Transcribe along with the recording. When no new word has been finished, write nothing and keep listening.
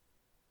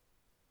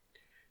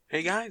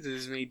Hey guys,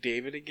 this is me,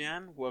 David,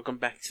 again. Welcome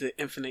back to the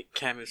Infinite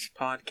Canvas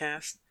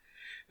podcast.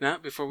 Now,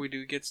 before we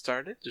do get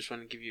started, just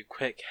want to give you a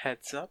quick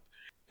heads up.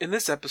 In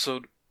this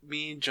episode,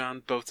 me and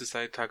John both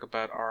decided to talk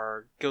about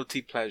our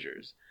guilty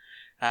pleasures.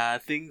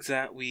 Things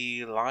that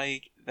we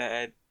like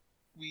that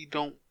we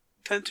don't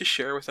tend to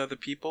share with other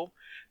people.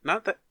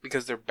 Not that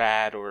because they're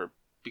bad or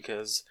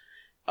because,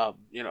 they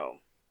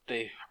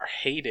are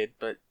hated,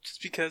 but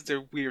just because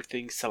they're weird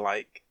things to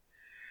like.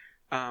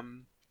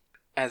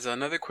 As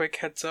another quick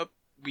heads up,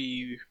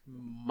 we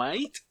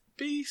might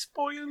be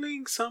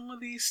spoiling some of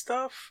these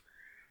stuff.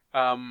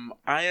 I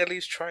at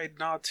least tried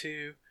not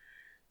to.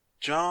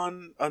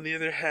 John, on the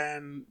other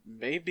hand,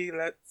 maybe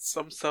let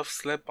some stuff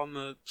slip on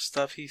the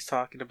stuff he's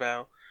talking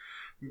about.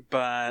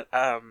 But,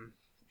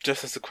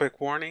 just as a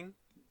quick warning,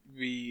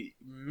 we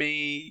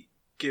may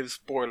give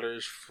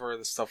spoilers for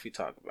the stuff we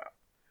talk about.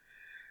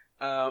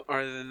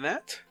 Other than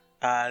that,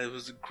 it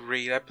was a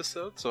great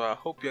episode, so I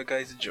hope you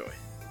guys enjoy.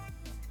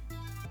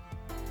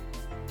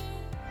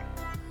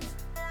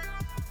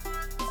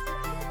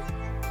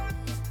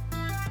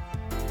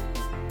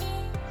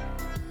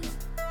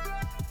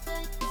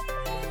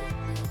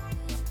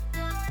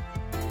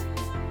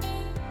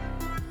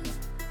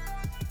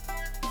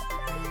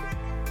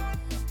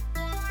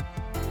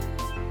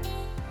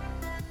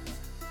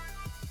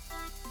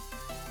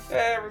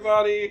 Hey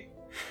everybody!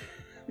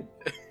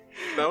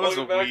 That was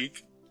Welcome a back.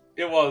 week.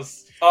 It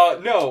was.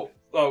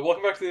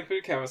 Welcome back to the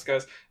Infinite Canvas,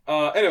 guys.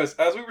 Anyways,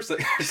 as we were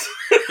saying...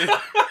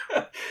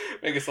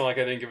 Make it sound like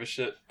I didn't give a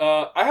shit.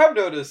 I have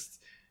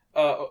noticed,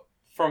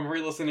 from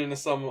re-listening to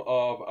some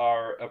of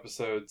our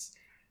episodes,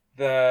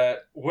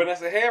 that when I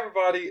say, hey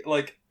everybody,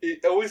 like,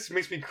 it always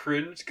makes me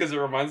cringe, because it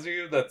reminds me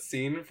of that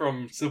scene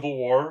from Civil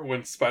War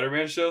when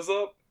Spider-Man shows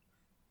up.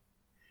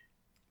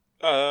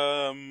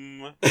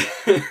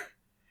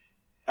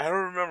 I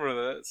don't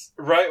remember this.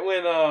 Right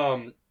when,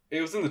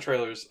 it was in the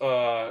trailers,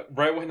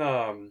 right when,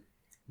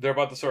 they're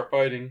about to start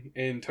fighting,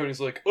 and Tony's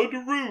like,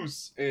 under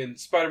ruse! And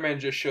Spider-Man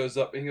just shows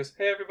up, and he goes,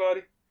 hey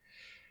everybody.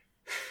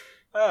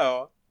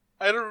 Oh,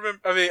 I don't remember.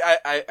 I mean,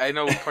 I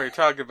know what part you're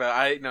talking about.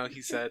 I know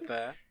he said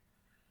that.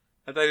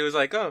 I thought he was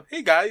like, oh,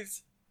 hey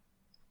guys.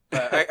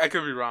 But I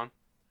could be wrong.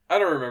 I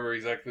don't remember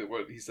exactly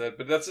what he said,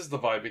 but that's just the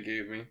vibe it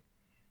gave me.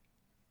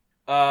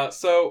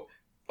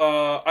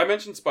 I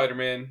mentioned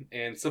Spider-Man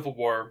and Civil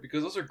War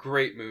because those are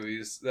great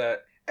movies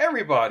that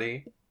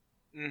everybody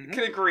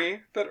can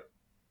agree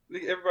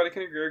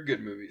are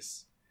good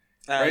movies.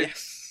 Right?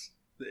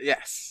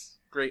 Yes.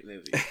 Great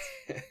movie.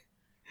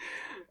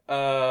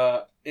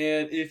 And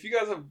if you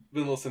guys have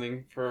been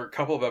listening for a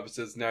couple of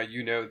episodes now,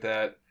 you know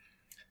that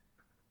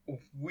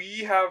we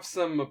have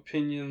some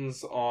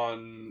opinions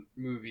on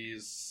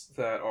movies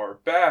that are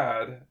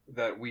bad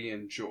that we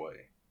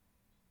enjoy.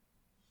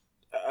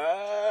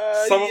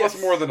 Some of us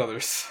more than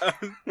others.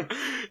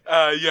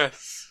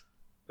 Yes.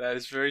 That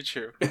is very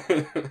true.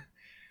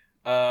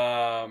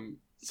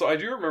 So I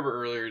do remember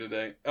earlier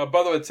today.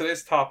 By the way,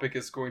 today's topic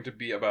is going to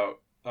be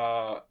about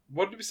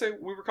what did we say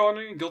we were calling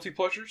it? Guilty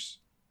pleasures?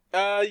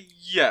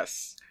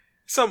 Yes.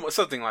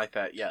 Something like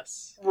that,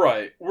 yes.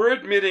 Right. We're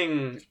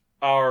admitting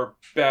our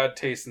bad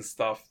taste and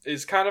stuff.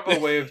 It's kind of a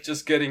way of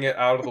just getting it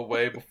out of the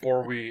way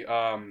before we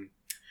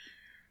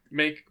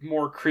make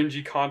more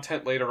cringy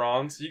content later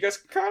on. So you guys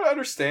can kind of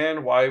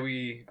understand why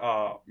we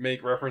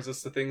make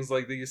references to things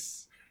like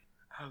these.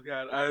 Oh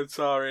god, I'm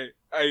sorry.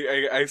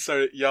 I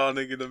started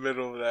yawning in the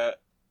middle of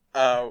that.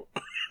 I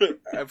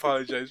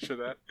apologize for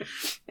that.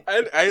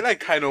 I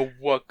like kind of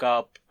woke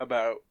up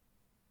about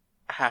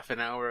half an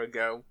hour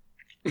ago.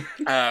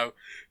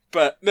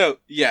 But no,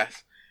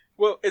 yes.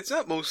 Well, it's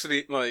not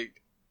mostly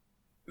like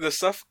the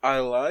stuff I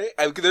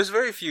like. There's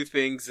very few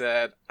things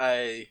that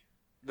I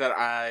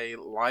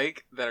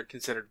like that are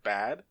considered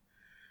bad.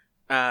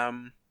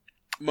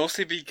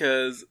 Mostly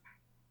because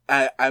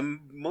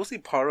I'm mostly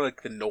part of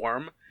like the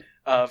norm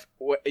of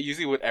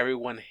usually what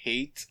everyone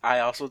hates. I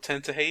also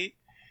tend to hate.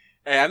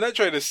 And I'm not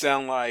trying to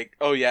sound like,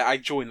 oh yeah, I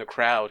join the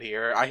crowd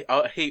here.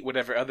 I'll hate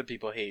whatever other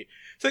people hate.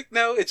 It's like,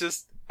 no, it's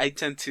just, I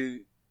tend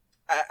to,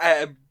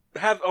 I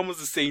have almost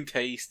the same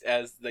taste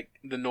as like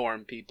the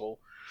norm people.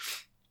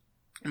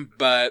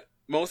 But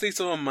mostly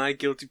some of my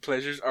guilty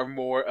pleasures are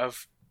more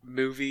of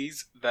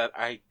movies that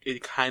I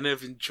kind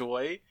of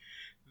enjoy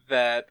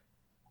that,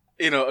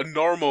 a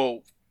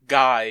normal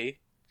guy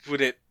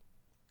wouldn't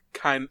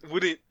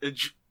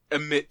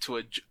admit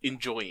to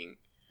enjoying.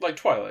 Like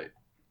Twilight.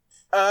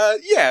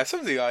 Yeah,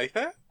 something like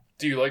that.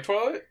 Do you like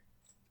Twilight?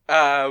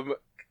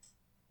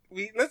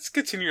 Let's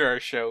continue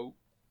our show.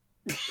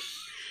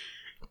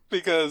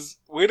 Because,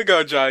 way to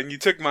go, John, you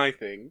took my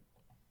thing.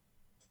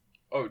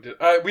 Oh,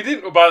 we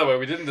didn't, by the way,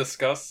 we didn't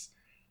discuss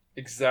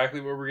exactly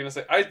what we were going to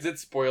say. I did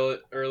spoil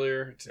it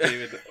earlier to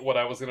David, what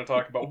I was going to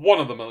talk about. One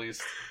of them, at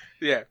least.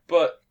 Yeah.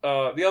 But,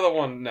 the other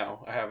one,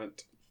 no, I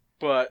haven't.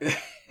 But,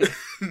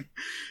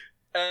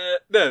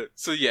 no,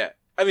 so yeah.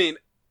 I mean,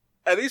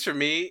 at least for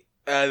me,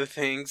 the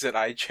things that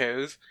I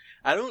chose,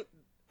 I don't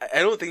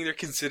think they're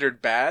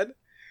considered bad,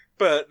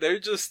 but they're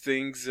just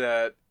things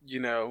that,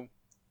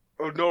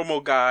 a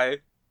normal guy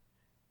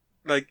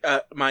like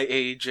my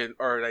age and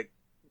or like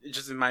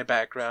just in my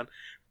background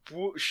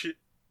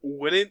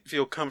wouldn't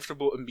feel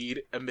comfortable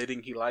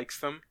admitting he likes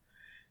them.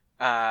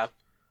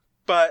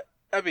 But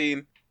I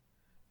mean,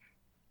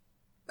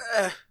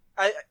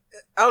 I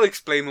I'll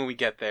explain when we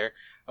get there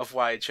of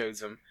why I chose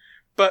them.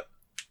 But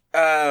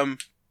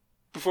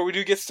before we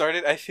do get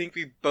started, I think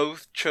we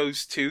both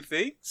chose two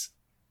things.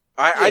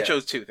 I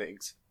chose two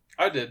things.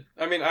 I did.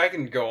 I mean, I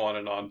can go on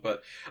and on,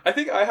 but I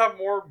think I have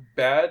more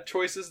bad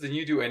choices than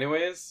you do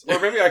anyways. Or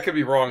maybe I could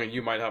be wrong and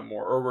you might have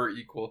more, or we're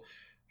equal.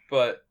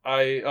 But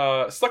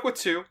I stuck with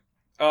two.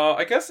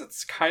 I guess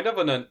it's kind of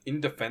an in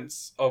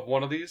defense of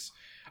one of these.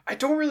 I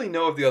don't really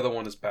know if the other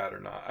one is bad or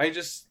not. I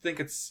just think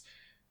it's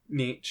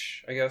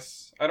niche, I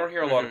guess. I don't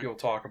hear a lot of people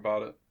talk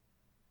about it.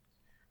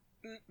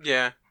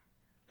 Yeah.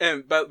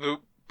 But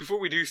before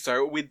we do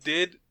start, we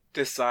did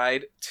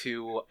decide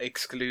to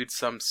exclude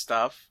some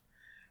stuff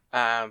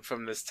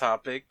from this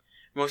topic,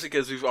 mostly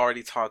because we've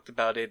already talked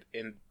about it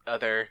in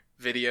other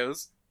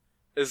videos.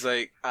 It's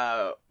like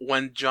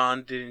when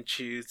John didn't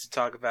choose to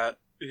talk about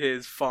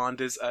his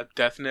fondness of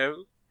Death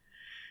Note,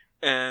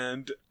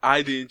 and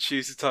I didn't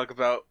choose to talk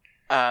about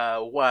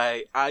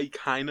why I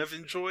kind of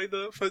enjoy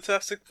the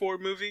Fantastic Four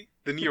movie,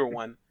 the newer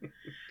one.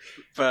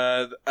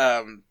 But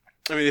I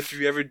mean, if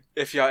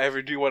y'all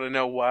ever do want to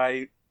know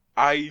why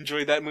I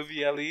enjoy that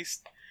movie, at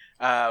least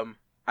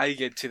I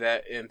get to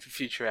that in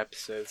future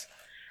episodes.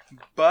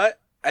 But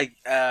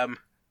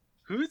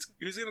who's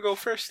gonna go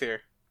first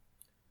here?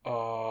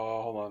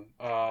 Hold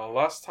on.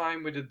 Last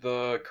time we did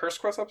the Curse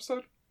Quest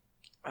episode.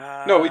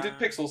 No, we did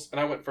Pixels, and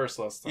I went first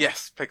last time.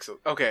 Yes, Pixels.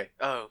 Okay.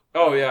 Oh.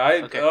 Oh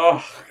yeah. Okay.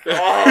 Oh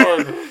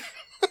God.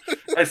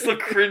 I still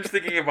cringe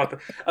thinking about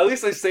that. At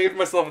least I saved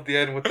myself at the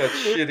end with that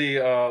shitty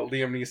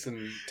Liam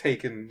Neeson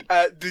Taken.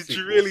 Did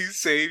you really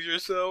save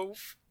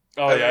yourself?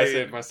 Oh yeah, I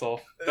saved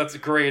myself. That's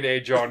grade A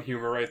John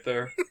humor right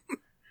there.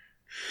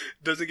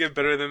 Does it get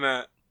better than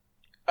that?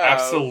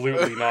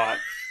 Absolutely not.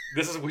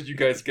 This is what you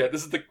guys get.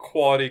 This is the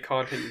quality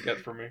content you get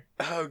from me.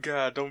 Oh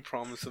god, don't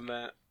promise him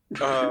that.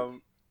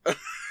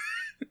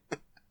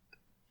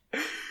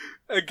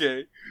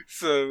 Okay,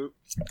 so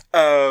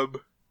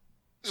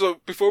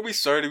before we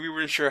started, we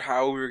weren't sure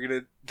how we were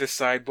gonna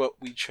decide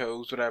what we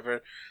chose,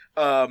 whatever.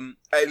 I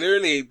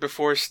literally,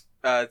 before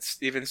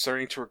even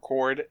starting to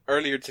record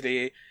earlier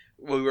today,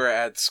 we were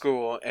at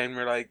school and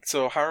we're like,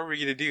 so how are we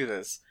gonna do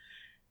this?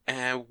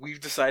 And we've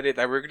decided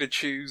that we're gonna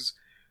choose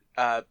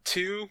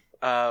two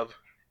of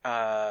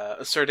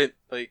a certain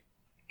like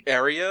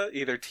area,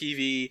 either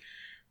TV,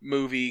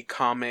 movie,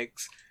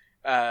 comics.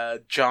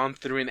 John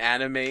threw in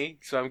anime,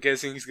 so I'm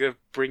guessing he's gonna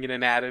bring in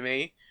an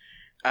anime.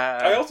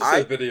 I also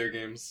said video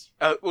games.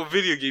 Well,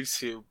 video games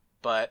too,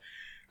 but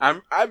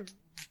I'm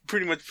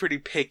pretty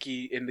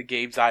picky in the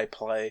games I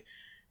play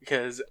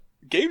because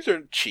games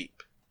are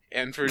cheap,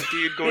 and for a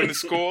dude going to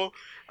school,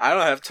 I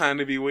don't have time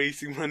to be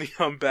wasting money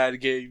on bad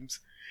games.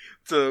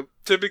 So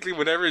typically,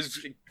 whatever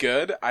is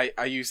good, I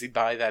usually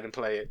buy that and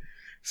play it.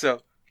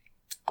 So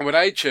what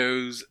I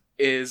chose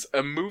is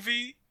a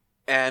movie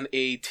and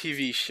a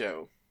TV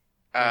show.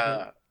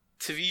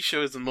 TV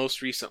show is the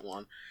most recent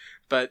one.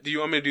 But do you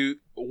want me to do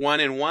one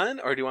and one,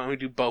 or do you want me to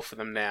do both of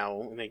them now,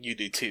 and then you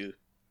do two?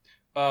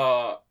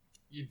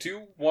 You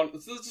do one.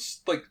 Let's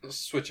just like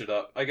switch it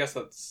up. I guess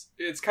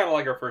it's kind of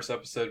like our first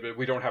episode, but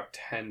we don't have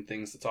 10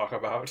 things to talk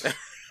about.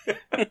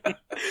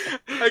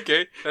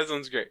 Okay, that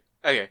sounds great.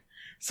 Okay,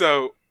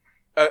 so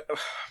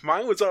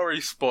mine was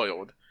already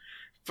spoiled,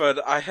 but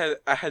I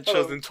had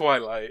chosen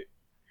Twilight.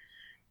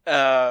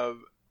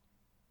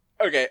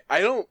 Okay,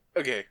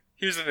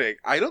 here's the thing.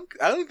 I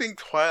don't think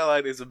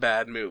Twilight is a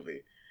bad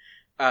movie.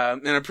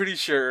 And I'm pretty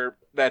sure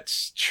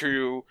that's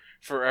true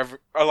for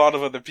a lot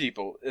of other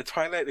people.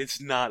 Twilight is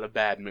not a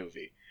bad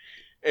movie.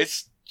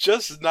 It's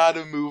just not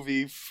a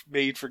movie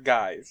made for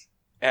guys.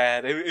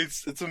 And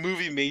it's a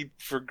movie made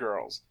for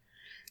girls.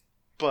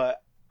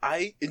 But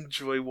I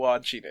enjoy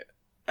watching it.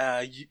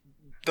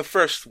 The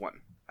first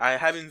one. I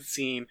haven't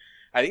seen...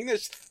 I think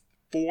there's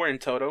 4 in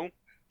total.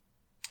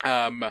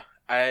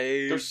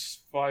 There's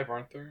 5,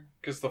 aren't there?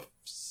 Because the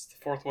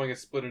fourth one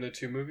gets split into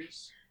 2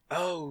 movies.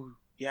 Oh,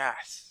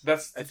 yes.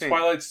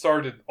 Twilight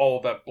started all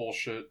of that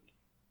bullshit.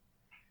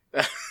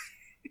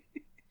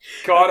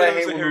 God, I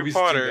hate when movies do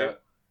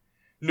that.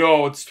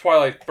 No, it's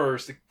Twilight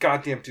first. The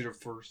goddamn did it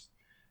first.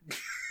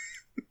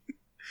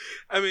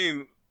 I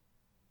mean,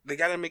 they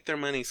gotta make their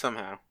money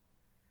somehow.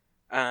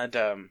 And,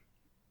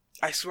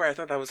 I swear I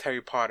thought that was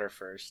Harry Potter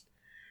first.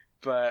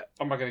 But...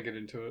 I'm not gonna get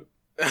into it.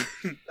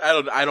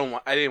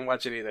 I didn't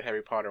watch any of the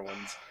Harry Potter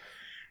ones.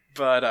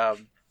 But,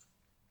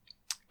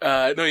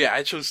 no, yeah,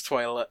 I chose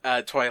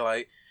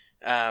Twilight.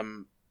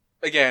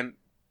 Again,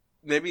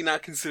 maybe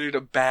not considered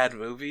a bad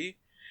movie,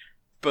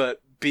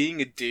 but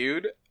being a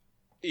dude,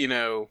 you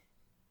know,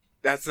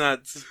 that's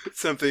not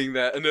something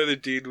that another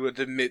dude would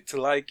admit to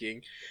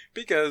liking,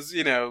 because,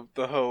 you know,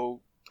 the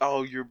whole,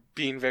 oh, you're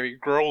being very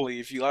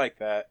girly if you like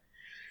that.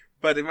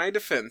 But in my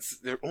defense,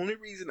 the only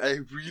reason I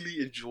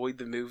really enjoyed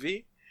the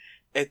movie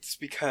It's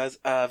because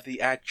of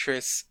the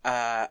actress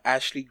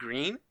Ashley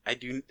Greene.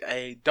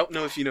 I don't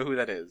know if you know who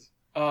that is.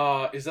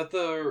 Is that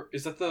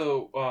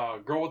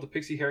the girl with the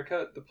pixie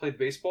haircut that played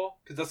baseball?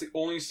 Because that's the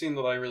only scene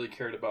that I really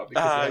cared about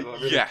because it had a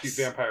really cute Yes.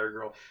 vampire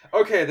girl.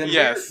 Okay, then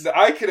Yes.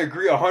 I can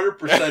agree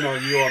 100%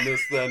 on you on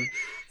this. Then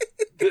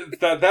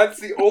that's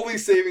the only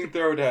saving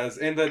throw it has,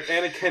 and that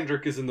Anna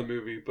Kendrick is in the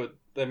movie. But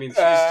I mean, she's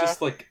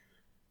just like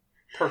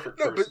perfect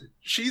No, but person.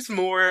 she's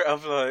more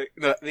of like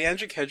the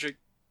Andrew Kendrick.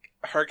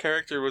 Her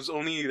character was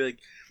only like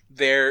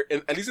there,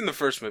 at least in the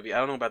first movie. I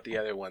don't know about the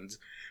other ones,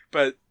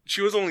 but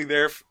she was only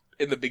there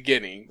in the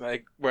beginning,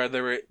 like where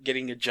they were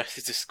getting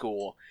adjusted to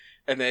school,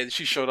 and then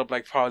she showed up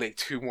like probably like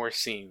 2 more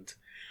scenes.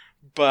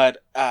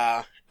 But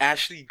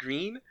Ashley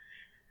Greene,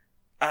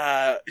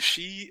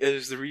 she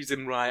is the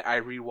reason why I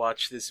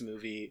rewatch this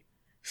movie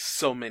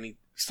so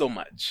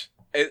much.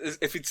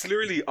 If it's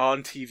literally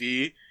on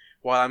TV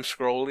while I'm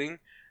scrolling,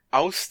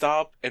 I'll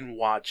stop and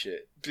watch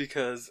it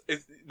because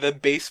the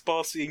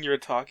baseball scene you're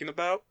talking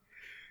about.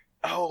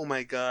 Oh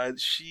my god,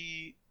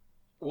 she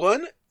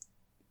one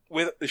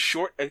with a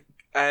short.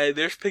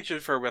 There's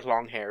pictures of her with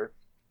long hair,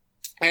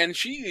 and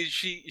she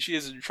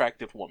is an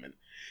attractive woman.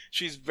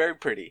 She's very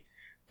pretty,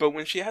 but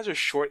when she has her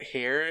short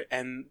hair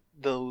and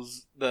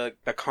the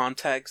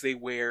contacts they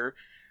wear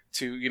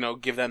to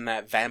give them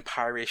that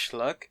vampirish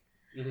look,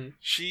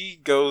 she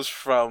goes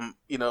from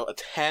a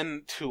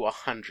 10 to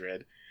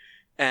 100.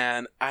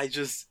 And I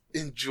just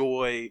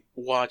enjoy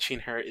watching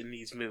her in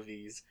these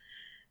movies,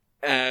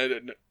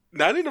 and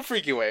not in a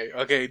freaky way.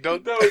 Okay,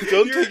 don't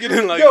take it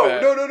in like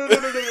that. No.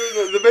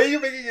 The way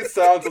you're making it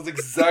sounds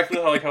exactly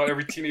like how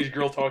every teenage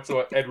girl talks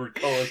about Edward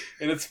Cullen,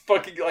 and it's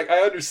fucking like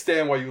I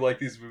understand why you like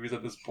these movies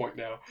at this point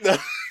now.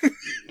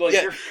 Like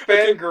you're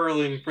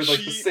fangirling for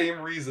like the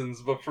same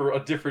reasons, but for a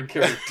different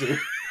character.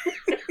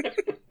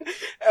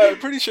 I'm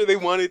pretty sure they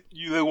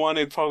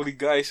wanted probably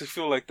guys to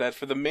feel like that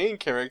for the main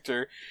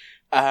character.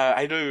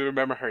 I don't even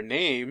remember her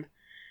name.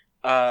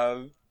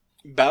 Belle,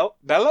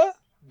 I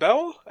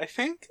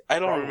think. I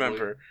don't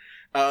remember.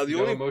 The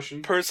only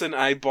person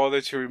I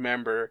bothered to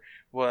remember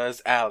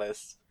was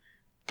Alice.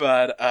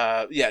 But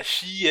yeah,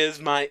 she is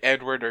my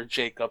Edward or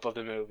Jacob of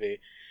the movie,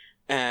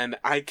 and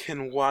I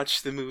can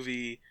watch the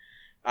movie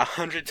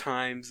 100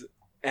 times,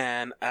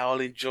 and I'll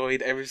enjoy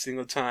it every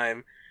single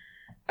time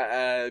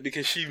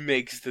because she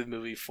makes the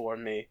movie for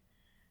me.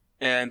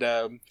 And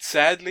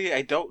sadly,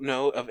 I don't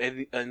know of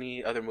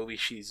any other movie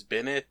she's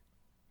been in.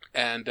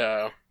 And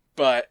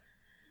but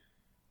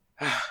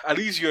at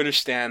least you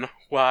understand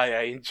why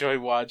I enjoy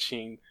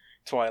watching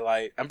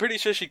Twilight. I'm pretty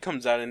sure she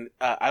comes out in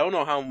I don't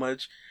know how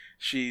much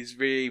she's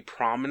very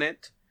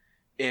prominent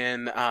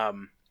in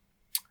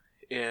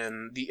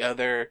the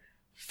other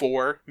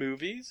 4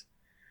 movies,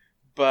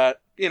 but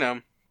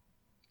I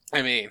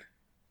mean,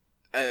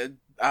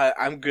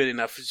 I'm good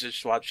enough for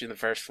just watching the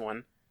first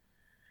one.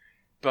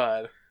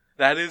 But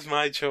that is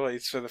my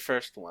choice for the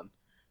first one.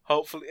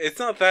 Hopefully, it's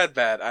not that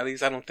bad. At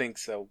least I don't think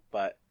so.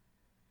 But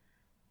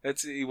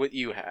let's see what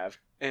you have.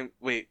 And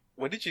wait,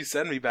 what did you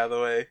send me, by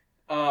the way?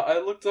 I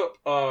looked up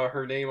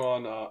her name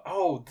on.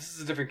 Oh, this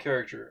is a different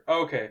character.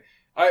 Okay,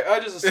 I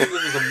just assumed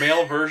this was a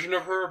male version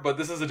of her, but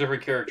this is a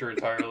different character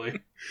entirely.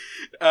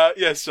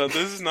 Yes, John.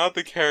 This is not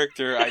the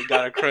character I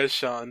got a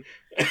crush on.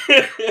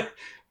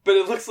 But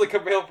it looks like a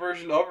male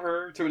version of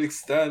her to an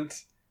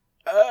extent.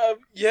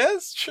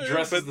 Yes, sure.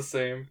 Dresses the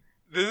same.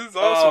 This is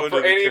also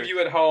for any of you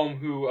at home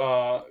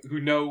who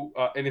know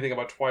anything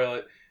about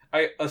Twilight.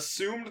 I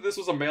assumed this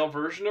was a male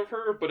version of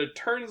her, but it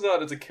turns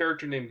out it's a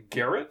character named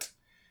Garrett.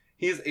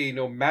 He's a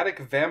nomadic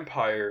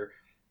vampire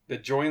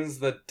that joins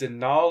the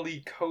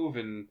Denali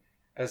Coven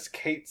as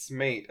Kate's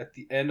mate at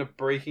the end of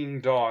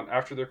Breaking Dawn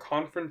after their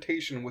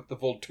confrontation with the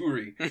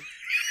Volturi.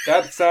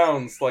 That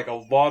sounds like a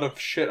lot of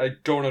shit I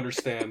don't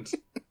understand.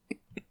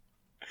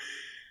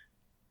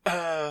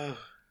 Well,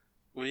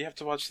 you have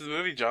to watch the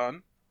movie,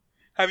 John.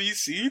 Have you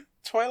seen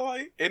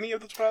Twilight? Any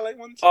of the Twilight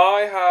ones?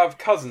 I have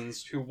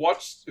cousins who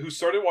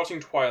started watching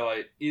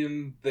Twilight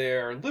in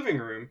their living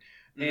room,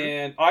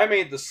 and I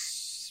made the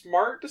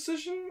smart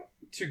decision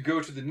to go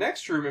to the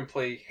next room and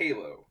play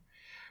Halo,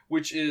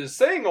 which is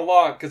saying a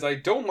lot because I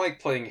don't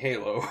like playing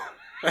Halo.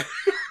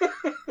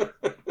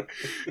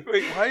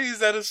 Wait, why is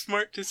that a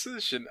smart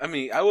decision? I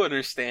mean, I would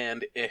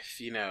understand if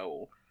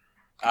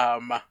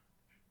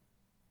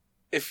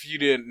if you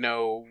didn't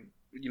know,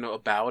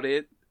 about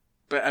it.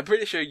 But I'm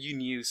pretty sure you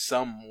knew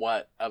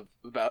somewhat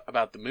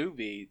about the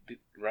movie,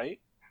 right?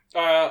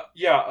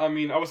 Yeah, I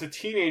mean, I was a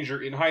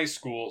teenager in high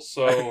school,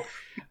 so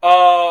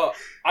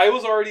I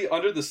was already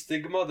under the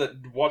stigma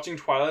that watching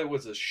Twilight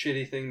was a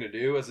shitty thing to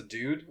do as a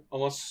dude,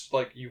 unless,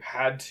 like, you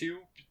had to,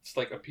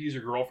 like, appease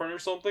your girlfriend or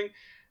something.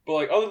 But,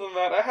 like, other than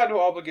that, I had no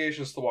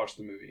obligations to watch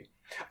the movie.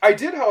 I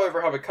did,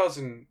 however, have a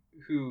cousin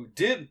who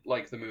did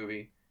like the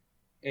movie,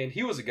 and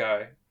he was a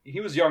guy. He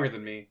was younger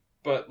than me,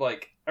 but,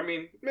 like, I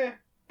mean, meh,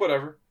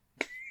 whatever.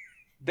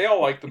 They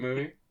all liked the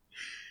movie.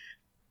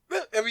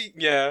 I mean,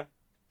 yeah,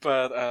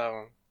 but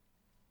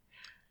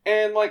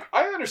and like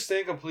I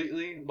understand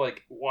completely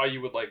like why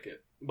you would like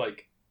it.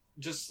 Like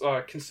just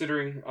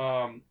considering,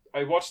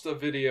 I watched a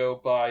video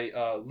by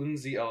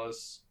Lindsay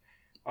Ellis,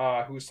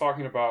 who was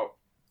talking about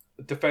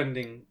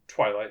defending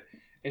Twilight,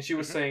 and she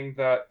was saying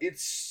that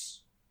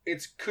it's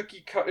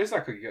cookie cut. It's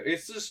not cookie cut.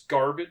 It's just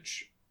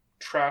garbage,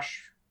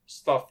 trash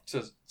stuff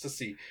to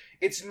see.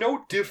 It's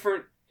no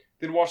different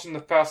than watching the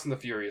Fast and the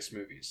Furious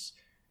movies.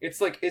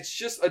 It's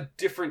just a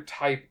different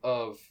type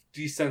of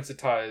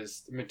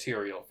desensitized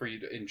material for you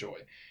to enjoy.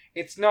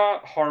 It's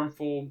not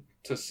harmful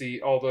to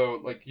see, although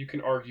like you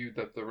can argue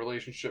that the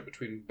relationship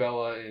between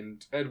Bella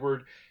and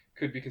Edward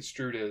could be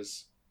construed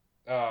as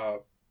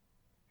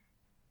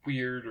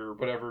weird or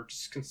whatever,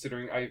 just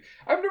considering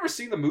I've never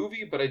seen the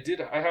movie, but I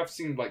have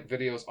seen like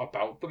videos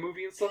about the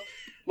movie and stuff.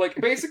 Like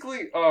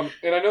basically, and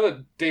I know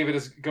that David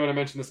is going to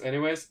mention this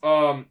anyways.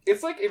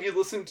 It's like if you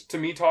listened to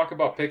me talk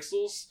about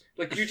Pixels,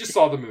 like you just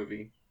saw the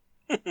movie.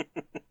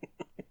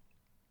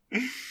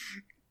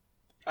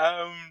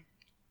 um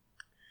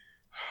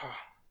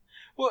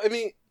well, I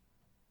mean,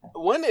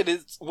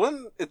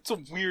 it's a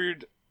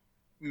weird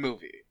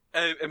movie.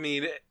 I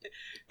mean,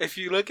 if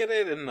you look at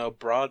it in a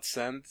broad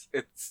sense,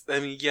 it's a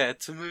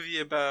movie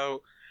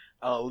about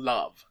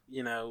love,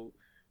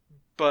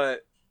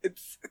 but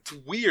it's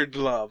weird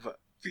love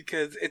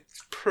because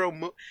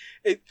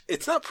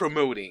it's not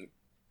promoting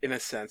in a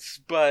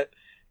sense, but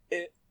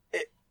it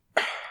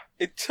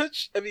it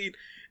touched. I mean,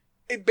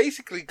 it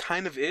basically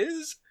kind of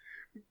is,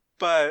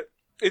 but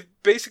it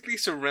basically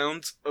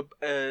surrounds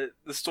the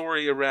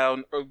story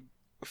around a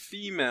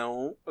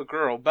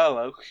girl,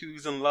 Bella,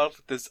 who's in love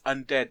with this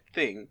undead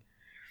thing.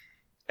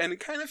 And it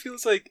kind of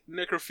feels like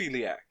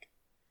necrophiliac.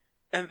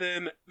 And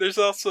then there's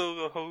also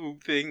the whole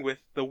thing with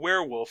the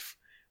werewolf,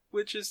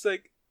 which is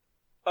like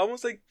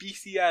almost like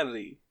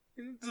bestiality.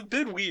 It's a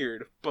bit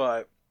weird,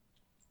 but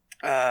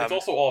it's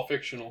also all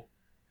fictional.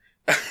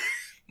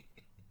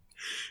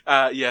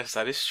 Yes,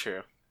 that is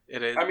true.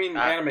 It is. I mean,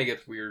 anime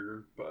gets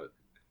weirder, but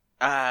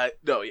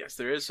no, yes,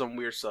 there is some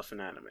weird stuff in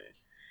anime,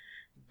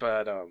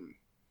 but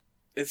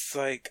it's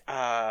like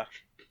I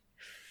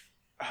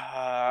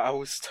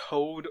was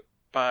told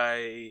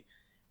by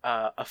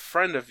a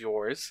friend of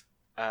yours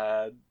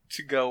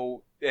to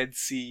go and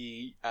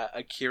see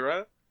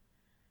Akira,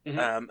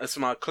 a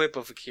small clip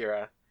of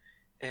Akira,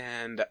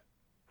 and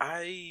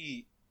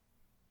I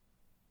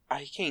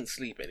can't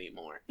sleep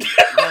anymore.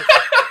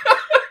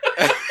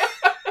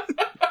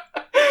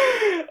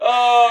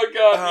 Oh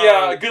god,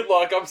 yeah, good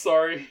luck, I'm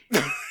sorry.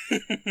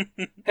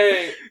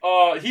 Hey,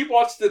 he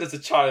watched it as a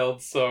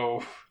child,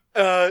 so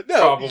no,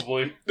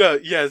 probably. No,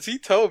 yes, he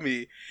told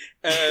me.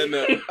 And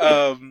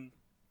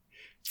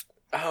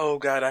oh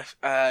god,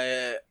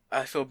 I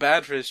feel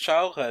bad for his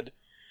childhood.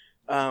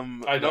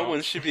 No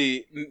one should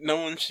be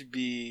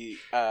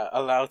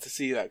allowed to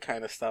see that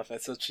kind of stuff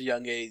at such a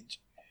young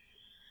age.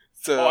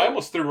 So I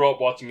almost threw up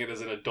watching it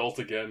as an adult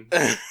again.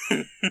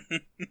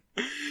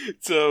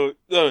 So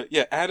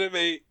yeah,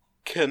 anime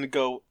can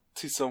go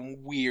to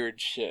some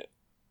weird shit.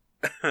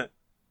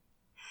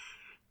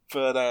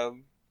 But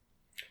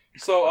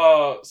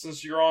so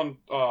since you're on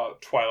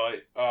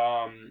Twilight,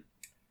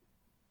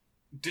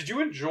 did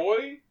you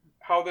enjoy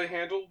how they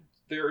handled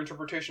their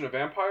interpretation of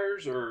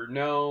vampires, or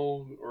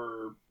no,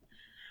 or?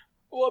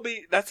 Well, I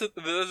mean, that's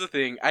the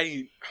thing.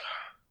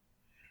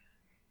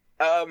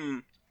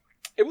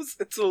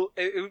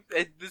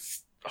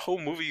 This whole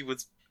movie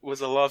was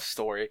a love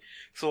story.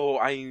 So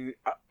I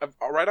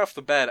right off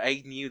the bat,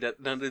 I knew that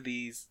none of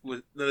these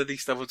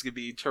stuff was gonna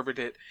be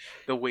interpreted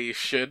the way it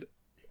should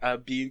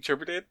be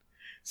interpreted.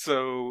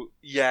 So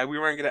yeah, we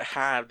weren't gonna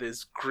have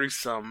this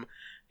gruesome,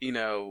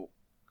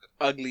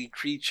 ugly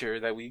creature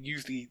that we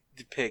usually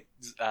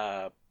depict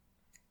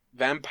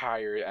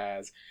vampire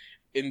as.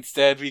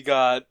 Instead, we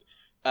got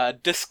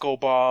disco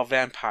ball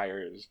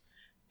vampires,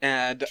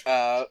 and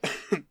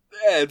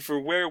and for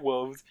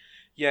werewolves,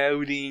 yeah,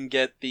 we didn't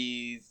get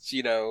these,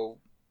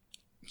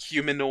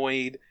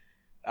 humanoid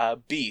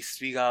beasts.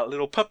 We got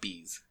little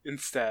puppies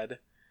instead.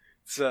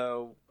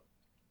 So,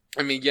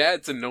 I mean, yeah,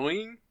 it's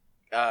annoying,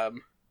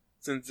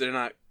 since they're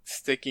not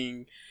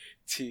sticking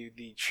to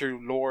the true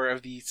lore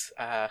of these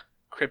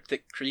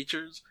cryptic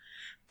creatures.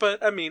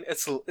 But I mean,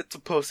 it's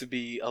supposed to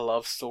be a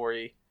love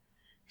story.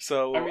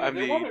 So I mean,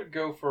 they want to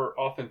go for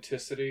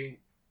authenticity.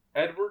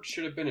 Edward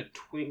should have been a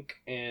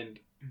twink, and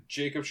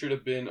Jacob should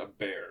have been a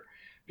bear,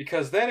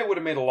 because then it would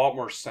have made a lot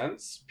more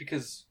sense.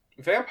 Because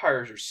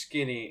vampires are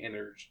skinny and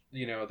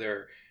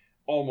they're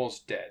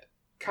almost dead,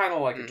 kind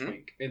of like a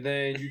twink. And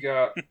then you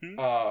got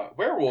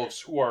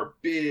werewolves who are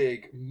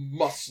big,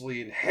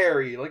 muscly, and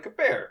hairy like a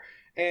bear.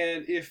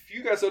 And if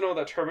you guys don't know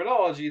that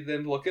terminology,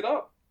 then look it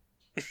up.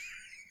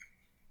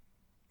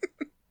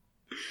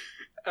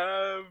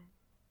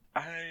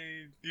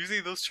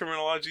 Usually those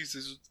terminologies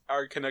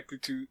are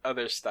connected to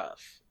other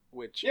stuff,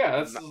 which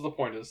that's what the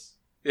point is.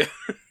 Yeah.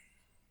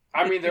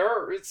 I mean,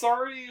 it's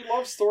already a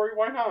love story.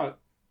 Why not?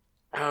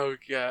 Oh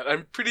god,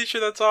 I'm pretty sure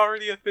that's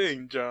already a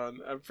thing, John.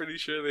 I'm pretty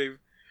sure they've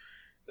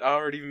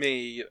already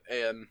made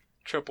an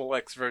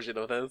XXX version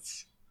of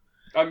this.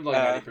 I'm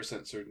like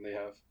 90% certain they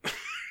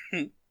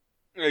have.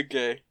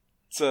 Okay,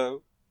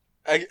 so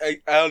I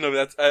don't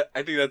know.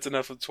 I think that's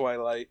enough of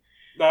Twilight.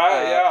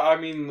 Yeah, I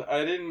mean,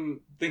 I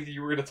didn't think that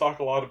you were going to talk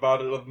a lot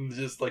about it other than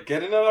just, like,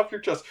 getting it off your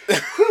chest.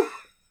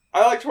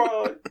 I like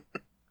Twilight.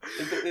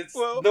 It's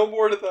no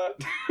more to that.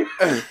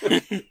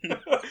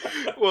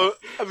 Well,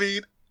 I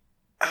mean,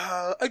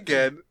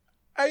 again,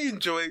 I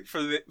enjoy it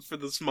for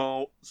these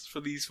small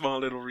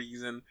little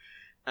reason,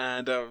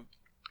 and the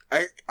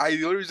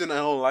only reason I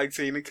don't like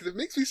saying it because it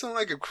makes me sound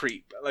like a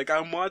creep. Like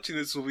I'm watching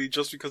this movie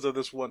just because of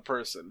this one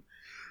person.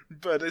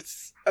 But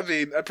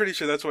I'm pretty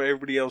sure that's why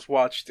everybody else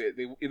watched it.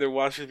 They either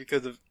watched it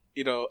because of,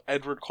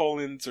 Edward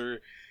Collins or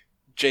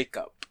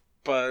Jacob.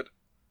 But,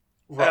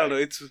 right. I don't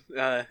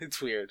know,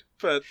 it's weird.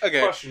 But,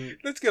 okay, question.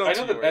 Let's get on I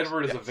to know that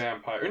Edward is a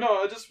vampire.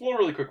 No, just one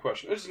really quick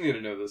question. I just need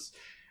to know this.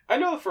 I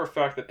know for a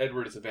fact that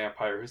Edward is a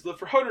vampire who's lived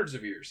for hundreds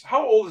of years.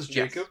 How old is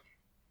Jacob?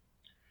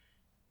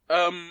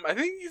 Yes. I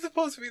think he's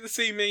supposed to be the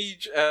same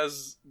age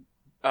as,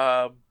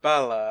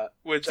 Bella,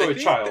 which so I a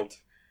think... child.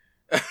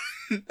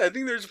 I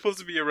think they're supposed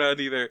to be around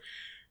either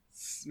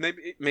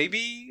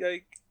maybe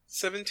like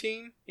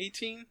 17,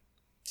 18.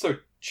 So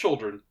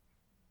children.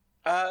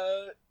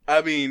 I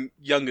mean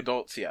young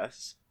adults,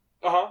 yes.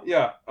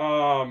 Yeah.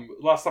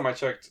 Last time I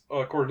checked,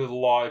 according to the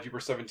law, if you were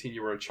 17,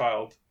 you were a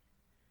child.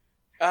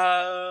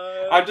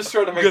 I'm just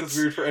trying to make this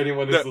weird for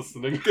anyone who's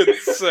listening. Good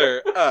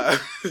sir.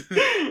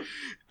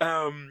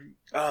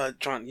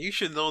 John, you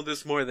should know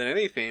this more than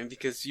anything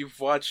because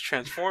you've watched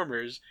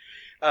Transformers.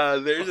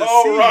 There's a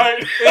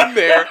scene in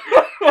there.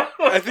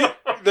 I think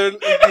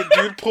the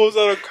dude pulls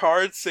out a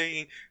card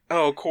saying,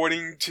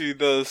 according to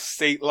the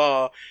state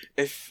law,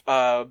 if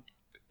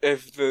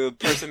the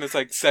person is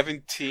like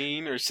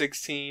 17 or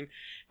 16,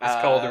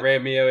 it's called the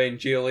Romeo and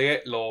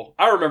Juliet law.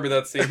 I remember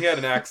that scene. He had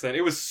an accent.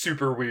 It was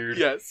super weird.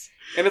 Yes,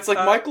 and it's like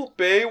Michael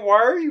Bay.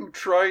 Why are you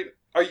trying?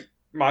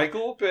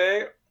 Michael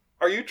Bay?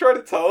 Are you trying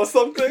to tell us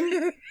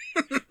something?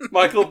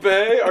 Michael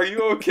Bay, are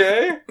you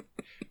okay?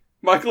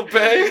 Michael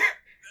Bay.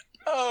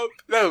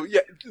 No,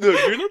 you're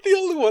not the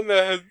only one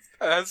that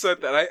has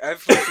said that.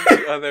 I've listened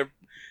to other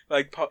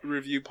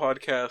review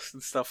podcasts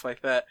and stuff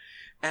like that,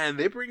 and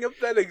they bring up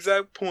that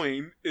exact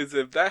point: is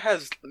if that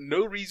has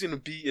no reason to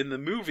be in the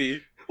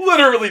movie,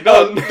 literally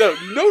none.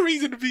 No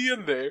reason to be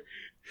in there.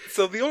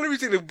 So the only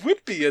reason it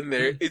would be in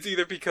there is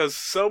either because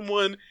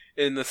someone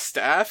in the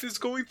staff is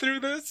going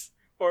through this,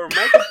 or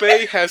Michael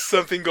Bay has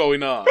something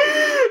going on.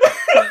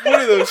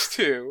 One of those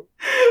two.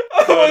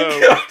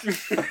 Oh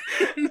my god.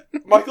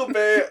 Michael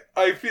Bay,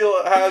 I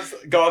feel, has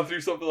gone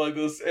through something like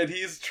this, and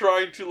he's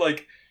trying to,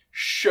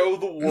 show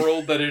the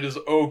world that it is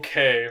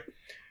okay.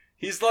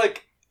 He's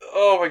like,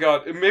 oh my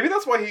god, maybe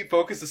that's why he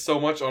focuses so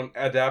much on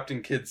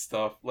adapting kids'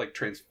 stuff, like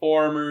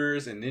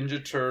Transformers and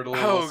Ninja Turtles.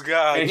 Oh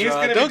god, and he's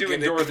going to be doing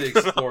Dora the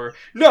Explorer.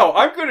 No,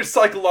 I'm going to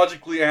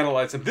psychologically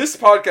analyze him. This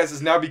podcast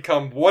has now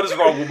become, what is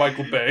wrong with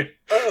Michael Bay?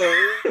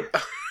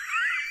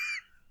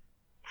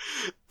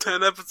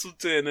 10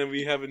 episodes in and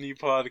we have a new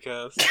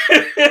podcast.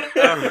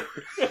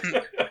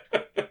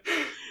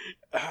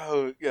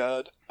 Oh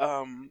god.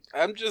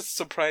 I'm just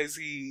surprised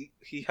he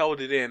held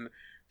it in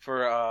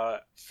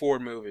for 4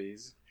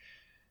 movies.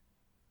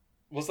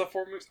 Was that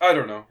 4 movies? I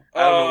don't know.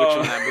 I don't know which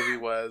one that movie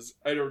was.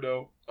 I don't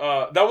know.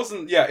 That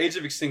wasn't Age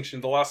of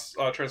Extinction, the last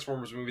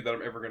Transformers movie that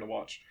I'm ever going to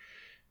watch.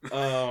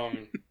 By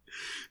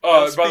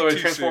the way,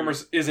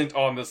 Transformers isn't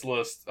on this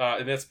list,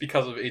 and that's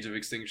because of Age of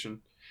Extinction.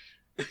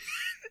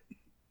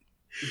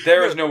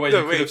 There is no way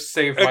you could have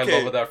saved my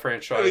love of that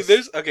franchise.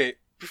 I mean,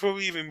 before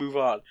we even move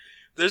on,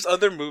 there's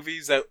other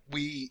movies that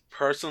we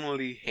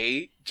personally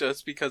hate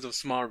just because of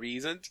small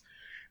reasons.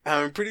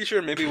 I'm pretty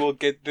sure maybe we'll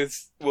get to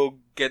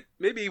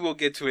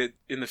it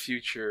in the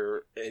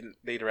future in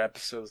later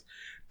episodes.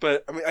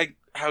 But I mean,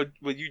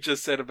 what you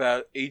just said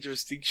about Age of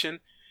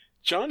Extinction,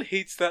 John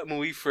hates that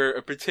movie for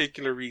a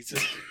particular reason.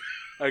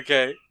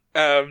 Okay,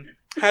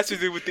 has to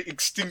do with the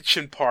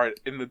extinction part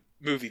in the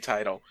movie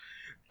title,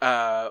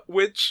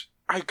 which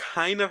I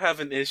kind of have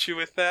an issue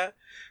with that.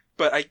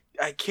 But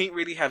I can't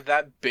really have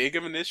that big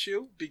of an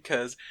issue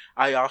because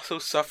I also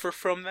suffer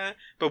from that,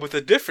 but with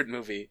a different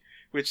movie,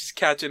 which is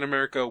Captain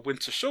America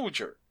Winter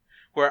Soldier,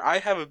 where I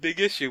have a big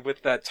issue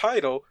with that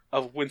title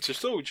of Winter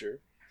Soldier.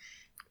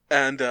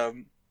 And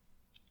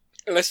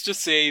let's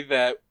just say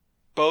that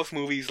both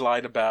movies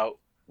lied about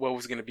what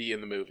was going to be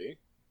in the movie.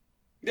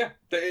 Yeah,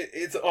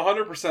 it's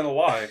 100% a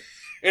lie.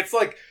 It's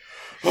like,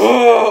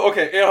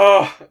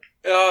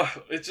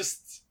 it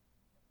just...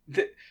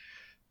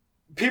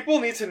 people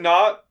need to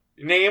not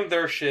name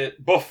their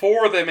shit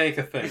before they make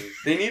a thing.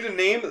 They need to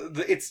name...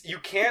 You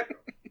can't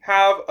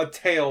have a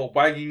tail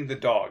wagging the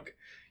dog.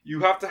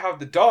 You have to have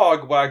the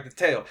dog wag the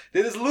tail.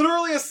 That is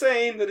literally a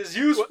saying that is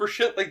used for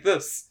shit like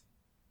this.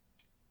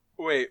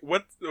 Wait,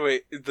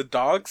 the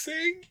dog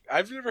saying?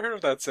 I've never heard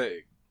of that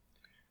saying.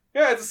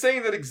 Yeah, it's a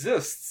saying that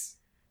exists.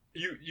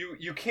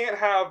 You can't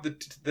have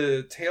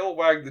the tail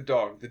wag the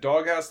dog. The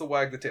dog has to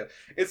wag the tail.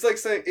 It's like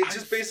saying it's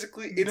just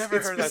basically it's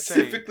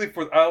specifically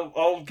for.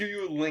 I'll give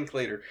you a link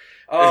later.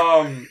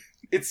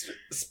 It's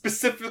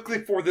specifically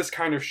for this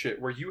kind of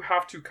shit where you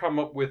have to come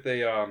up with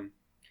a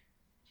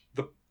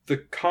the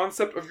the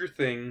concept of your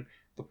thing,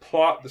 the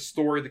plot, the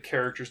story, the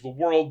characters, the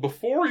world,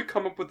 before you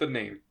come up with a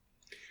name.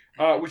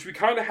 Which we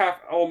kind of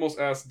almost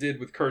did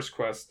with Curse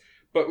Quest.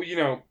 But, we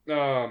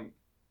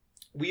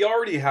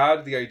already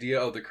had the idea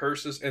of the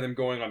curses and them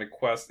going on a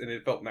quest, and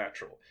it felt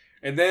natural.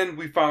 And then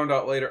we found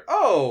out later,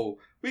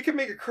 we can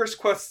make a Curse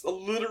Quest a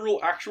literal,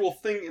 actual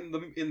thing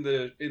in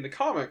the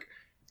comic.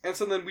 And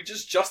so then we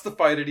just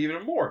justified it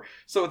even more.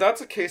 So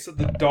that's a case of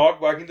the dog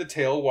wagging the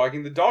tail,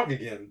 wagging the dog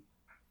again.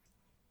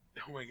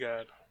 Oh my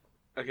god.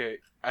 Okay,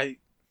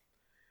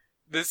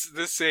 This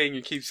saying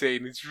you keep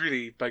saying, it's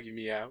really bugging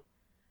me out.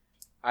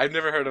 I've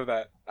never heard of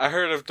that. I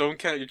heard of don't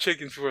count your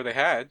chickens before they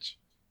hatch.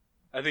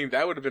 I think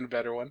that would have been a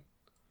better one.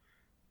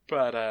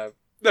 But,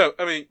 no,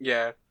 I mean,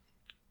 yeah.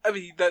 I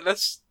mean, that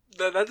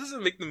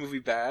doesn't make the movie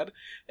bad.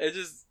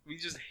 We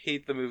just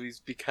hate the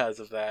movies because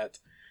of that.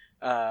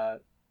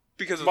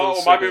 Because of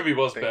my movie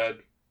was things. Bad.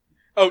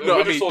 Oh, no,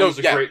 I mean, no, was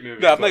a great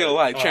movie. No, I'm not gonna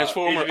lie.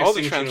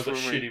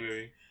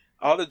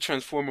 All the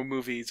Transformer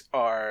movies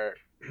are,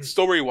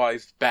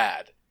 story-wise,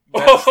 bad.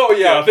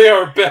 They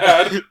are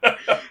bad.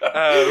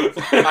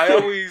 I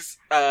always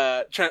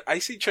I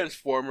see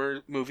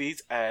Transformer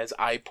movies as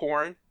eye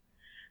porn.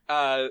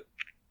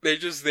 They're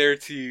just there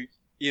to,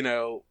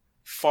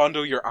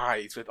 fondle your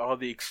eyes with all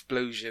the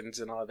explosions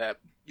and all that,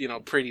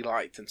 pretty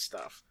lights and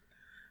stuff.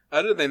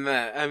 Other than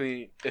that, I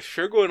mean, if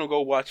you're going to go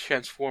watch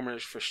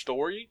Transformers for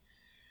story,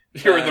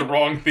 you're in the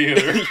wrong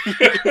theater.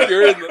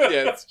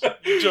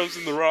 Jumps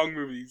in the wrong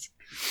movies.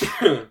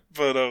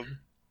 But oh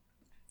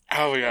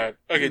my god.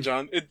 Okay,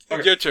 John, it's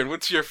your turn.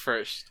 What's your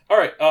first?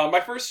 Alright,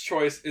 my first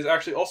choice is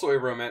actually also a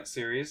romance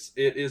series.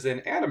 It is an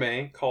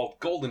anime called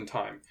Golden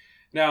Time.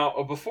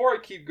 Now, before I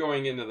keep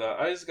going into that,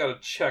 I just gotta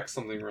check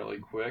something really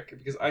quick,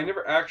 because I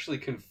never actually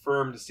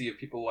confirmed to see if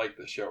people like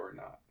the show or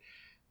not.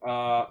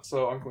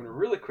 So I'm going to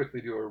really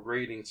quickly do a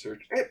rating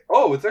search.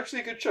 It's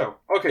actually a good show.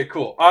 Okay,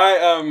 cool.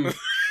 I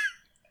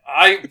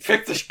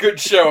picked a good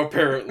show,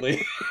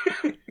 apparently.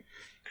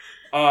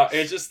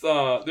 It's just,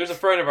 there's a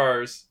friend of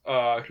ours,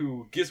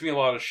 who gives me a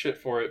lot of shit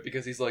for it,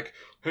 because he's like,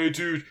 hey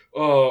dude,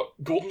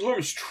 Golden Time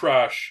is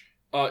trash.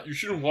 You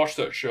shouldn't watch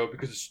that show,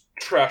 because it's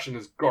trash and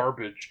it's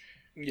garbage.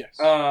 Yes.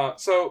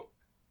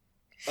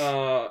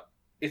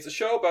 It's a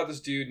show about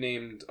this dude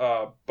named,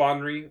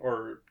 Banri,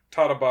 or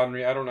Tada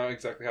Banri. I don't know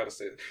exactly how to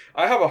say it.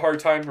 I have a hard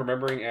time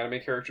remembering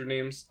anime character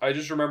names. I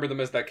just remember them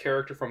as that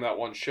character from that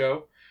one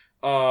show,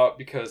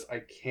 because I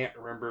can't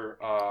remember,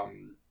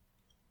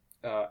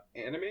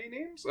 anime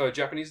names,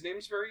 Japanese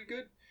names very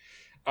good.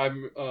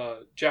 I'm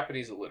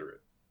Japanese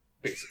illiterate,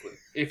 basically.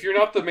 If you're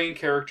not the main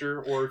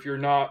character, or if you're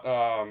not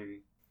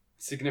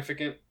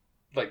significant,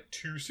 like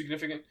too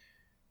significant,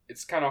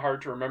 it's kind of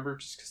hard to remember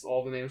just because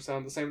all the names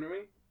sound the same to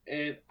me.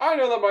 And I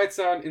know that might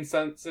sound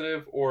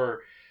insensitive, or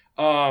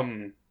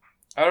I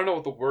don't know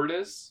what the word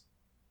is.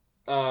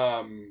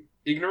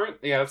 Ignorant?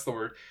 Yeah, that's the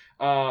word.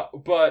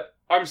 But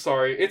I'm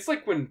sorry. It's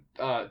like when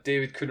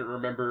David couldn't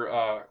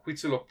remember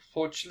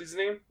Huitzilopochtli's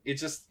name.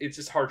 It's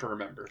just hard to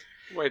remember.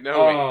 Wait,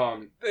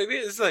 no.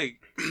 It's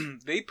like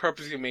they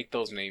purposely make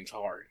those names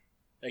hard.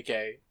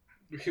 Okay.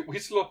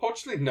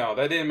 Huitzilopochtli? No,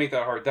 that didn't make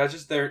that hard. That's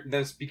just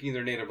them speaking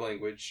their native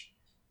language.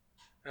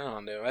 I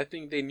don't know. I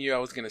think they knew I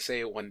was going to say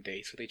it one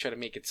day, so they tried to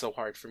make it so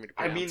hard for me to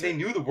pronounce it. I mean, they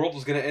knew the world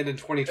was going to end in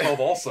 2012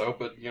 also,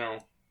 but,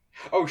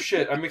 Oh,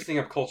 shit, I'm mixing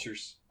up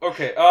cultures.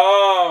 Okay,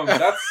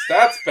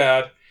 that's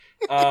bad.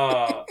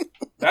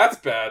 That's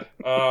bad.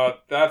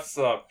 That's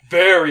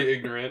very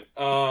ignorant.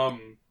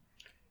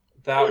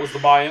 That was the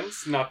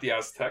Mayans, not the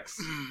Aztecs.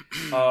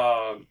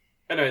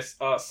 Anyways,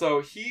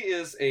 so he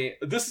is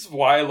this is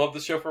why I love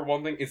the show for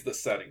one thing, it's the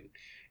setting.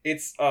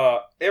 It's,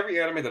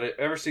 every anime that I've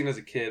ever seen as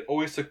a kid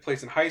always took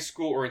place in high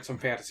school or in some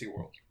fantasy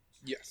world.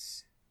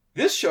 Yes.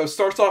 This show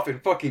starts off in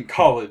fucking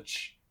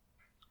college.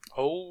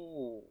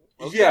 Oh.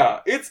 Okay.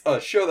 Yeah, it's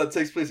a show that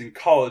takes place in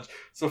college.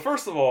 So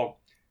first of all,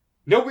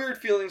 no weird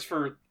feelings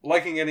for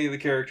liking any of the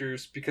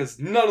characters, because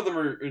none of them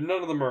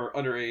are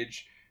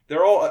underage.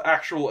 They're all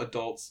actual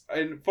adults.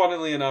 And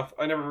funnily enough,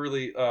 I never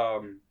really,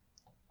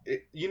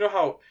 you know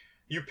how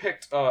you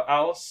picked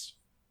Alice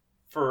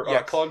for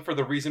Cullen for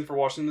the reason for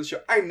watching this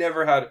show? I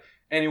never had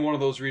any one of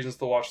those reasons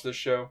to watch this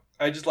show.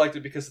 I just liked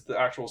it because of the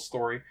actual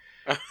story.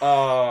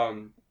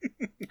 I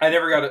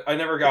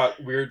never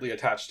got weirdly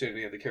attached to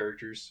any of the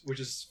characters, which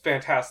is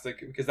fantastic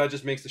because that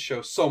just makes the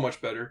show so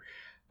much better.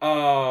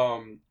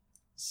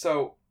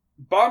 So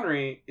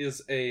Banri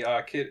is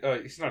a kid.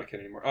 He's not a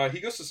kid anymore.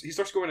 He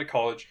starts going to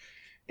college,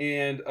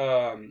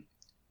 and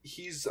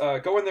he's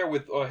going there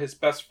with his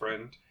best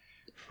friend,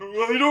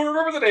 who I don't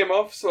remember the name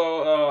of.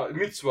 So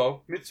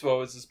Mitsuo.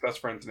 Mitsuo is his best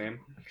friend's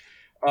name,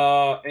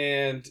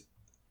 and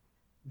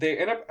they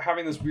end up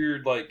having this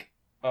weird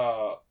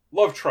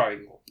love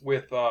triangle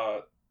with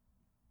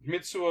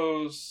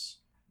Mitsuo's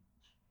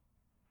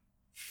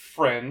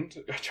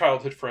friend, a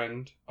childhood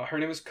friend. Her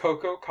name is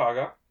Koko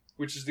Kaga,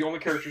 which is the only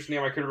character's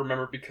name I could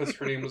remember because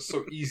her name was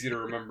so easy to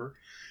remember.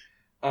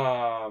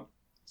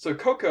 So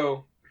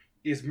Koko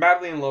is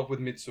madly in love with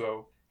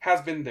Mitsuo,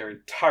 has been their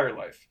entire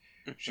life.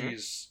 Mhm.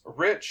 She's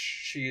rich.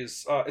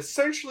 She's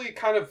essentially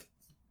kind of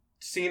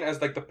seen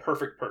as like the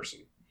perfect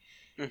person.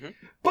 Mhm.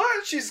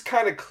 But she's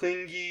kind of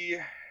clingy.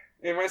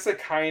 And when I say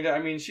kinda,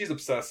 I mean she's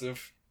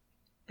obsessive.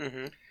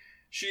 Mhm.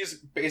 She's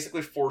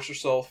basically forced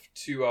herself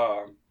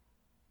to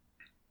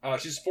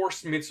she's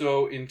forced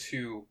Mitsuo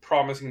into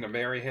promising to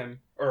marry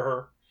him or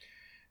her.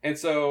 And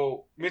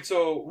so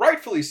Mitsuo,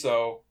 rightfully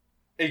so,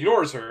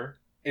 ignores her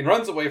and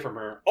runs away from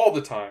her all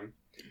the time,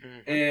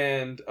 Mhm.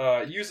 and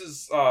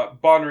uses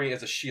Bonnery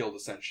as a shield,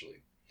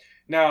 essentially.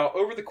 Now,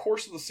 over the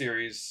course of the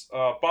series,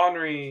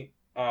 Bonnery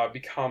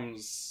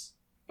becomes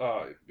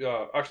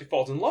actually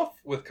falls in love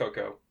with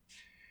Coco,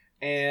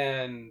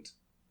 and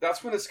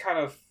that's when this kind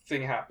of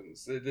thing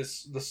happens.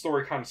 The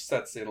story kind of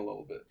sets in a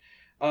little bit.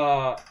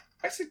 I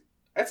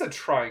said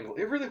triangle.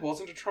 It really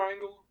wasn't a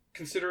triangle,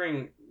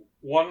 considering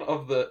one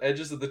of the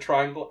edges of the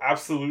triangle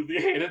absolutely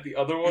hated the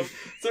other one.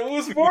 So it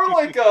was more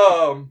like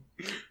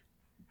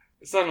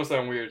it's not gonna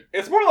sound weird.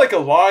 It's more like a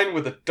line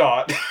with a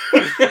dot.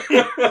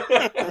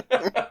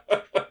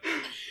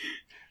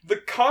 The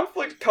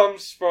conflict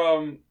comes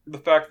from the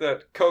fact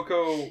that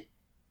Coco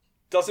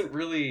doesn't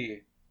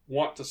really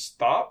want to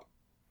stop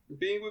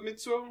being with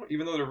Mitsuo,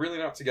 even though they're really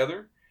not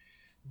together.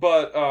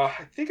 But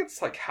I think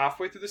it's like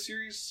halfway through the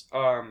series,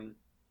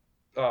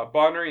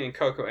 Bonnery and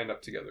Coco end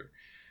up together,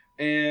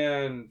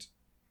 and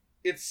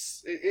it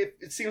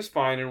seems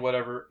fine and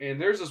whatever. And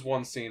there's this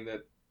one scene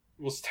that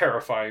was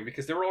terrifying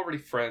because they were already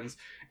friends,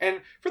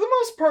 and for the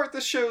most part,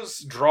 this show's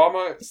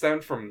drama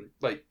stemmed from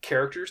like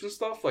characters and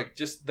stuff, like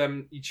just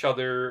them, each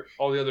other,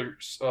 all the other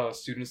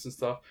students and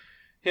stuff.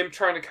 Him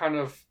trying to kind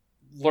of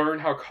learn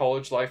how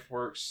college life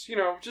works,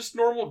 just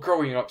normal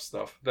growing up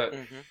stuff that.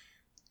 Mhm.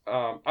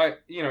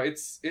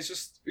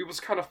 It was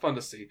kind of fun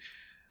to see.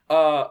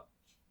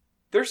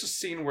 There's a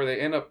scene where they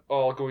end up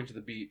all going to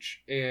the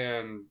beach,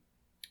 and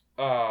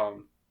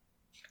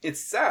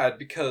it's sad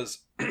because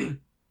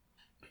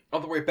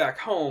on the way back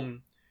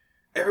home,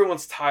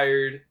 everyone's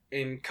tired,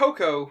 and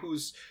Coco,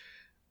 who's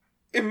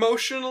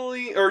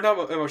emotionally, or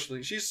not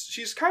emotionally,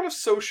 she's kind of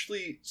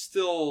socially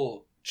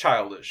still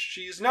childish.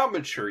 She's not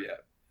mature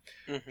yet.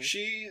 Mhm.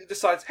 She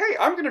decides, hey,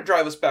 I'm going to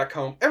drive us back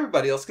home.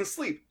 Everybody else can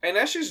sleep. And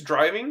as she's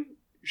driving,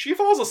 she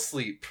falls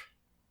asleep.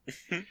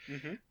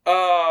 Mhm.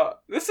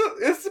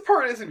 This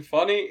part isn't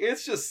funny.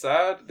 It's just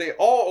sad. They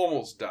all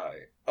almost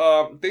die.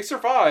 They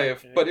survive,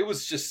 Okay. but it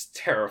was just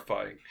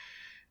terrifying.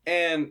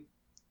 And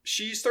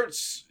she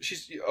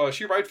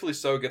rightfully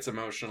so gets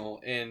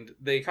emotional, and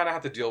they kind of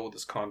have to deal with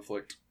this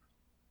conflict.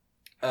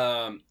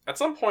 At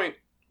some point,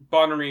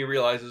 Bonnery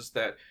realizes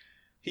that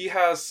he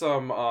has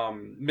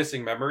some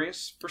missing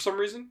memories for some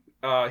reason.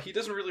 He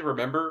doesn't really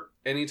remember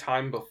any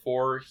time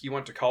before he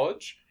went to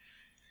college.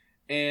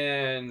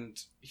 And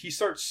he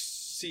starts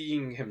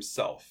seeing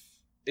himself.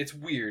 It's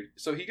weird.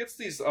 So he gets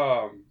these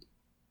how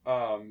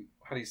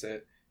do you say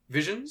it?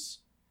 Visions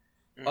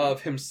Mhm.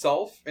 of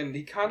himself, and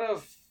he kind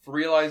of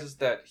realizes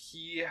that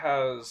he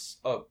has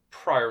a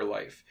prior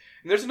life.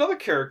 And there's another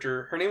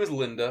character. Her name is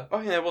Linda. Oh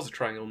yeah, it was a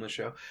triangle in the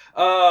show.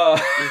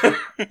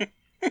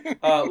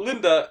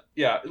 Linda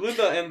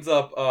ends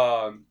up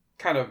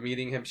kind of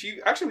meeting him. She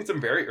actually meets him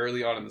very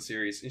early on in the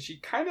series, and she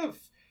kind of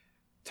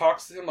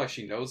talks to him like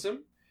she knows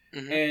him.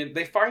 Mhm. And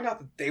they find out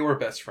that they were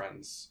best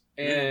friends,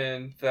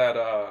 and that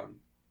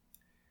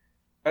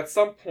at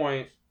some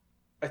point,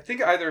 I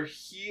think either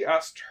he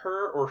asked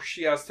her or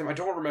she asked him, I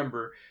don't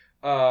remember,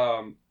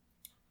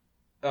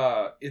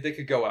 if they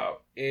could go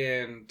out.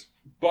 And Wait, is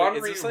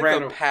Bonnery this like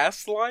ran a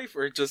past life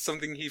or just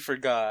something he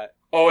forgot?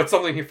 Oh, it's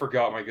something he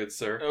forgot, my good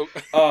sir.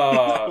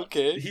 Oh.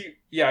 Okay. He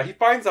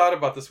finds out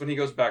about this when he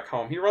goes back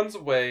home. He runs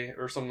away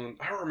or something.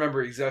 I don't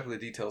remember exactly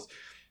the details,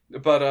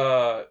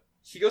 but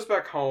he goes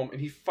back home and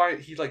he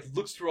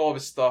looks through all of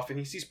his stuff and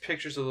he sees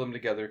pictures of them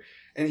together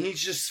and he's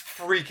just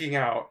freaking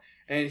out.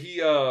 And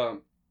he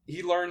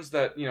learns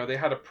that he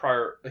had a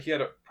prior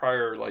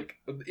like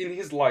in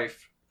his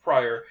life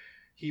prior.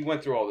 He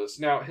went through all this.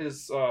 Now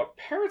his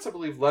parents, I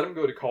believe, let him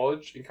go to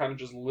college and kind of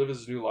just live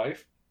his new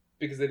life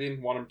because they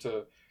didn't want him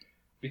to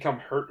become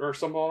hurt or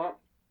something like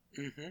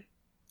that. Mm-hmm.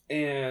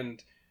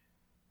 And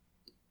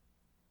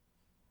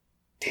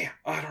damn,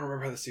 I don't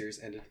remember how the series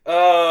ended.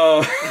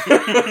 I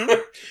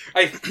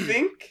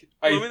think.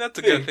 I mean, that's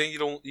a good thing.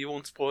 You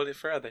won't spoil it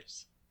for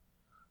others.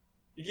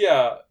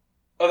 Yeah.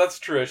 Oh, that's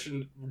true. I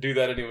shouldn't do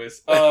that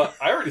anyways. I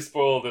already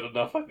spoiled it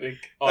enough, I think,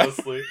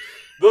 honestly.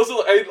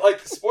 I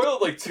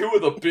spoiled like two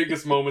of the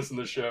biggest moments in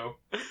the show.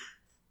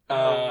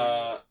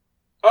 Hey,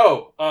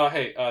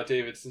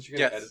 David, since you're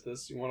gonna edit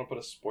this, you want to put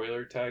a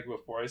spoiler tag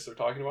before I start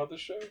talking about this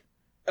show?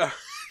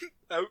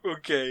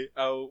 Okay,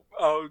 I'll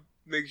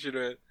make sure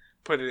to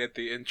put it at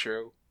the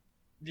intro.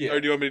 Yeah. Or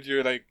do you want me to do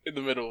it like in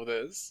the middle of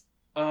this?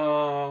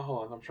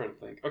 Hold on, I'm trying to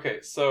think.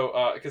 Okay,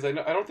 so because I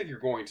don't think you're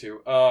going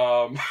to.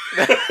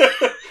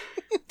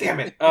 Damn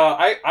it!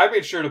 I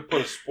made sure to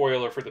put a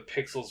spoiler for the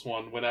Pixels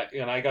one when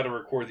I got to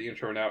record the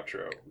intro and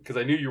outro because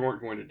I knew you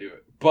weren't going to do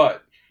it.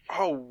 But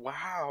oh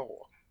wow,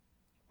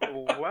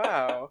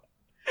 wow!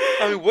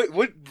 I mean,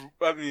 what?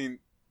 I mean,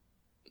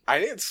 I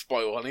didn't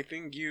spoil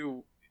anything.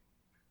 You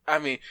I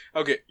mean,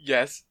 okay,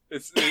 yes,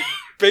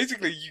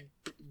 basically you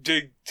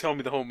did tell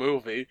me the whole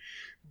movie,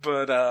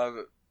 but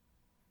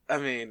I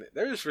mean,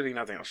 there's really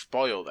nothing to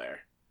spoil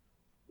there.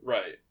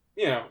 Right.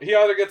 You know, he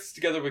either gets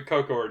together with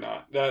Coco or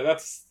not.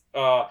 That's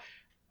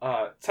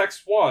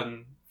text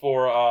 1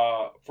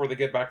 for they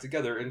get back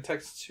together, and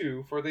text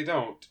 2 for they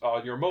don't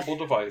on your mobile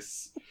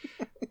device.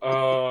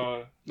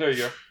 There you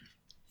go.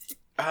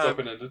 It's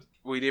open-ended.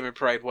 We didn't even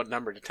provide what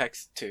number to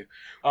text to.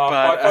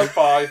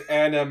 555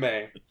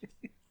 anime.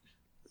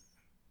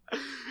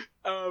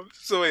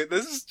 So wait,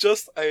 this is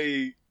just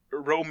a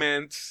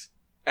romance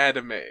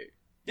anime.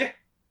 Yeah.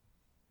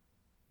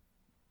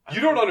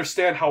 You don't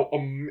understand how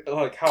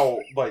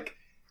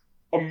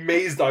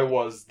amazed I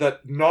was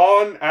that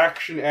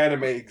non-action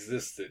anime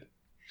existed,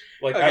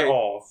 at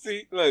all.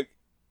 See, look.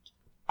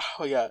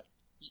 Oh yeah,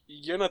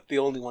 you're not the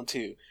only one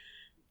too.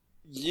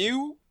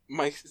 You,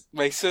 my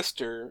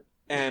sister,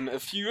 and a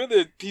few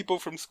other people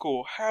from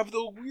school have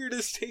the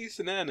weirdest taste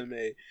in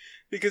anime,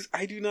 because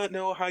I do not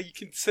know how you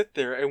can sit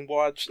there and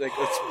watch like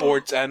a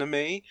sports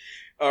anime,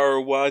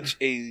 or watch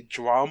a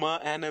drama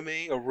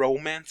anime, a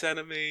romance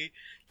anime,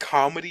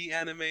 comedy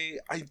anime.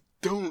 I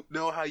don't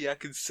know how y'all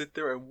can sit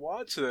there and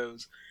watch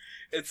those.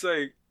 It's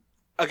like,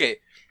 okay,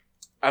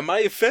 I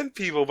might offend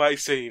people by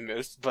saying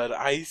this, but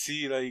I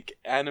see like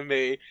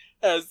anime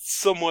as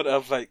somewhat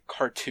of like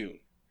cartoon.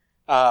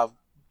 A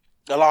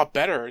lot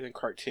better than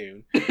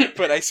cartoon,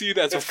 but I see it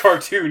as it's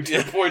cartoon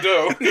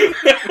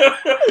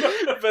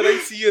 2.0. But I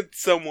see it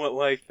somewhat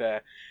like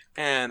that,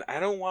 and I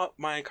don't want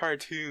my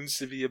cartoons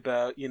to be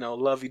about,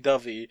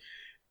 lovey-dovey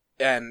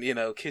and,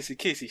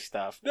 kissy-kissy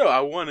stuff. No, I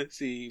want to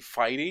see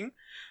fighting.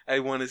 I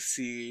want to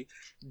see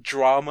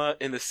drama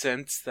in the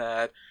sense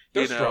that,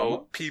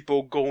 drama.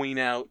 People going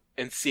out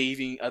and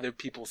saving other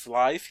people's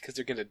life because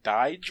they're going to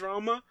die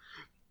drama.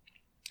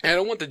 And I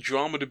don't want the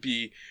drama to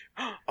be,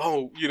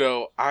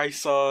 I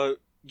saw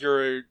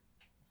your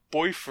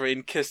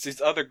boyfriend kiss this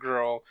other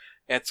girl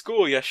at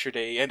school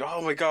yesterday, and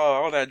oh my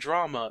god, all that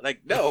drama.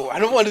 Like, no, I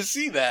don't want to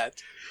see that.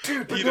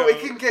 Dude, but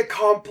it can get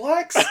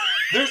complex.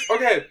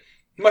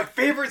 My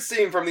favorite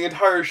scene from the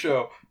entire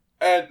show,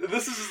 and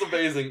this is just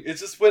amazing,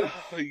 it's just when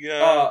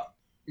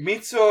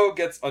Mitsuo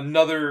gets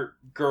another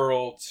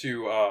girl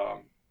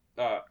to,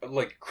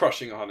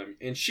 crushing on him,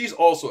 and she's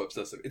also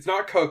obsessive. It's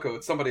not Coco,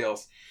 it's somebody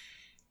else.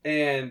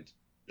 And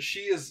she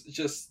is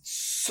just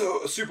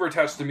so super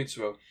attached to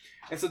Mitsuo.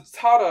 And so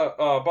Tada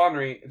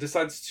Banri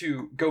decides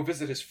to go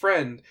visit his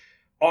friend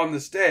on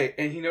this day,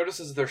 and he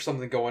notices there's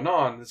something going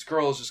on. This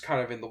girl is just kind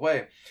of in the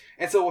way.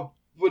 And so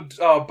what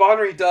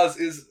Banri does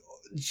is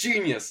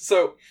genius.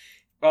 So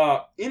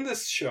in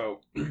this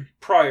show,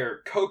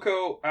 prior,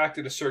 Coco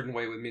acted a certain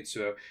way with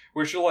Mitsuo,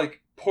 where she'll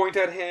point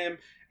at him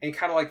and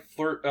kind of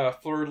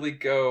flirtily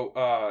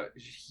go,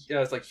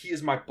 he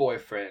is my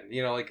boyfriend,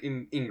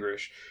 in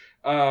English.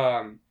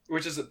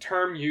 Which is a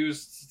term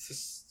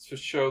used to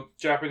show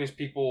Japanese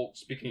people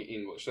speaking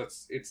English.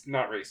 It's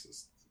not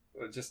racist.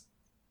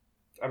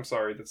 I'm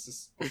sorry, that's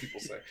just what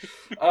people say.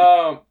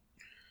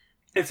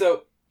 And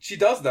so she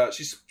does that.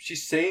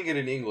 She's saying it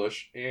in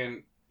English,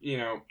 and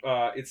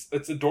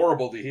it's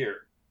adorable to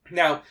hear.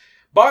 Now,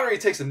 Banri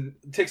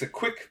takes a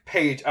quick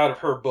page out of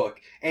her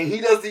book, and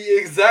he does the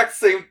exact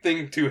same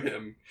thing to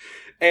him.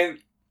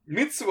 And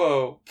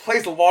Mitsuo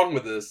plays along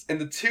with this,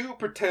 and the two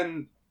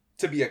pretend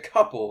to be a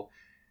couple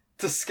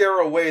to scare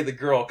away the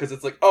girl, because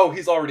it's like, oh,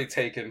 he's already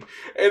taken.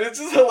 And it's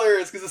just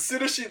hilarious, because as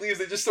soon as she leaves,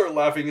 they just start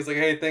laughing. He's like,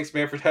 hey, thanks,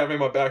 man, for having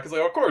my back. He's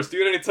like, of course,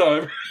 do it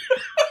anytime.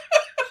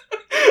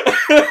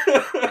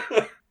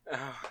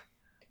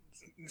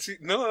 See,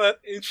 none of that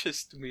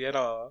interests me at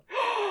all.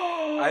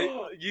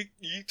 You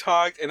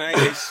talked, and I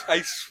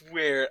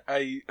swear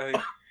I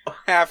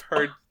have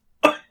heard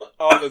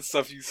all the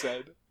stuff you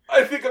said.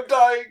 I think I'm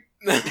dying.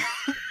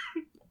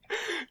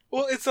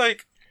 Well, it's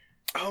like,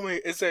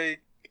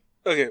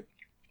 okay,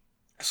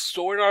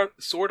 Sword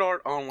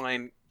Art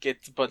Online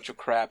gets a bunch of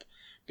crap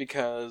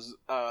because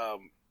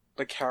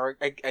the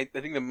character, I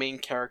think the main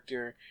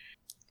character,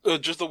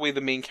 just the way the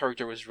main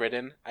character was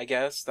written, I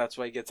guess that's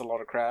why it gets a lot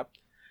of crap.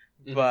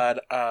 Mm-hmm.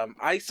 But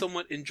I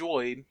somewhat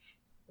enjoyed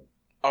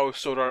our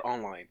Sword Art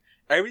Online.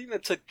 Everything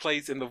that took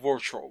place in the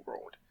virtual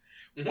world.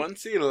 Mm-hmm.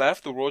 Once they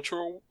left the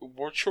virtual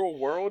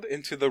world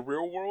into the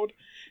real world,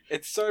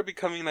 it started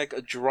becoming like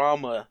a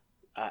drama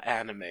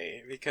anime,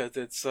 because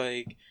it's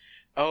like,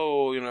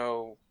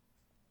 oh,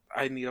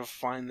 I need to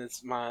find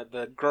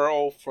the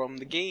girl from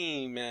the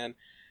game, and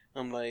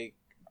I'm like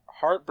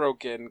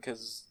heartbroken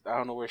because I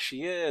don't know where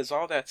she is,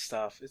 all that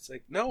stuff. It's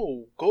like,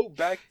 no, go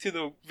back to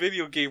the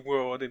video game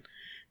world and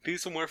do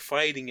some more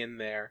fighting in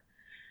there.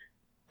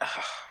 Oh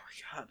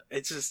my god,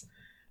 it's just,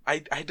 I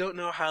don't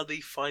know how they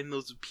find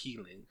those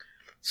appealing.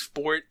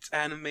 Sports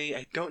anime,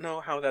 I don't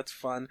know how that's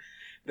fun.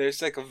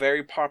 There's like a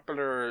very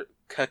popular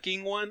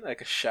cooking one,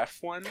 like a chef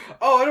one.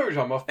 Oh, I know what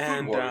you're talking about.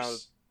 Food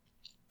Wars.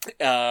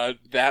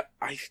 That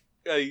I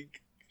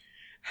like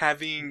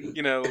having,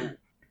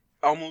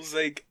 almost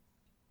like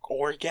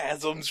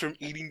orgasms from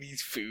eating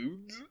these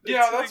foods.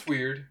 Yeah, that's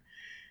weird.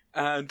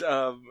 And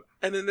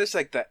then there's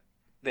like the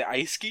the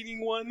ice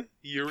skating one,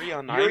 Yuri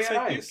on Yuri Ice. on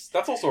I think. Ice.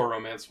 That's also a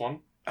romance one.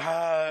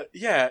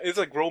 Yeah, it's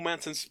like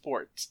romance and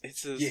sports.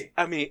 It's just, Yeah.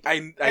 I mean,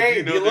 I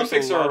Hey, do know the there's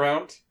Olympics a are lot.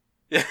 around.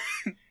 Yeah,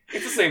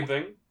 It's the same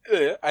thing.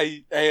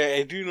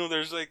 I do know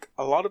there's like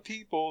a lot of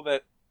people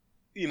that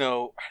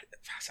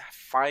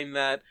find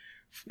that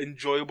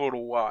enjoyable to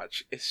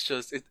watch. It's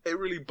just it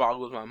really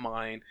boggles my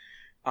mind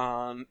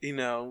on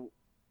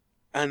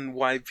and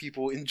why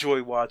people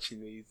enjoy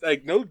watching these.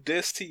 Like, no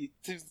diss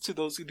to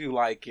those who do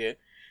like it.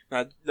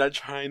 Not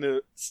trying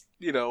to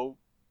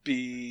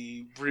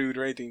be rude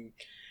or anything.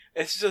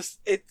 It's just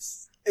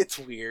it's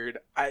weird.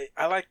 I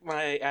like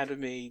my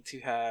anime to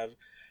have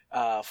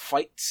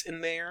fights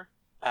in there.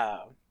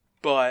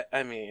 But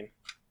I mean,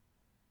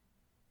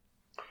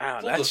 I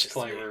don't know. That's just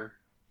me.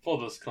 Full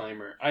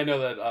disclaimer. I know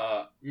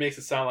that makes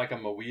it sound like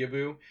I'm a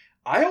weeaboo.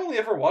 I only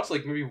ever watch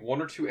like maybe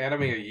 1 or 2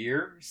 anime a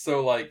year,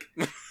 so like,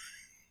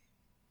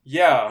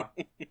 yeah,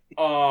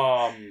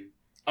 I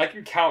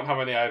can count how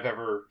many I've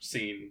ever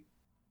seen,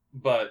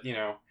 but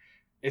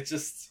it's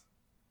just,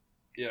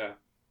 yeah.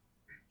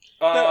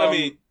 No, I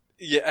mean,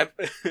 yeah,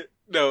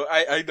 no,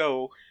 I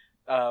know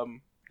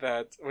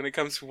that when it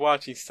comes to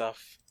watching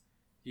stuff,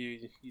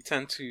 you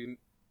tend to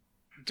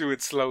do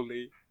it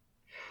slowly.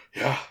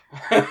 Yeah.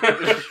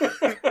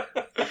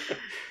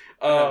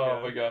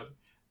 Oh my god.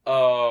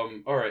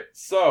 Alright,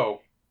 so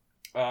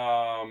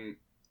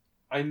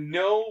I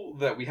know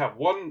that we have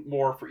one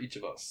more for each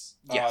of us.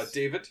 Yes.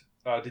 David,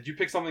 did you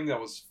pick something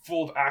that was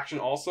full of action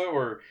also,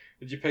 or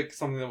did you pick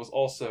something that was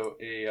also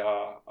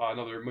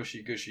another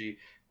mushy gushy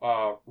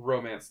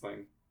romance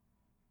thing?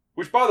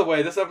 Which, by the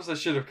way, this episode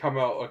should have come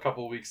out a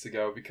couple of weeks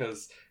ago,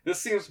 because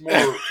this seems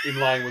more in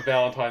line with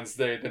Valentine's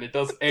Day than it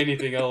does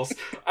anything else.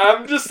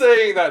 I'm just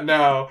saying that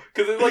now,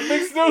 because it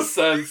makes no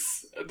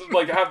sense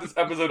to have this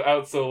episode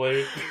out so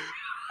late.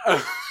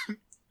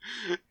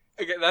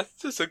 Okay, that's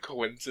just a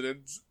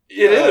coincidence.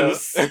 It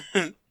is.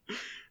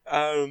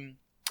 Are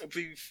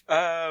we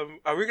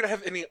gonna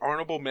have any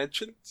honorable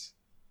mentions?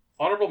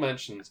 Honorable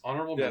mentions.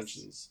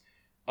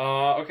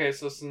 Okay,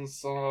 so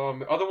since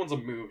other one's a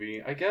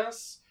movie, I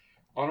guess.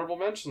 Honorable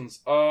mentions.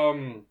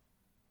 I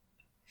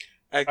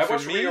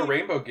watched Rio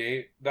Rainbow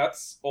Gate.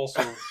 That's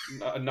also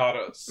not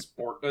a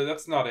sport.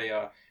 That's not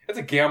a. It's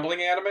a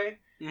gambling anime.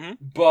 Mm-hmm.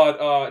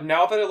 But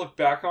now that I look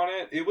back on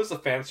it, it was a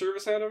fan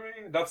service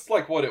anime. That's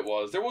what it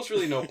was. There was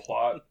really no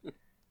plot.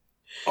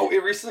 Oh,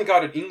 it recently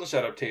got an English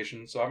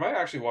adaptation, so I might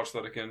actually watch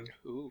that again.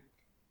 Ooh,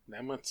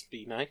 that must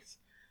be nice.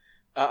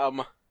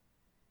 For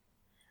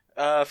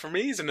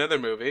me, it's another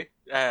movie.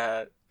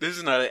 This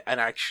is not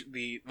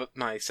actually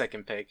my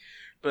second pick,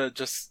 but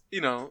just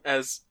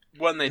as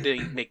one that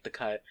didn't make the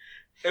cut.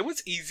 It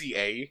was Easy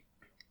A,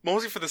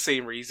 mostly for the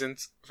same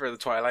reasons for the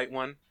Twilight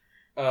one.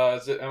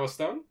 Is it Emma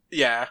Stone?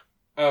 Yeah.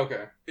 Oh,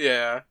 okay.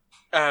 Yeah.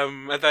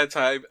 At that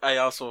time, I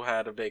also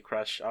had a big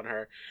crush on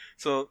her,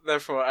 so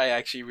therefore, I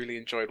actually really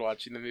enjoyed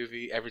watching the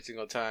movie every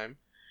single time.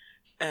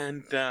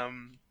 And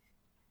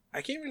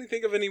I can't really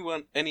think of any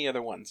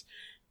other ones,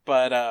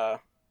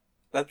 but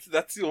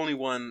that's the only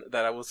one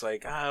that I was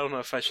like, I don't know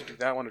if I should do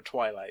that one or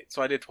Twilight,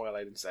 so I did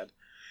Twilight instead.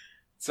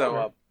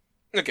 So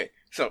okay,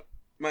 so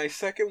my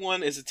second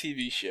one is a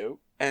TV show,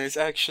 and it's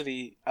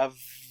actually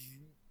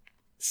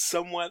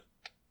somewhat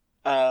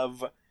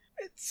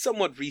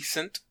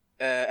recent.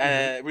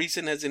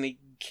 Recent as in it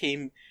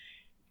came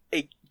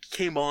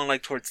on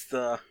towards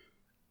the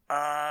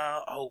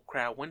oh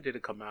crap, when did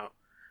it come out?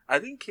 I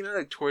think it came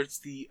out towards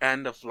the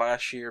end of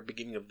last year,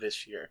 beginning of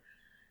this year.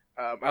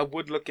 I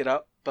would look it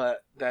up,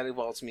 but that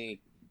involves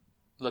me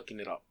looking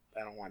it up.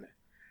 I don't want it.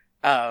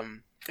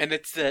 And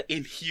it's the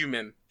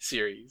Inhuman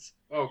series.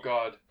 Oh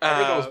god, I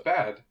heard that was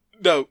bad.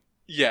 No,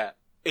 yeah,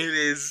 it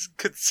is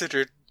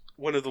considered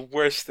one of the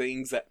worst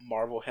things that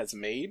Marvel has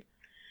made.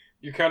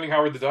 You counting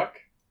Howard the Duck?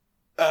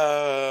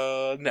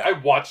 No. I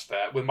watched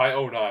that with my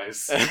own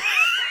eyes.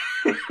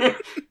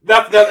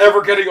 That's not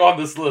ever getting on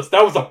this list.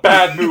 That was a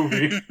bad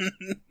movie.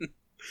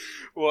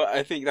 Well,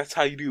 I think that's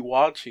how you do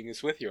watching,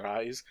 is with your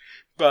eyes.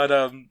 But,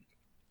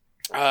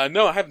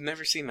 no, I have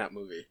never seen that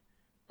movie.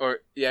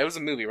 Or, yeah, it was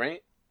a movie,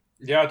 right?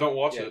 Yeah, don't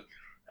watch it.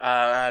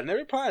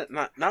 Never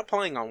not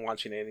planning on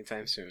watching it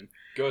anytime soon.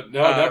 Good.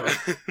 No, never.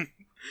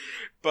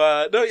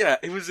 But, no, yeah,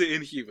 it was the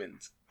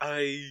Inhumans.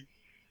 I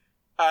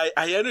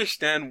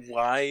understand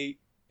why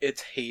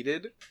it's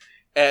hated,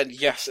 and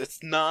yes,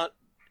 it's not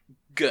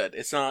good.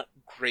 It's not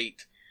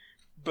great,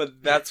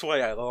 but that's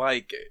why I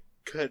like it,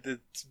 because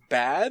it's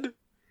bad,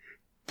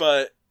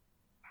 but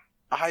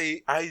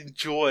I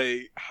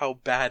enjoy how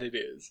bad it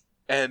is.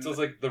 And so it's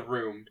like The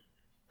Room.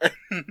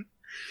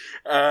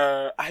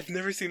 I've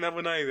never seen that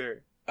one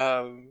either.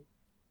 No,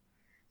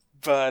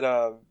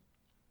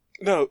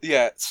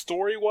 yeah,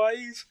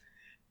 story-wise,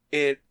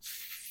 it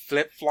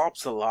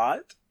flip-flops a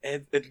lot,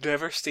 and it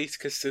never stays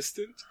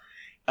consistent.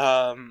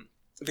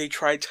 They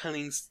try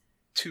telling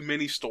too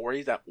many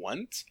stories at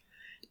once,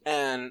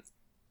 and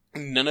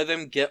none of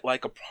them get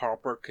a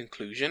proper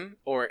conclusion,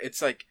 or it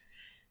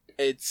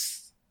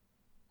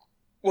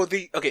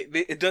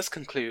does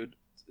conclude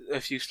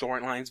a few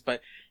storylines,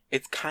 but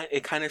it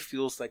kind of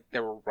feels like they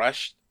were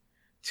rushed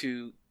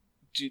to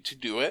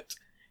do it.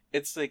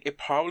 It's like it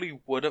probably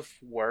would have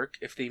worked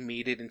if they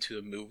made it into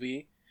a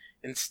movie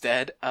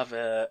instead of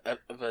a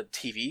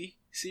TV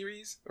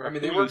series. Or I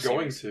mean, they were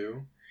going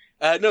to.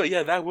 No,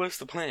 yeah, that was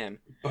the plan.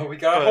 But we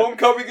got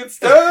Homecoming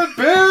instead,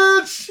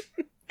 bitch!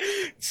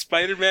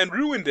 Spider-Man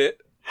ruined it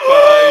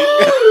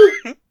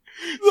by...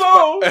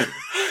 No!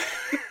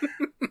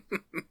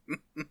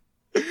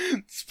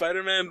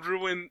 Spider-Man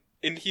ruined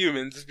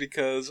Inhumans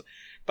because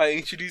by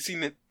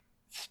introducing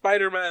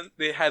Spider-Man,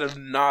 they had to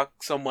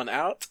knock someone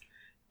out,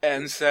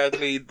 and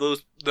sadly,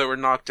 those that were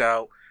knocked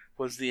out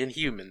was the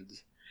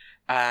Inhumans.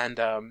 And,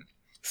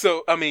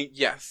 so, I mean,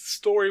 yes,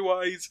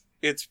 story-wise,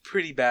 it's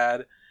pretty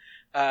bad.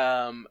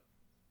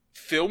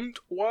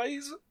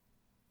 Filmed-wise,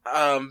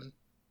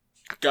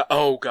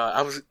 oh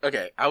god,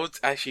 I was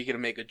actually gonna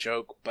make a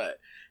joke, but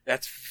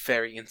that's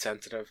very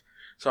insensitive,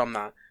 so I'm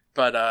not.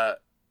 But,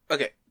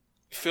 okay,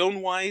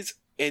 film-wise,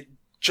 it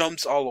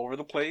jumps all over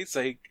the place,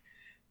 like,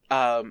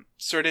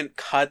 certain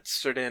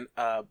cuts,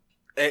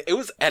 it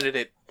was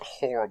edited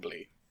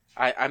horribly.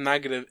 I'm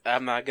not gonna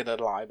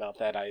lie about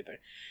that either.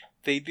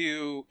 They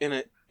do,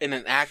 in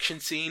an action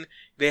scene,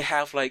 they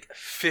have like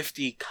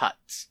 50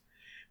 cuts,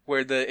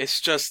 where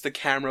it's just the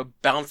camera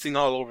bouncing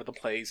all over the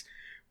place,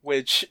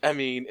 which, I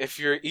mean, if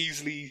you're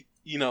easily,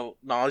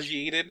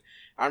 nauseated,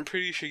 I'm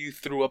pretty sure you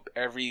threw up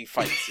every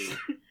fight scene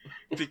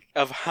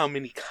of how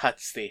many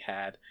cuts they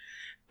had.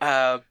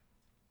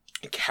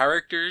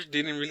 Characters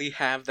didn't really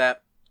have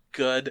that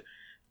good,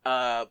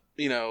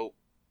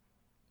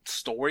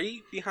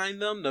 story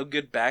behind them, no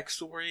good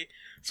backstory,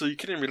 so you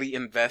couldn't really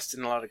invest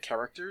in a lot of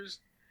characters.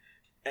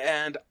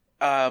 And,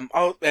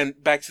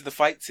 and back to the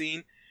fight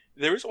scene,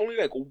 there was only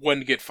like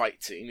one good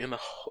fight scene in the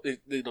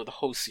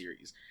whole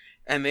series,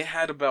 and they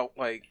had about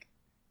like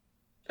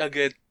a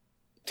good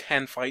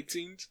 10 fight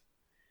scenes.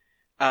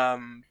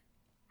 And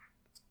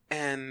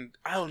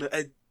I don't know.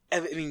 I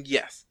mean,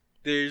 yes,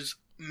 there's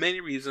many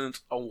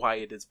reasons on why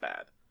it is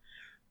bad,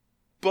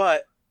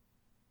 but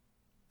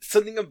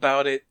something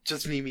about it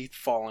just made me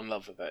fall in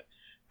love with it.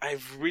 I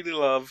really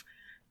love,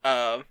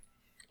 I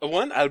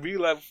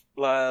really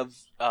love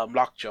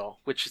Lockjaw,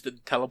 which is the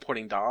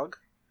teleporting dog.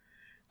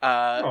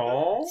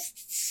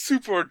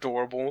 Super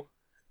adorable.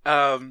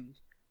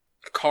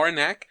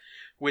 Karnak,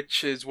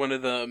 which is one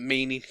of the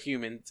main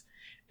Inhumans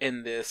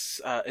in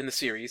this in the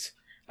series.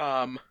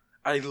 I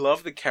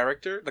love the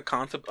character, the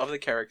concept of the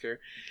character,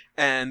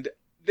 and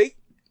they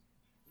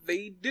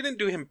didn't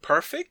do him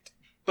perfect,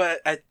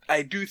 but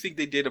I do think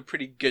they did a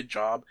pretty good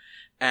job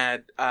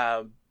at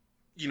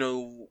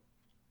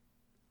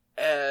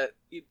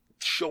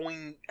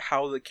showing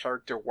how the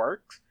character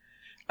works.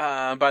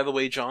 By the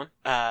way, John,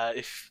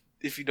 if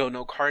you don't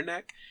know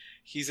Karnak,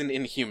 he's an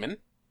Inhuman,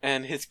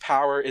 and his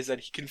power is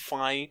that he can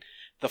find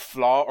the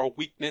flaw or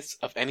weakness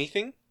of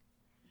anything.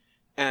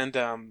 And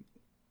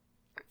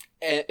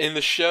in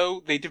the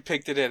show, they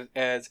depicted it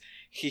as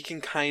he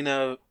can kind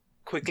of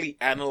quickly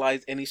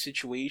analyze any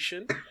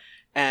situation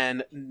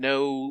and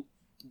know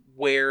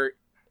where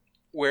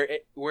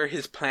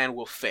his plan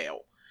will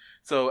fail.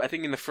 So I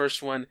think in the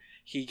first one,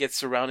 he gets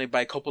surrounded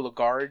by a couple of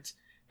guards,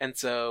 and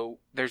so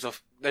there's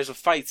a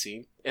fight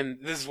scene, and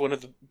this is one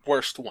of the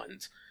worst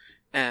ones.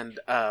 And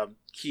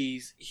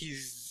he's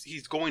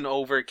going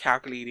over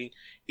calculating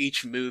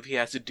each move he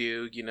has to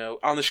do.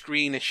 On the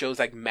screen it shows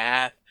like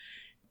math,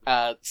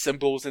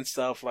 symbols and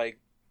stuff, like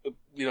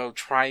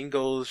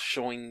triangles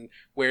showing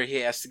where he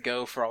has to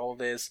go for all of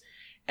this,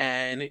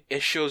 and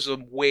it shows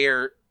him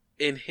where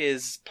in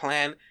his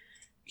plan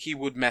he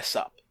would mess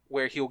up,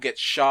 where he'll get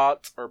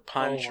shot or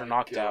punched or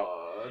knocked out.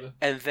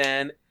 And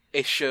then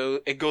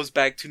it goes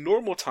back to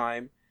normal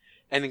time,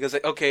 and he goes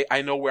like, okay,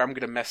 I know where I'm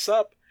gonna mess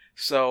up,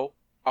 so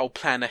I'll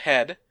plan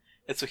ahead.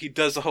 And so he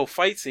does the whole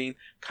fight scene,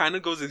 kind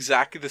of goes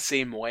exactly the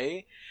same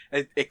way,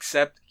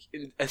 except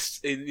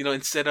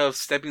instead of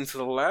stepping to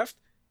the left,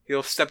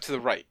 he'll step to the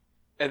right,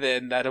 and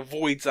then that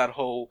avoids that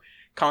whole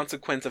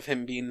consequence of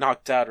him being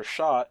knocked out or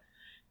shot,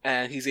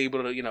 and he's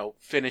able to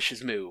finish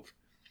his move,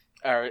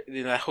 or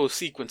that whole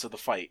sequence of the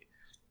fight.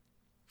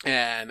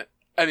 And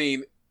I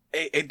mean,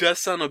 it does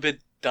sound a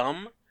bit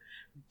dumb,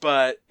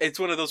 but it's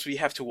one of those where you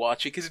have to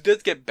watch it because it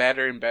does get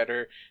better and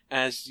better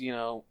as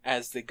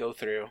they go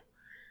through.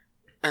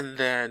 And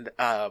then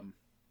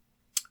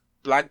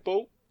Black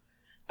Bolt,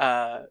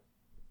 I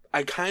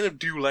kind of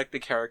do like the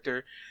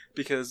character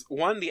because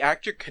one, the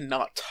actor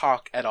cannot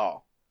talk at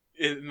all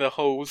in the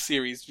whole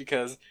series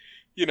because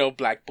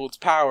Black Bolt's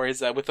power is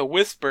that with a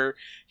whisper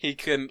he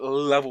can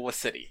level a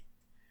city,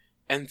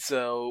 and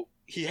so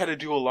he had to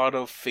do a lot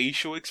of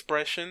facial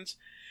expressions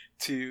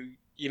to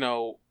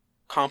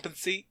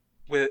compensate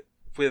with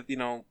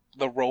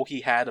the role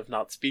he had of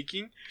not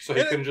speaking. So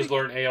he couldn't just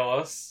learn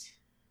ALS?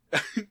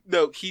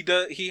 No, he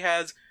does. He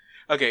has.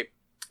 Okay,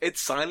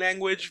 it's sign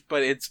language,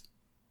 but it's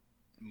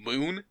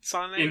moon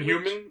sign language.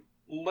 Inhuman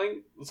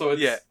link. So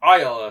it's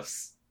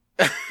ILS.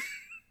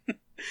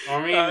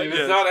 I mean, if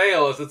it's not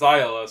ALS, it's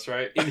ILS,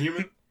 right?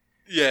 Inhuman.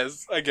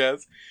 Yes, I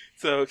guess.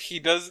 So he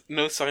does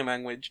know sign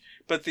language,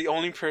 but the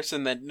only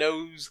person that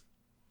knows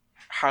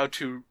how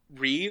to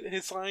read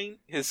his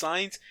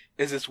signs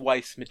is his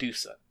wife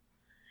Medusa.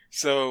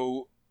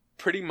 So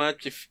pretty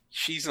much if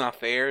she's not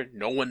there,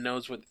 no one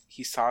knows what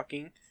he's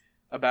talking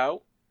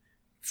about.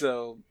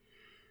 So,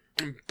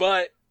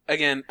 but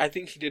again, I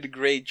think he did a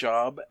great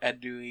job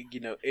at doing,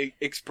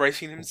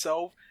 expressing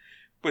himself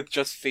with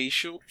just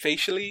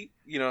facially,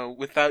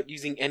 without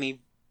using any,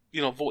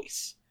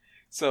 voice.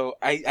 So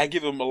I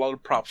give him a lot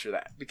of props for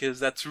that because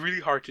that's really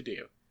hard to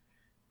do.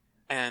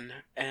 Oh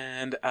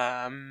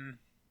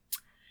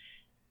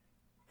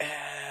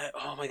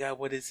my god,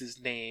 what is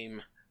his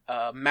name?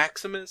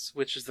 Maximus,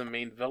 which is the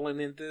main villain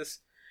in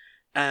this.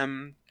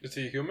 Is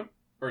he a human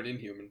or an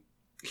inhuman?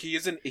 He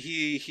is an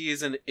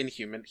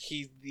inhuman.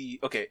 He's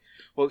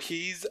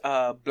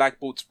Black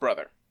Bolt's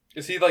brother.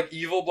 Is he like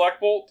evil Black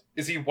Bolt?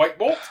 Is he White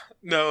Bolt?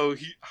 No,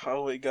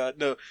 oh my god,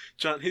 no.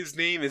 John, his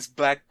name is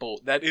Black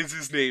Bolt. That is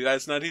his name.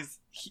 That's not his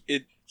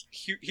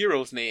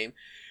hero's name.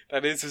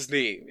 That is his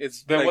name.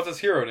 Then what's his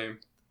hero name?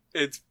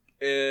 It's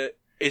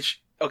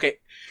okay.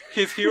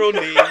 His hero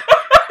name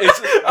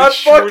is... I'm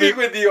fucking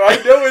with you. I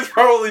know it's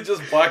probably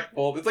just Black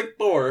Bolt. It's like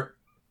Thor.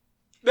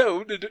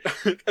 No.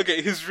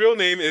 Okay, his real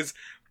name is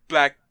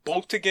Black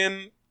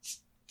Boltigan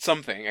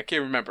something. I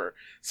can't remember.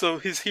 So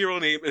his hero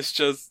name is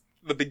just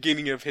the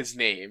beginning of his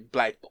name,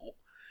 Black Bolt.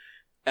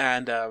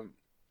 And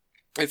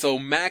so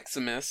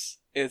Maximus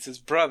is his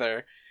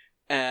brother,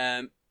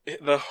 and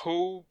the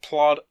whole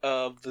plot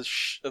of the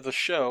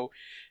show,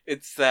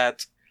 it's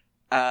that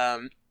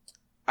I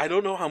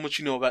don't know how much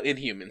you know about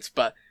Inhumans,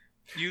 but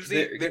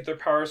usually they get their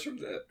powers from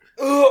the...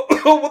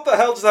 Oh, what the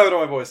hell just happened to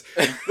my voice?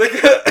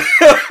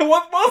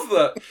 What was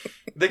that?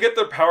 They get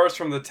their powers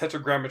from the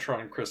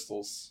Tetragrammatron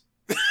crystals.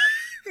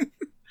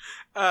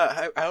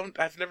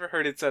 I've never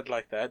heard it said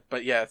like that,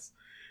 but yes.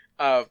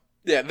 Yeah,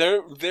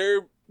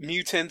 they're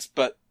mutants,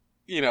 but,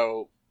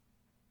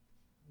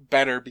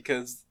 better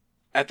because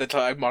at the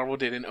time Marvel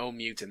didn't own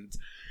mutants.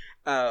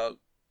 So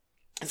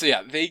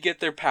yeah, they get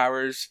their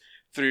powers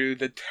through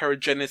the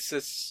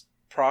Terrigenesis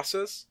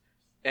process,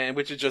 and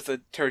which is just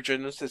the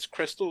Terrigenesis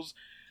crystals,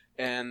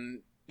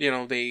 and,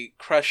 they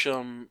crush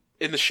them.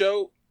 In the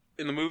show,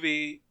 in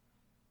the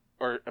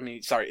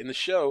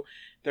show,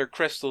 they're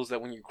crystals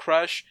that when you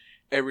crush,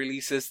 it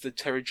releases the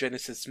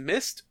Terrigenesis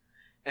mist,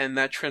 and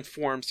that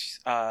transforms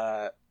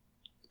the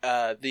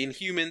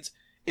Inhumans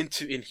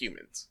into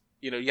Inhumans.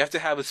 You have to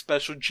have a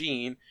special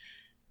gene,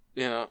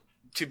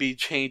 to be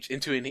changed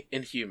into an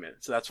Inhuman.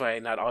 So that's why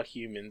not all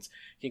humans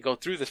can go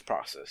through this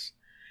process.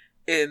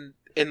 In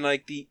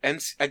like the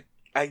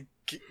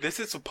this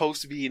is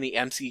supposed to be in the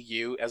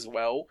MCU as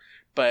well,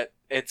 but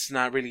it's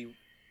not really.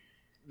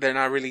 They're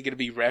not really going to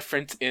be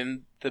referenced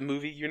in the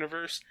movie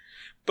universe.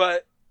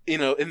 But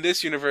in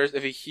this universe,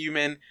 if a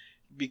human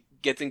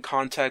gets in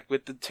contact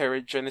with the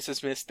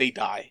Terrigenesis mist, they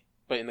die.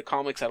 But in the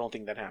comics, I don't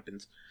think that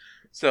happens.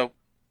 So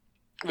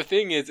the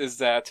thing is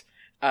that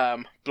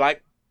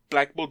Black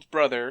Bolt's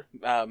brother,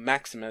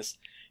 Maximus,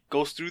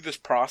 goes through this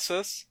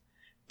process,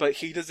 but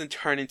he doesn't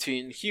turn into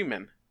an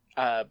Inhuman.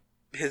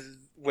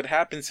 What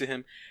happens to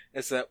him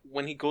is that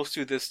when he goes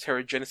through this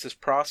Terrigenesis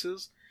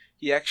process,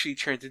 he actually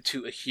turns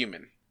into a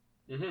human.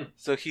 Mm-hmm.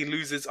 So he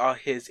loses all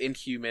his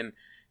Inhuman,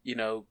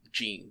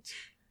 genes.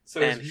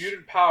 So his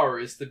mutant power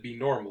is to be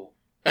normal.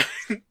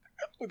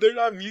 They're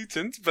not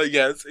mutants, but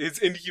yes, his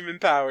Inhuman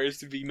power is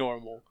to be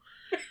normal.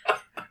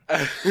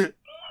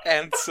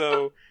 And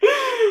so,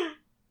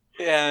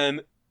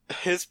 and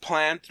his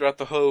plan throughout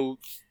the whole,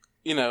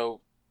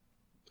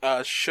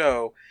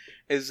 show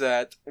is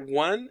that,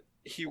 one,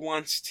 he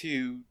wants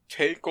to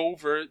take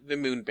over the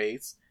moon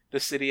base,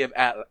 the city of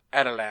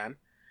Attilan,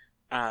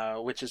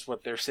 which is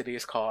what their city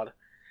is called.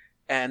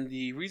 And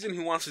the reason he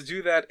wants to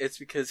do that is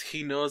because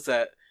he knows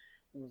that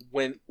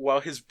while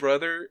his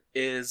brother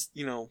is,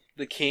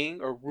 the king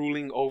or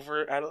ruling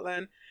over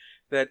Attilan,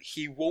 that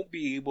he won't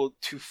be able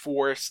to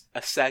force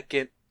a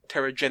second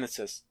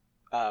Terrigenesis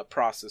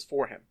process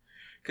for him,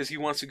 because he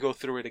wants to go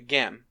through it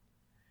again.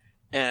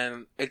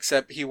 And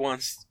except he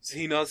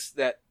knows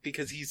that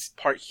because he's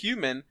part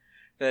human,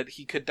 that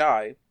he could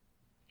die,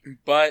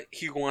 but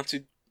he wants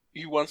to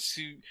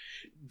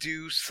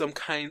do some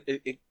kind of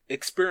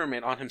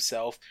experiment on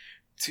himself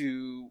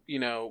to,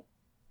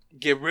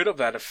 get rid of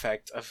that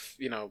effect of,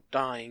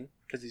 dying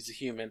because he's a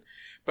human,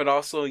 but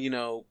also,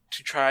 to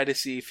try to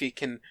see if he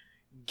can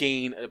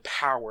gain a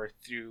power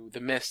through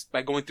the mist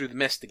by going through the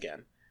mist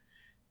again.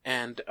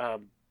 And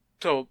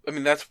so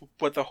that's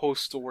what the whole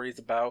story is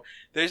about.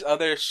 There's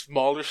other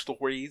smaller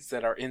stories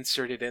that are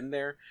inserted in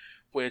there,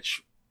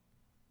 which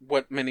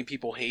what many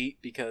people hate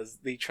because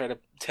they try to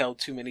tell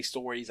too many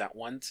stories at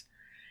once.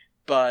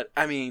 But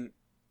I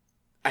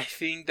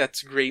think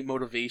that's great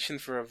motivation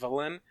for a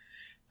villain,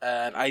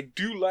 and I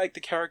do like the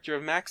character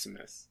of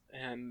Maximus.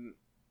 And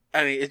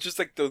it's just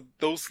like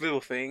those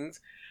little things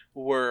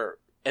were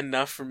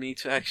enough for me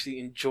to actually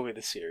enjoy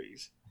the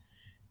series.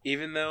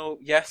 Even though,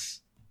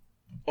 yes,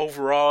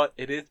 overall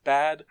it is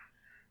bad,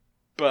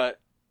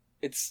 but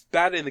it's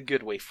bad in a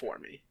good way for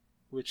me.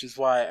 which is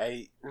why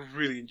I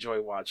really enjoy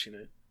watching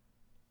it.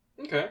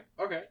 Okay.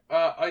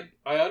 I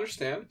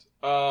understand.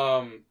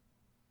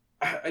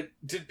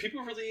 Did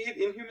people really hate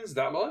Inhumans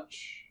that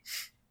much?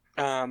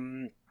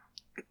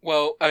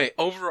 Well, okay,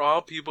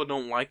 overall, people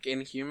don't like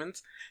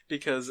Inhumans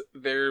because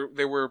they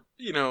were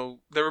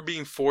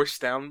being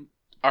forced down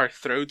our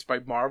throats by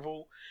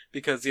Marvel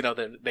because they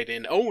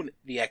didn't own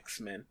the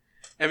X-Men.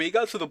 I mean, it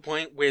got to the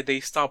point where they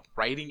stopped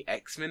writing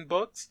X-Men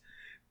books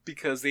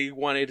because they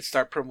wanted to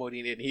start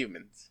promoting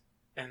Inhumans,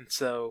 and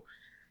so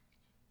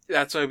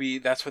that's why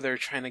they're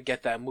trying to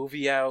get that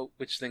movie out,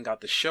 which then got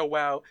the show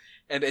out,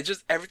 and it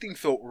just everything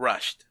felt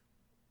rushed,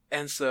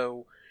 and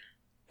so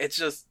it's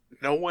just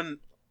no one.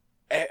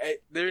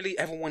 Literally,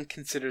 everyone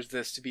considers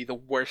this to be the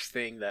worst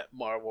thing that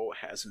Marvel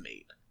has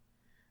made.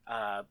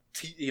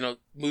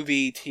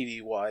 Movie, TV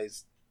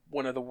wise,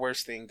 one of the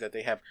worst things that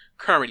they have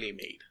currently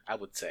made, I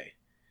would say.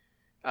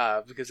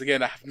 Because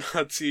again, I have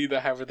not seen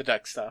the Howard the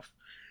Duck stuff.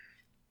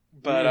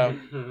 But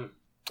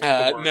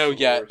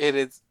it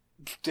is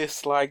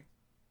disliked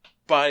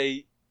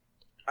by.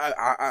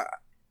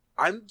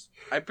 I'm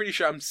pretty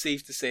sure I'm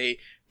safe to say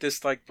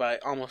disliked by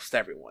almost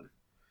everyone.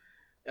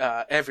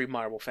 Every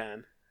Marvel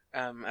fan.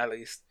 At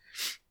least,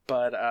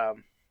 but I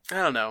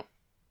don't know.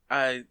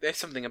 There's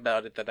something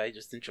about it that I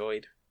just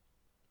enjoyed.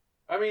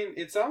 I mean,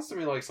 it sounds to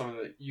me like something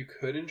that you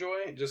could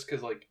enjoy, just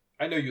because, like,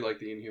 I know you like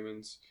the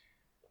Inhumans,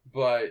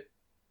 but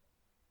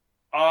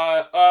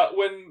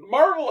when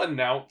Marvel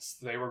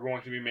announced they were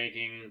going to be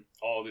making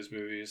all these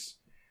movies,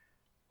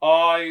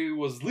 I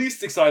was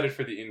least excited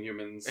for the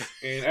Inhumans,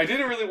 and I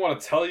didn't really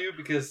want to tell you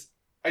because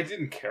I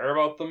didn't care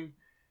about them.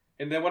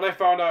 And then when I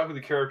found out who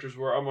the characters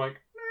were, I'm like,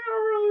 they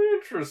don't really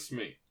interest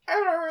me. I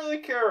don't really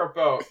care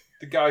about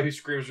the guy who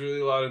screams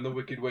really loud and the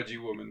Wicked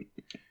Wedgie Woman.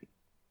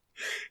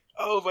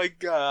 Oh my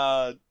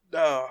god,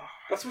 no.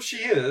 That's what she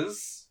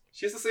is.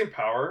 She has the same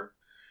power.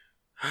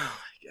 Oh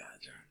my god,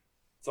 John.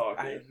 It's all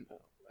good.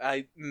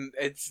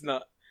 It's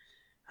not...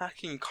 How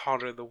can you call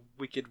her the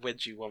Wicked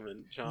Wedgie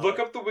Woman, John? Look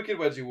up the Wicked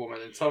Wedgie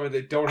Woman and tell me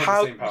they don't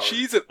have the same power.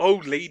 She's an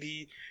old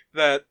lady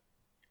that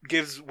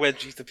gives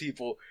wedgies to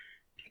people.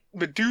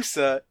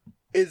 Medusa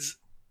is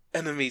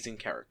an amazing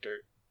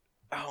character.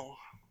 Oh...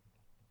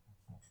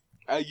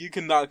 you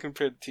cannot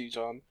compare the two,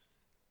 John.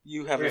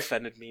 You have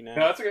offended me now.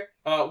 No, that's okay.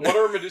 What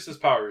are Medusa's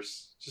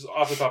powers? Just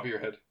off the top of your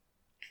head.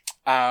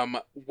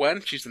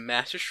 One, she's a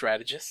master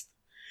strategist.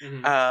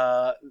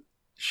 Mm-hmm.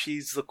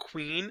 She's the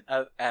queen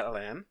of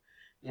Atlan,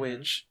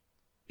 which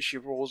she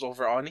rules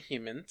over all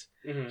humans.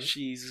 Mm-hmm.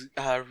 She's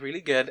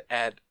really good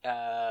at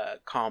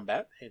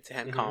combat,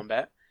 hand-to-hand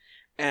combat,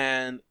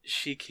 and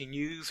she can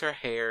use her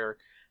hair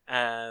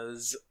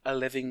as a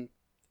living.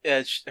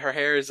 Her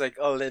hair is like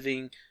a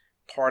living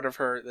part of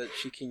her that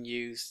she can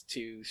use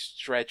to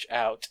stretch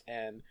out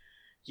and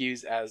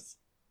use as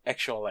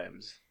actual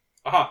limbs.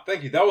 Aha,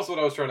 thank you. That was what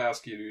I was trying to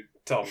ask you to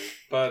tell me.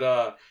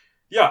 But,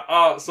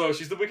 so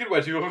she's the Wicked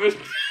Wedgie Woman.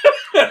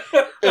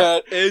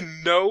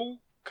 In no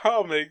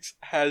comics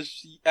has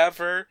she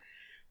ever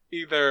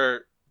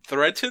either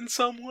threatened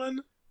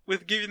someone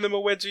with giving them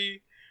a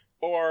wedgie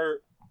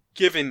or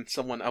given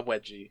someone a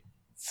wedgie.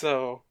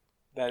 So,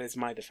 that is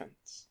my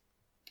defense.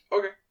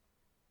 Okay.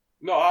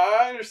 No,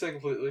 I understand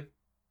completely.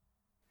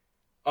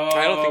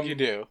 I don't think you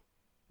do.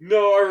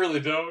 No, I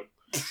really don't.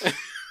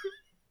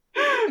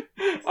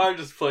 I'm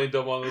just playing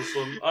dumb on this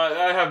one.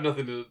 I have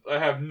nothing to... I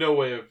have no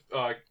way of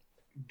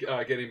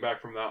getting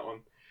back from that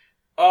one.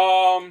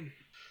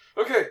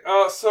 Okay,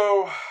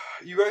 so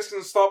you guys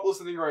can stop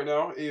listening right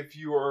now if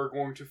you are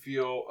going to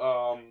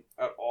feel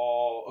at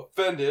all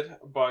offended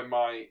by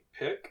my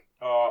pick,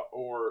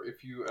 or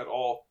if you at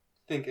all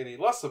think any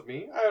less of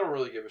me. I don't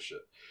really give a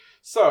shit.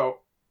 So,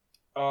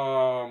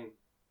 I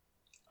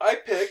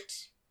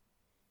picked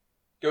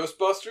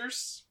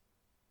Ghostbusters.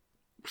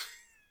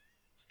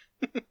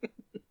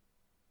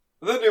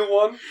 The new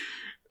one.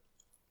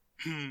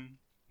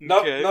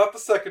 Not the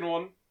second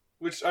one,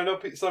 which I know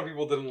some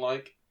people didn't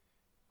like.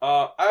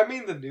 I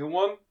mean the new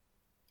one.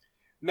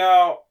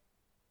 Now,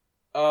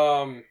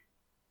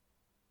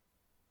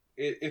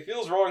 it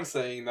feels wrong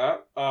saying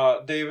that.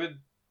 David,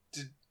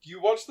 did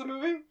you watch the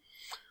movie?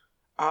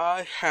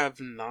 I have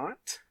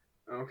not.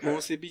 Okay.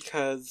 Mostly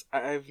because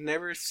I've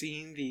never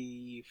seen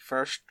the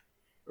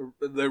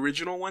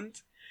original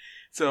ones.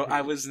 So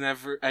I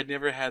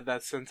never had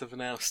that sense of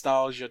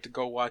nostalgia to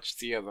go watch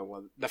the other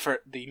one,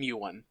 the new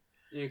one.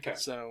 Okay.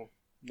 So,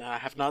 no, I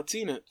have not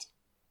seen it.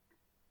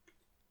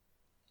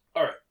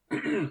 Alright.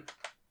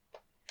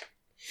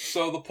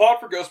 So the plot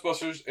for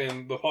Ghostbusters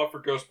and the plot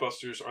for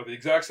Ghostbusters are the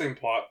exact same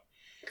plot.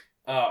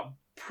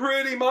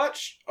 Pretty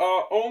much.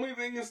 Only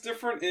thing is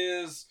different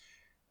is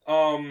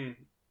the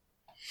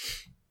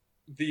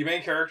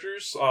main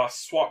characters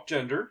swap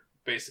gender,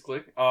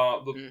 basically.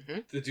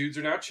 The dudes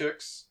are now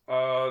chicks.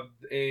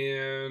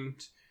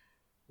 And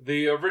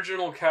the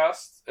original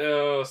cast,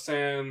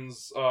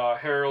 sans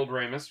Harold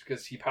Ramis,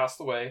 because he passed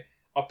away,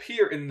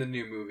 appear in the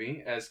new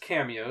movie as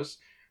cameos.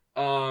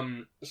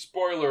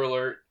 Spoiler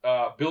alert,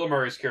 Bill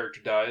Murray's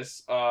character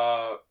dies.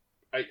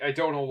 I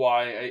don't know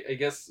why. I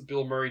guess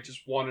Bill Murray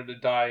just wanted to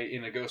die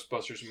in a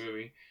Ghostbusters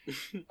movie.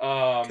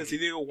 Because he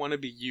didn't want to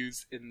be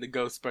used in the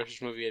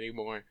Ghostbusters movie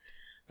anymore.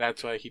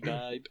 That's why he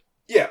died.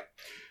 Yeah.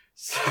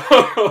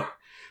 So,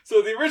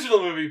 so the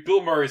original movie,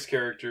 Bill Murray's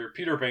character,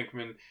 Peter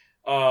Venkman,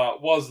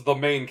 was the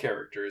main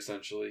character,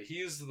 essentially.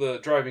 He's the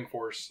driving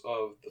force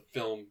of the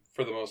film,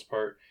 for the most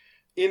part.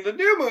 In the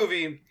new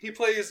movie, he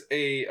plays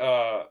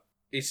a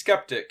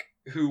skeptic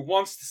who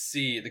wants to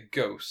see the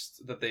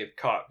ghost that they've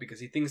caught because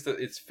he thinks that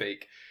it's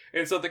fake.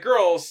 And so the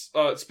girls,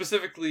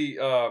 specifically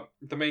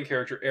the main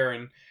character,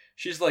 Erin,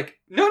 she's like,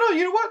 no,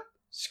 you know what?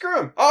 Screw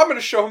him. I'm going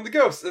to show him the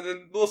ghost. And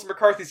then Melissa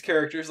McCarthy's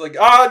character is like,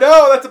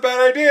 no, that's a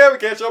bad idea. We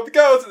can't show him the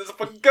ghost. And there's a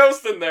fucking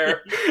ghost in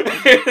there.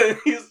 And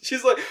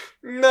she's like,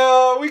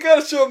 no, we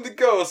got to show him the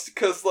ghost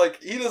because,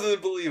 like, he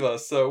doesn't believe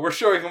us. So we're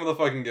showing him the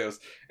fucking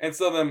ghost. And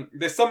so then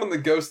they summon the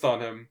ghost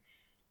on him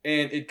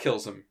and it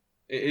kills him.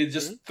 It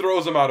just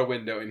throws him out a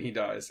window and he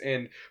dies.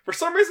 And for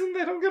some reason,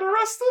 they don't get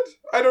arrested.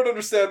 I don't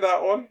understand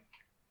that one.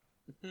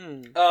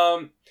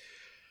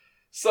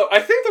 So I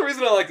think the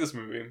reason I like this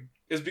movie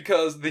is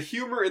because the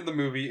humor in the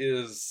movie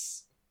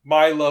is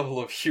my level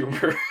of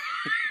humor.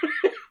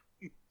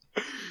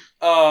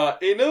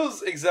 It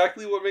knows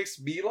exactly what makes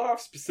me laugh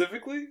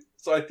specifically,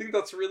 so I think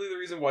that's really the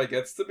reason why it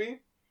gets to me.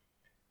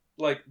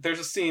 Like, there's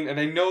a scene,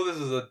 and I know this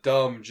is a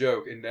dumb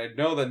joke, and I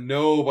know that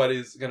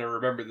nobody's gonna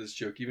remember this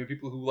joke, even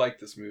people who like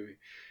this movie.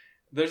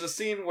 There's a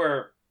scene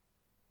where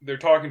they're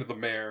talking to the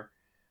mayor,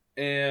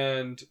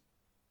 and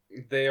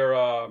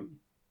they're,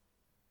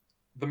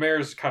 the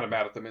mayor's kind of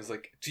mad at them. He's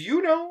like, do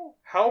you know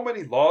how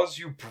many laws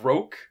you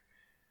broke?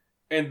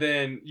 And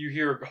then you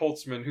hear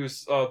Holtzman,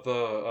 who's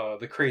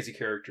the crazy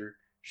character.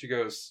 She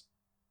goes,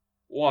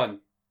 1.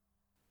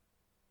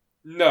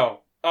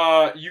 No.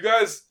 You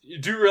guys, you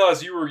do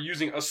realize you were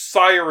using a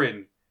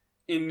siren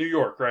in New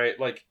York, right?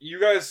 Like,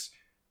 you guys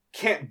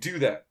can't do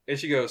that. And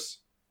she goes,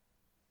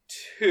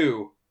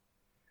 2.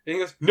 And he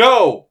goes,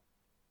 no!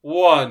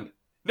 1.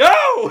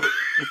 No!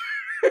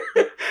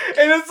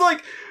 And it's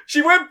like,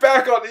 she went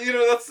back on,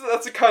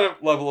 that's a kind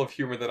of level of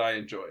humor that I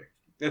enjoy.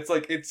 It's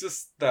like, it's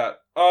just that.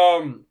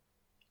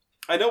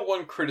 I know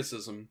one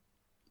criticism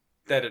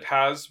that it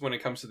has when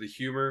it comes to the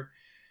humor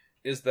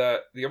is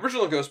that the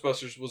original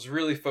Ghostbusters was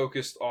really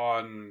focused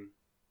on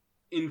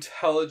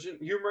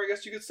intelligent humor, I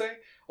guess you could say.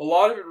 A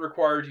lot of it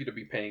required you to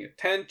be paying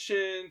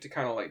attention, to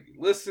kind of like be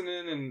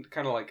listening and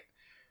kind of like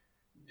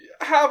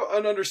have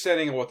an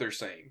understanding of what they're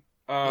saying.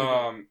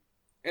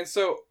 And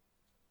so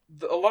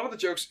a lot of the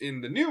jokes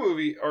in the new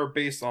movie are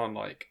based on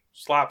like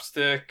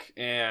slapstick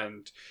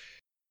and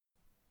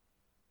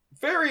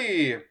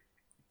very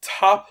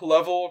top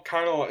level,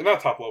 kind of like, not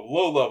top level,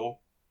 low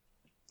level,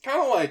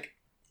 kind of like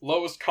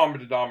lowest common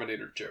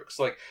denominator jokes.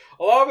 Like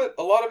a lot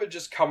of it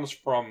just comes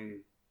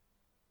from,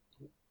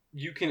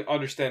 you can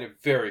understand it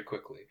very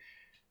quickly.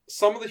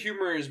 Some of the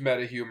humor is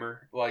meta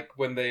humor, like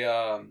when they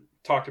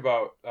talked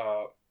about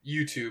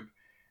YouTube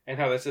and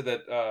how they said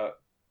that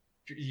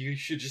you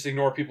should just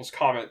ignore people's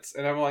comments,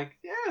 and I'm like,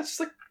 yeah, it's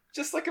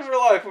just like in real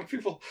life when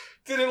people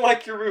didn't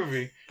like your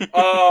movie,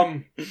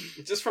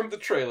 just from the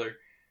trailer.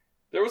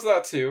 There was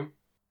that too.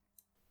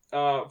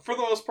 For the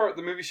most part,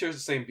 the movie shares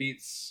the same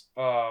beats.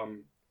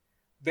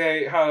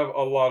 They have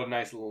a lot of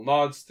nice little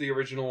nods to the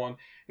original one.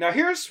 Now,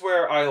 here's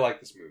where I like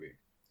this movie,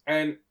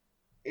 and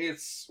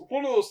it's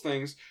one of those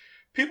things.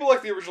 People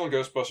like the original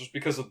Ghostbusters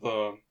because of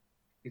the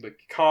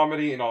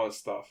comedy and all that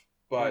stuff,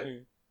 but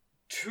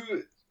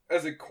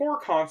as a core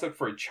concept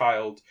for a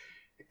child,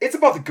 it's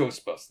about the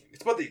ghost busting.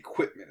 It's about the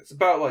equipment. It's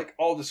about like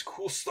all this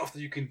cool stuff that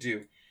you can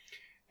do.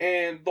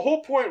 And the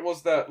whole point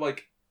was that,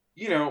 like,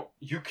 you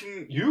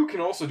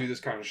can also do this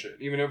kind of shit.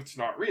 Even if it's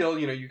not real,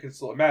 you can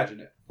still imagine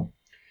it.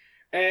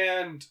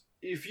 And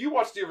if you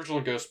watch the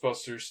original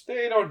Ghostbusters,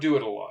 they don't do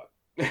it a lot.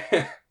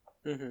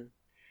 The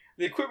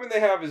equipment they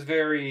have is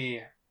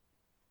very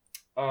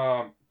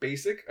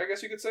basic, I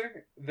guess you could say.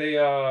 They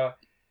have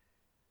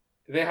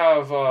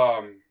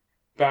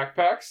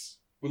backpacks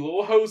with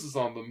little hoses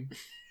on them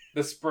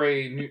that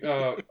spray,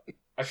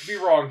 I could be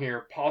wrong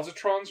here,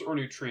 positrons or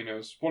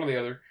neutrinos, one or the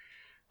other.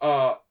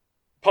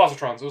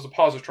 Positrons. It was a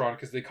positron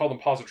because they call them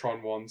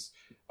positron ones.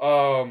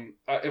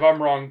 If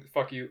I'm wrong,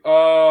 fuck you.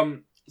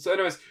 So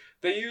anyways,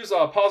 they use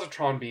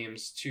positron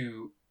beams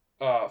to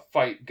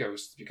fight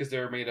ghosts because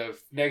they're made of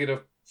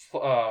negative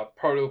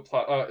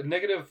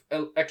negative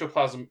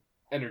ectoplasm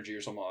energy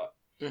or something like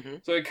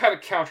that. So it kind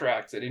of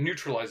counteracts it. It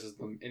neutralizes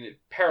them and it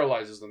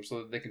paralyzes them so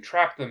that they can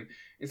trap them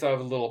inside of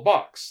a little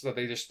box that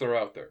they just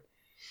throw out there.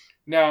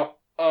 Now,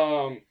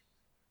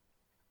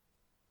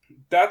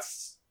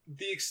 that's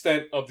the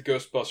extent of the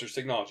Ghostbusters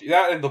technology.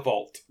 That and the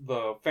vault,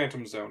 the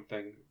Phantom Zone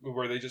thing,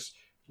 where they just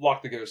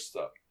lock the ghosts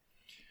up.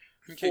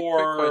 Okay,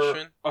 quick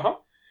question.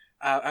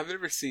 I've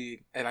never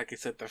seen, and like I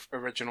said, the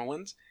original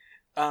ones.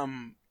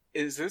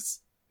 Is this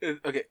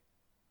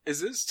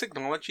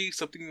technology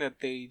something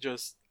that they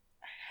just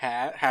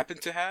happen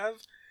to have,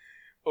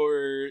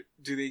 or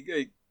do they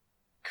like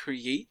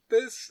create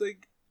this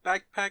like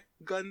backpack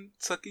gun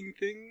sucking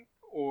thing,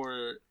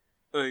 or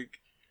like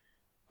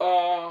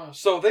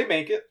So they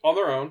make it on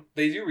their own.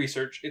 They do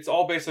research. It's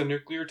all based on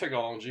nuclear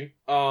technology.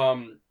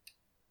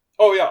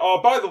 Oh yeah.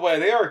 By the way,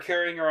 they are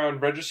carrying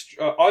around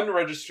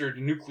unregistered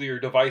nuclear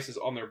devices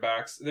on their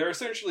backs. They're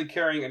essentially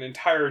carrying an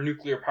entire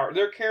nuclear power.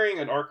 They're carrying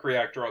an arc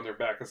reactor on their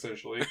back,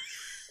 essentially.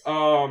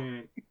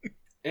 And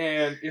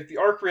if the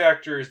arc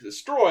reactor is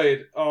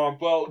destroyed,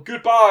 well,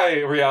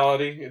 goodbye,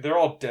 reality. They're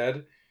all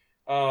dead.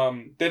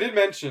 They did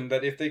mention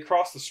that if they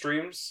cross the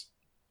streams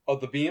of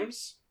the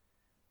beams,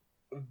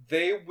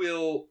 they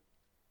will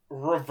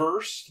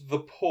reverse the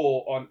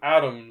pull on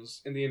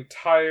atoms in the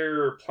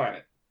entire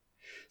planet.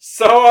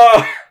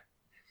 So,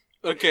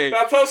 okay,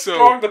 that's how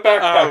strong the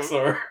backpacks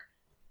are.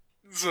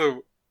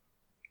 So,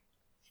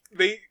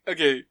 they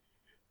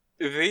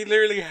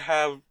literally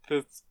have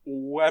this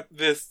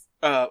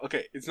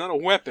okay, it's not a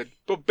weapon,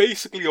 but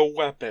basically a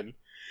weapon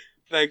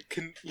that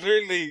can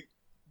literally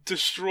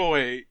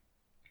destroy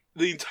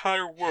the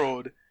entire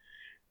world,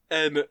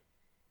 and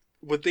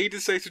what they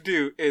decide to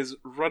do is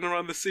run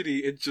around the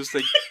city and just,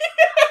 like,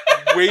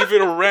 wave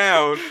it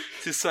around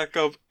to suck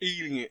up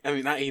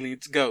not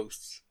aliens,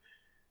 ghosts.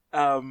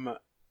 Where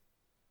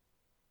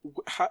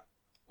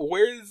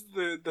is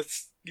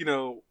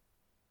the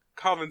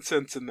common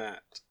sense in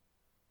that?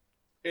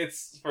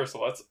 It's, first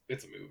of all,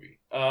 it's a movie.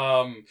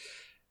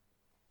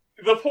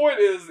 The point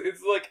is,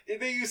 it's like,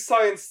 they use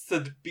science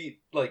to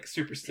beat, like,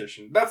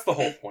 superstition. That's the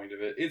whole point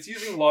of it. It's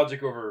using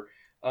logic over,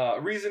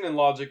 reason and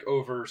logic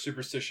over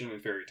superstition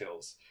and fairy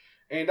tales.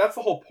 And that's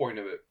the whole point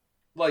of it.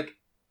 Like,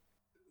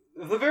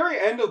 the very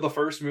end of the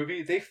first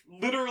movie, they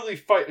literally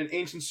fight an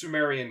ancient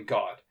Sumerian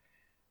god.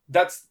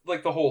 That's,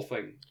 like, the whole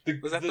thing.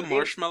 Was that the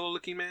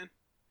marshmallow-looking man?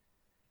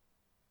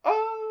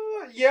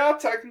 Yeah,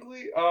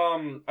 technically.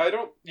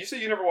 You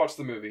say you never watched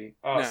the movie.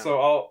 No. So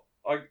I'll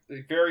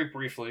very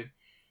briefly.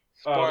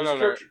 Spoiler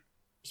alert.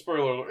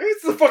 Spoiler alert.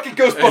 It's the fucking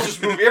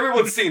Ghostbusters movie.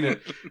 Everyone's seen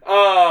it.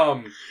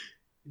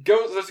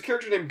 There's a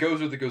character named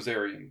Gozer the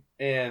Gozerian.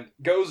 And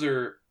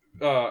Gozer,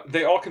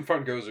 they all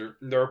confront Gozer.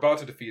 And they're about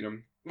to defeat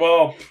him.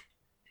 Well,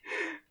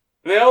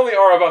 they only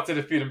are about to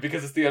defeat him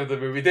because it's the end of the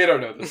movie. They don't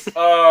know this.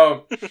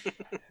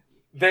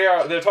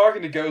 They're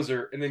talking to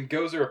Gozer, and then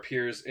Gozer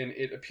appears, and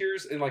it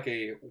appears in, like,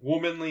 a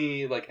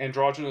womanly, like,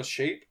 androgynous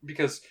shape,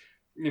 because,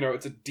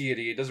 it's a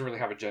deity. It doesn't really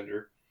have a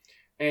gender.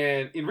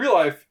 And in real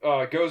life,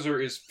 Gozer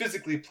is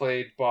physically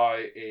played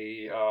by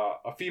a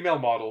female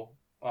model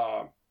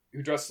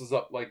who dresses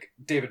up like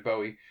David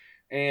Bowie,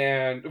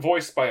 and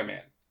voiced by a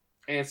man.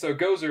 And so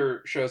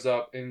Gozer shows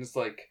up and is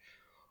like,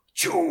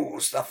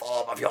 "Choose the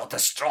form of your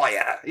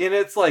destroyer." And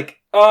it's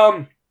like,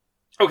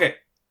 okay,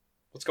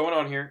 what's going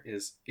on here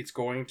is it's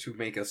going to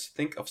make us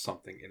think of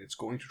something, and it's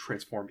going to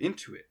transform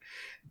into it.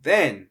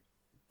 Then,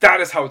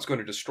 that is how it's going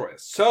to destroy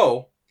us.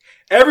 So,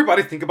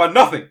 everybody think about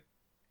nothing.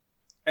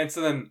 And so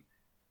then,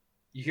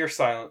 you hear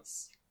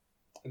silence,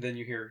 and then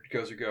you hear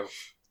Gozer go,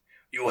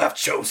 "You have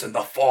chosen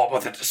the form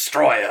of the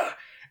destroyer."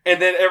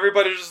 And then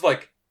everybody's just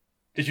like,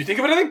 "Did you think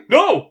of anything?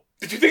 No!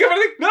 Did you think of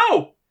anything?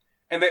 No!"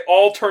 And they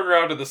all turn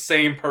around to the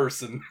same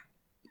person.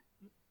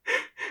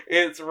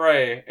 It's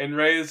Ray. And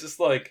Ray is just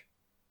like,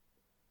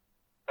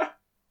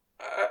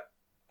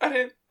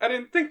 I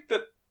didn't think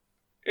that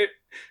it...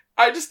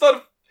 I just thought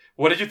of...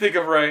 What did you think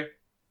of, Ray?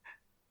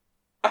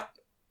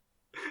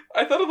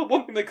 I thought of the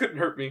one thing that couldn't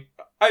hurt me.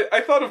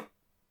 I thought of...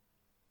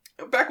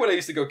 Back when I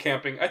used to go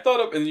camping, I thought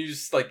of... And you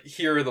just, like,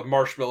 hear the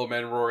Marshmallow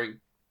Man roaring.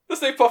 The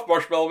Stay Puft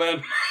Marshmallow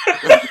Man.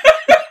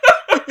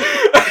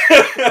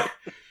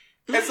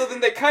 And so then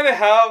they kind of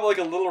have, like,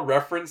 a little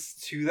reference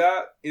to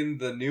that in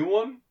the new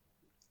one,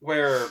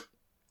 where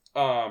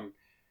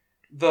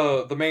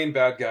the main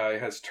bad guy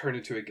has turned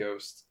into a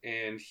ghost,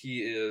 and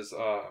he is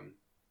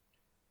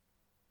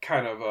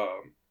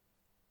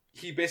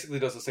he basically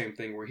does the same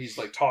thing where he's,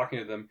 like, talking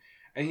to them,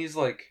 and he's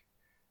like,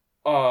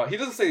 he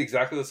doesn't say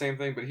exactly the same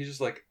thing, but he's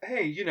just like,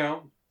 "Hey,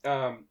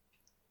 I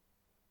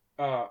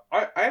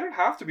don't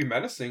have to be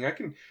menacing. I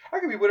can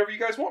be whatever you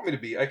guys want me to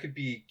be. I could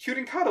be cute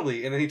and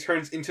cuddly." And then he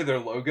turns into their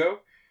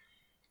logo.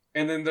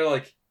 And then they're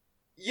like,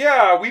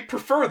 "Yeah, we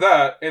prefer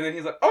that." And then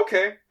he's like,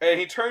 "Okay." And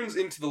he turns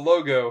into the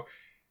logo.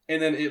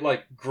 And then it,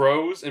 like,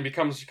 grows and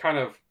becomes kind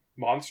of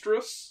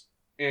monstrous.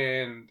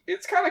 And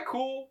it's kind of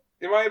cool,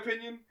 in my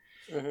opinion.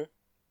 Mm-hmm.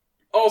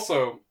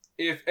 Also,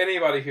 if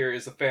anybody here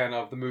is a fan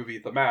of the movie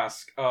The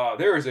Mask,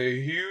 there is a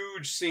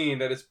huge scene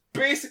that is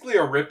basically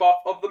a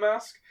ripoff of The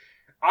Mask.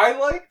 I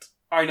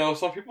know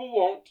some people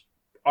won't,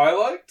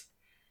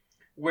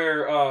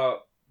 where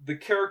the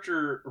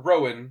character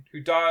Rowan,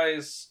 who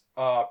dies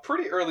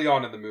pretty early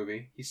on in the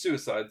movie, he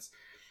suicides,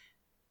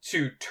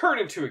 to turn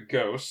into a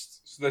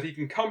ghost so that he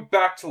can come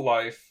back to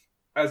life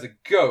as a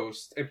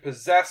ghost and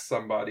possess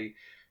somebody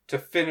to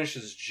finish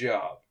his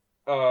job,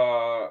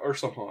 or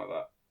something like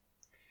that.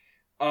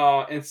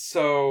 And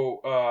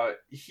so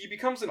he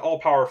becomes an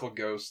all-powerful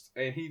ghost,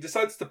 and he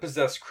decides to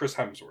possess Chris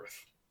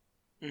Hemsworth.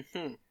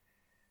 Mm-hmm.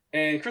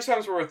 And Chris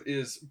Hemsworth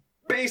is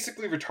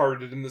basically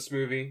retarded in this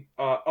movie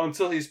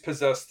until he's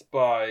possessed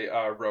by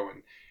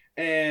Rowan.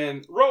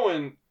 And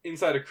Rowan,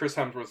 inside of Chris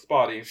Hemsworth's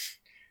body,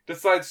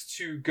 decides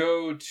to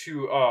go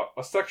to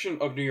a section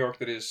of New York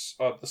that is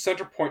the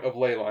center point of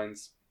ley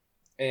lines,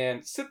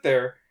 and sit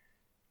there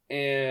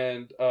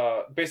and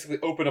basically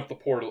open up the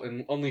portal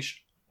and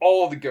unleash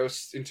all of the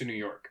ghosts into New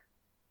York.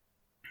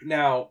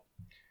 Now,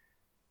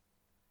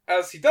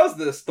 as he does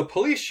this, the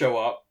police show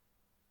up,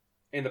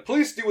 and the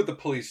police do what the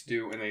police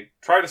do, and they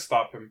try to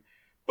stop him.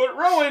 But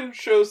Rowan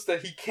shows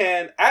that he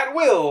can, at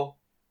will,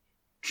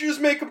 just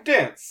make them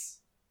dance.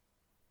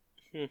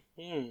 Kind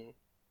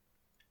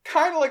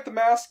of like The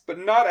Mask, but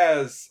not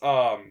as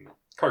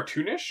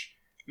cartoonish.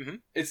 Mm-hmm.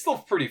 It's still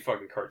pretty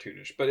fucking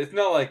cartoonish, but it's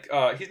not like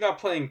he's not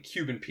playing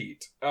Cuban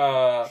Pete.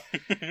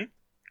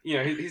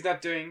 He's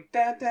not doing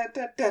da da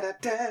da da da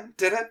da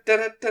da da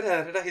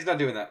da da. He's not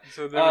doing that.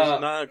 So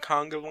there's not a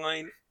conga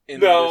line in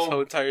this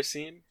whole entire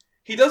scene.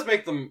 He does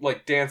make them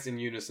like dance in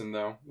unison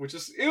though, which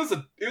is it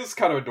was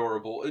kind of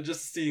adorable.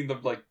 Just seeing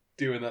them like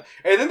doing that,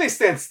 and then they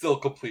stand still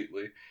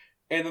completely.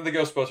 And then the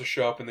Ghostbusters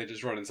show up and they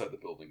just run inside the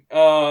building.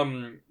 I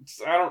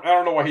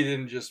don't know why he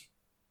didn't just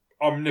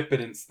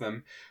omnipotence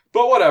them,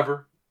 but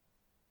whatever.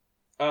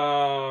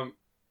 I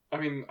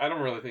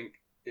don't really think.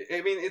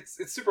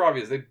 It's super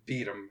obvious they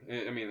beat him.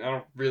 I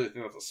don't really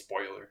think that's a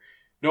spoiler.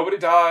 Nobody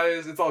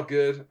dies. It's all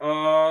good.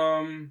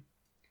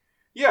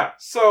 Yeah.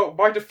 So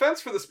my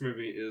defense for this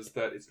movie is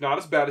that it's not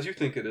as bad as you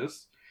think it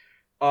is.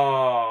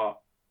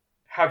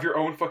 Have your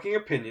own fucking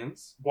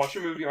opinions. Watch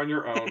a movie on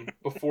your own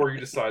before you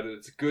decide that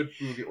it's a good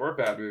movie or a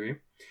bad movie.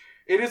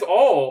 It is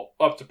all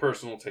up to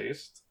personal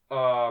taste.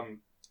 I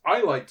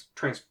liked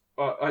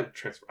I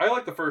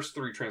like the first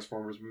 3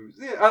 Transformers movies.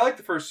 Yeah, I like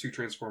the first 2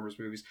 Transformers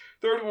movies.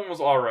 Third one was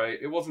alright.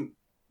 It wasn't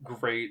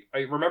great.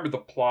 I remember the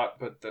plot,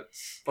 but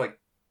that's like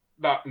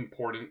not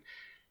important.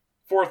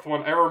 Fourth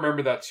one, I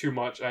remember that too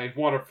much. I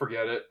want to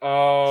forget it.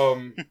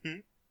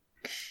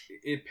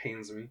 It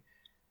pains me.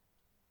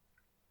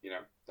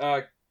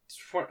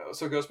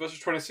 So Ghostbusters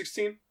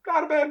 2016,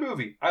 not a bad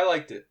movie. I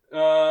liked it.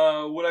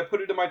 Would I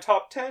put it in my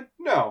top 10?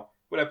 No.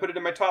 Would I put it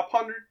in my top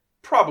 100?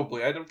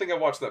 Probably. I don't think I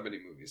watched that many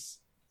movies.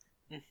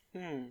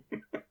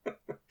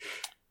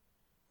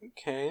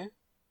 Okay.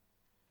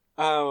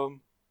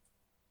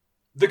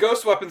 The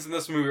ghost weapons in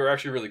this movie are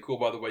actually really cool,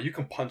 by the way. You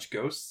can punch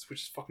ghosts,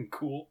 which is fucking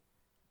cool.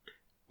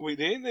 Wait,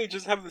 didn't they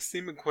just have the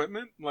same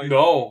equipment?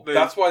 No,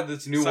 that's why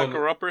this new one...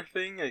 sucker-upper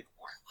thing? I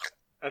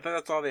thought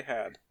that's all they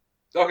had.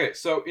 Okay,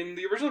 so in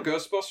the original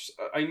Ghostbusters,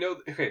 I know...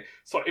 Okay,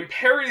 so in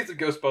parodies of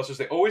Ghostbusters,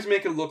 they always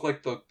make it look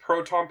like the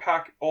proton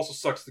pack also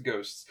sucks the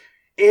ghosts.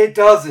 It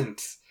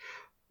doesn't!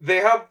 They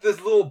have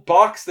this little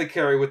box they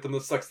carry with them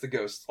that sucks the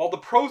ghosts. All the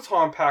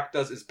proton pack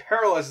does is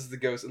paralyzes the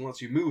ghost and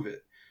lets you move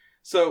it.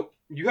 So,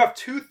 you have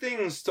 2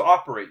 things to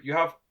operate. You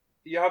have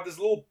this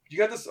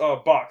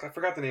box, I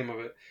forgot the name of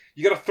it.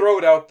 You gotta throw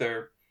it out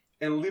there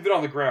and leave it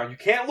on the ground. You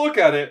can't look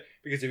at it,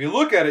 because if you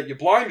look at it, you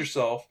blind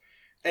yourself.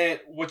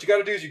 And what you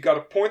gotta do is you gotta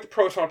point the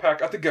proton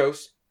pack at the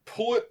ghost,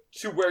 pull it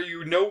to where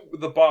you know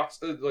the box,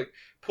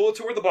 pull it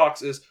to where the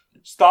box is,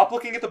 stop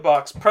looking at the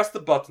box, press the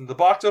button, the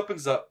box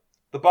opens up,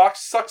 the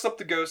box sucks up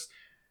the ghost,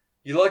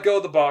 you let go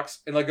of the box,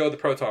 and let go of the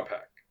proton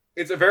pack.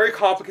 It's a very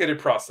complicated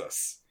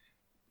process.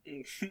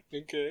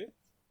 Okay.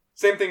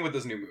 Same thing with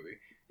this new movie.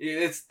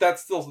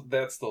 That's still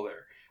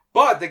there.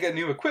 But they get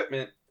new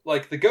equipment,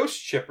 like the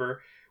ghost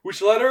chipper,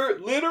 which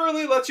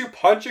literally lets you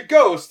punch a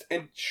ghost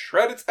and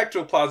shred its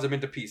ectoplasm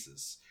into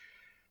pieces.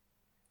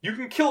 You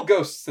can kill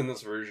ghosts in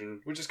this version,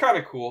 which is kind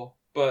of cool,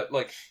 but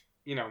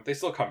they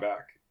still come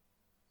back.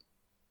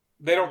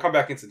 They don't come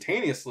back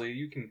instantaneously.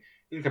 You can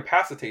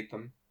incapacitate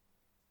them.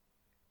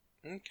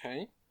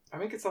 Okay. I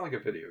make it sound like a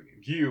video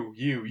game. You.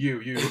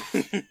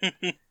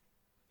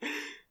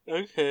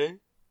 Okay.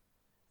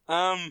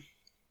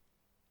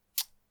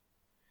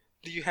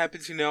 Do you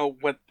happen to know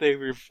what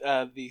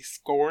the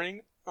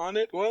scoring on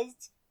it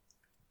was?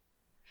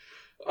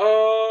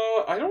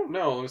 I don't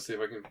know. Let me see if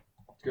I can.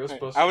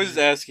 Ghostbusters. I was just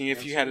asking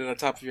if you had it on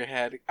top of your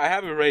head. I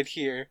have it right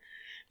here.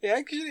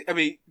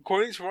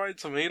 According to Rotten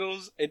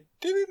Tomatoes, it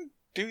didn't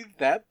do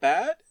that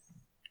bad.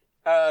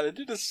 It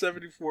did a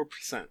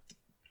 74%.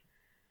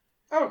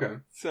 Okay.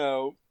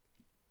 So,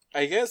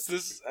 I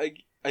guess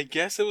I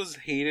guess it was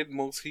hated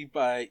mostly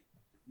by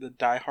the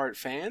diehard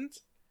fans,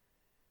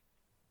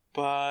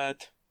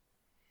 but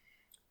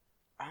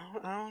I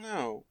don't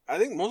know. I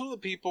think most of the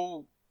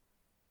people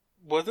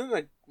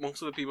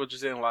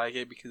just didn't like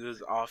it because it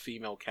was all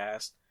female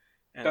cast.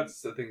 And, I think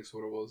that's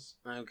what it was.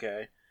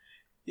 Okay.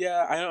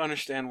 Yeah, I don't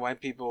understand why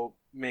people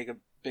make a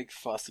big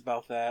fuss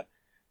about that.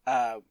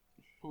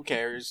 Who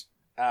cares?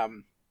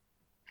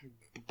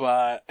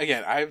 But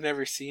again, I've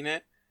never seen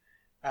it.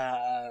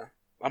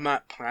 I'm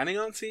not planning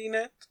on seeing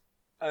it.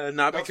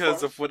 Not That's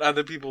because fine. of what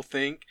other people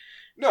think.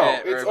 No,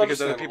 or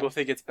because other people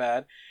think it's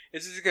bad.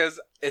 It's just because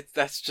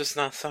that's just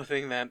not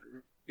something that,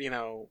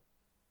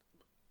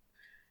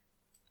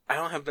 I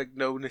don't have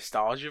no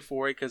nostalgia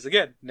for it, because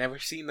again, never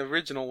seen the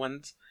original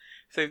ones.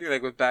 Same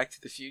thing with Back to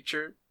the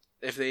Future.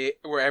 If they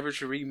were ever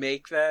to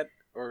remake that,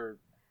 or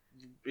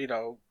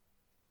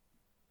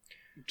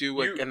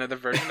do another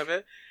version of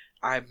it,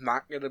 I'm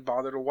not gonna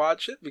bother to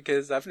watch it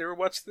because I've never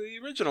watched the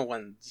original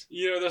ones.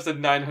 There's a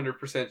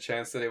 900%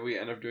 chance that if we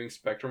end up doing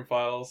Spectrum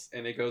Files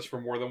and it goes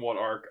for more than one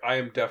arc, I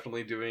am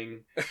definitely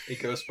doing a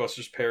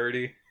Ghostbusters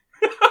parody.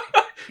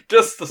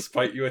 Just to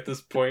spite you at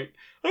this point.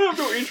 I have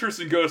no interest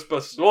in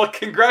Ghostbusters. Well,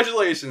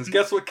 congratulations.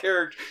 Guess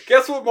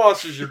what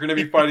monsters you're going to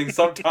be fighting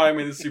sometime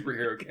in the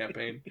superhero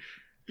campaign.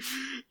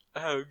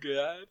 Oh,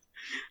 God.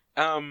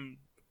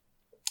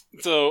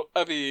 So,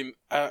 I mean,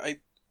 I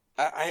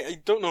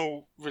don't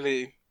know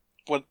really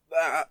what's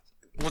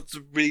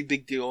the really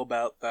big deal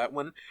about that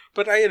one,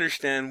 but I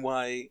understand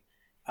why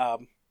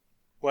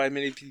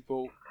many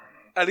people,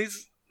 at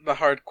least the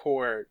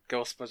hardcore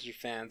Ghostbusters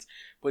fans,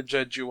 would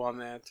judge you on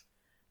that.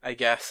 I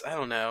guess I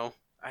don't know.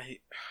 I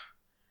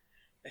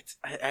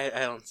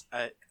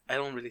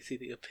don't really see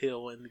the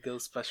appeal in the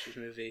Ghostbusters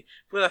movie,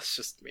 but that's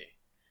just me.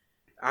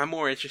 I'm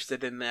more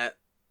interested in that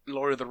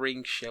Lord of the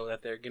Rings show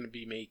that they're going to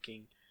be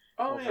making.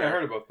 Oh, yeah, I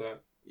heard about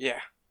that.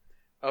 Yeah.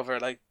 Over,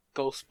 like,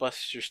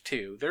 Ghostbusters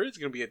 2. There is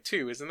going to be a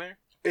 2, isn't there?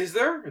 Is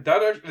there?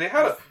 They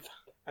had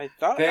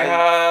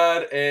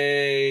had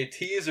a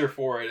teaser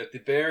for it at the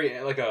very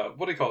end, like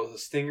what do you call it, a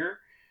stinger?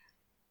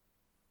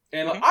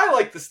 And I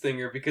like the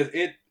stinger because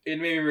it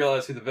made me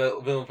realize who the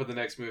villain for the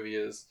next movie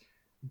is.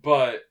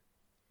 But,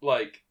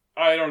 like,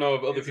 I don't know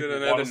if other people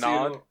want to see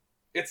it.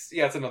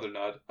 It's another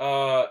nod.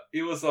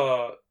 It was,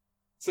 so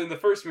in the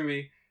first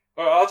movie,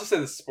 I'll just say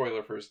this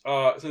spoiler first.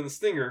 So in the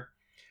stinger,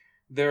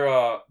 they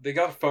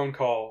got a phone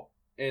call,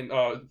 and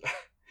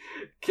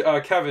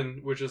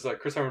Kevin, which is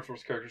Chris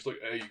Hemsworth's character, is like,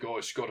 "Hey, you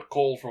guys got a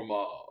call from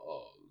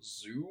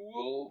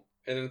Zool?"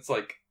 And it's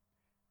like,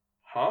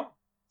 huh?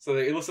 So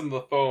they listen to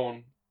the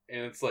phone,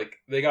 and it's like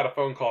they got a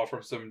phone call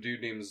from some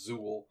dude named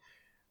Zool,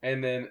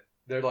 and then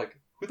they're like,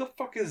 "Who the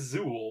fuck is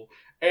Zool?"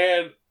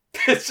 And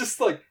it's just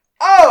like,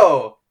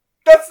 oh,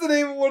 that's the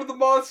name of one of the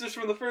monsters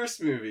from the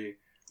first movie,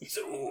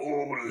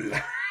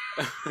 Zool.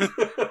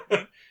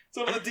 It's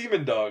one of the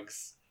demon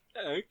dogs.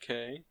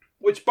 Okay.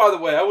 Which, by the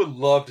way, I would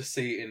love to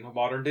see in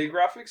modern day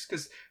graphics,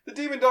 because the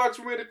demon dogs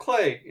were made of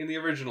clay in the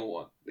original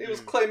one. It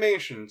was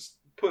claymations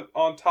put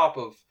on top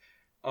of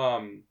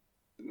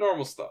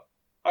normal stuff.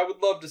 I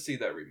would love to see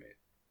that remade.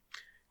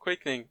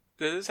 Quick thing,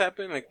 does this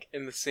happen like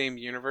in the same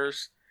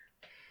universe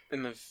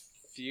in the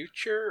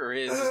future, or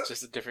is it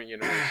just a different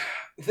universe?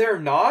 They're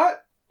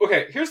not.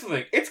 Okay, here's the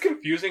thing. It's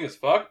confusing as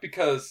fuck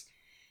because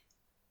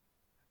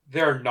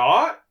they're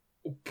not.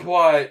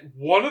 But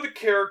one of the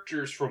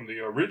characters from the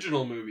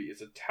original movie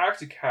is a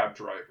taxi cab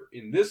driver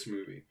in this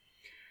movie,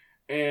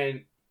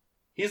 and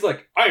he's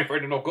like, "I ain't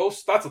afraid of no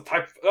ghosts. That's a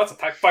type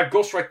 5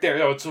 ghost right there.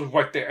 It's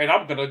right there, and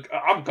I'm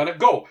gonna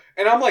go."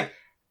 And I'm like,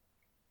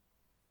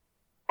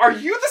 "Are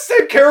you the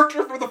same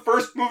character from the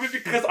first movie?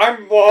 Because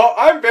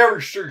I'm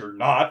very sure you're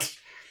not."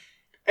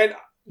 And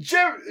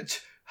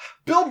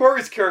Bill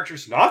Murray's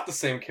character's not the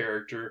same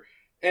character,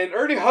 and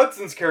Ernie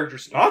Hudson's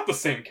character's not the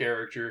same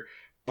character.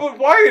 But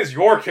why is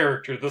your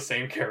character the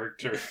same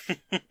character?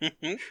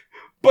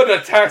 But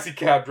a taxi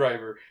cab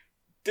driver.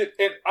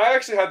 And I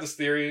actually had this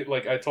theory,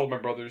 like I told my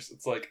brothers,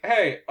 it's like,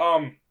 hey,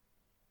 I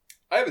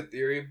have a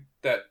theory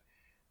that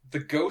the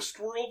ghost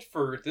world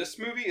for this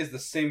movie is the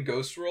same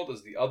ghost world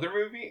as the other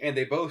movie, and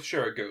they both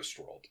share a ghost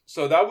world.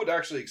 So that would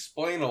actually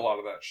explain a lot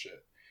of that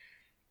shit.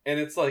 And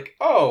it's like,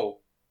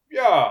 oh,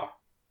 yeah,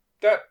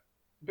 that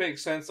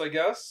makes sense, I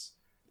guess.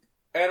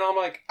 And I'm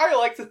like, I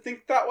like to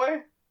think that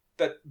way.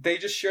 That they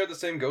just share the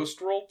same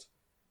ghost world,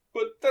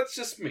 but that's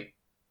just me.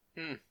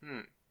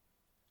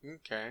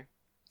 Okay.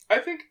 I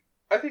think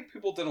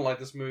people didn't like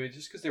this movie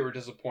just because they were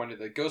disappointed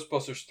that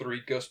Ghostbusters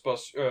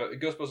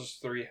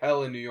 3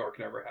 Hell in New York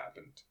never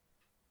happened.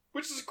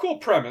 Which is a cool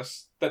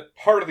premise, that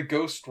part of the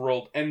ghost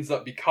world ends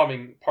up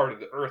becoming part of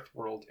the Earth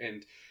world,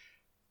 and,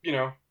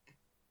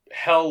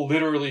 Hell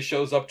literally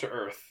shows up to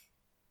Earth.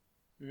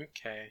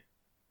 Okay.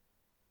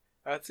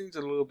 That seems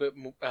a little bit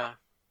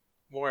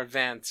more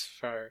advanced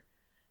for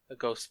a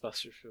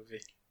Ghostbusters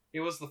movie. It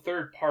was the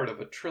third part of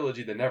a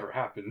trilogy that never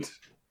happened.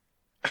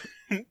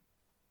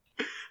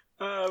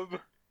 I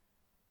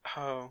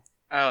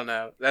don't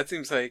know. That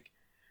seems like,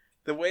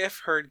 the way I've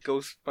heard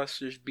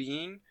Ghostbusters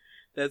being,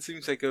 that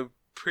seems like a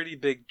pretty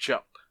big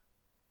jump.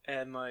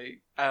 And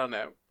I don't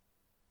know.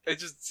 I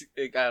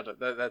don't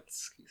know. That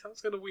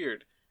sounds kind of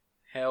weird.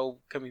 Hell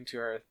coming to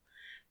Earth.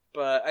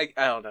 But I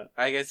don't know.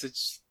 I guess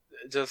it's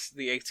just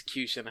the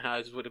execution, how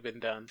it would have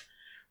been done.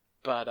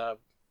 But,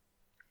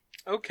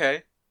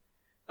 okay.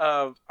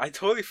 I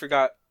totally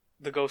forgot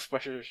the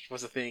Ghostbusters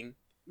was a thing.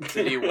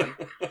 The new one.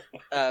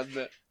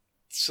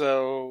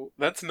 So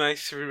that's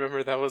nice to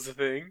remember that was a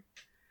thing.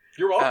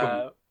 You're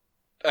welcome.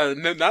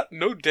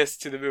 No diss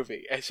to the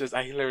movie. It's just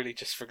I literally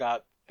just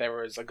forgot there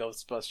was a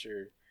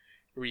Ghostbuster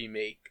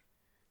remake.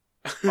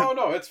 Oh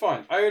no, it's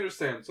fine. I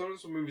understand.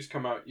 Sometimes when movies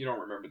come out, you don't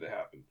remember they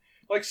happened.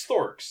 Like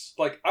Storks.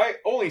 Like, I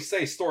only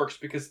say Storks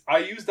because I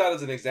use that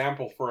as an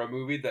example for a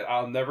movie that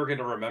I'm never going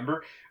to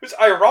remember, which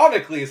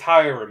ironically is how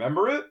I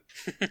remember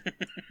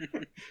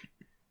it.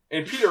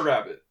 And Peter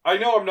Rabbit. I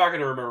know I'm not going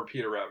to remember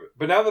Peter Rabbit,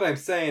 but now that I'm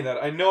saying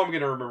that, I know I'm going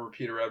to remember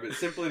Peter Rabbit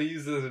simply to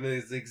use it as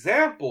an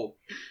example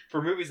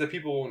for movies that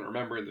people won't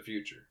remember in the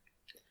future.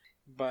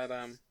 But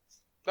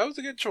that was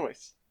a good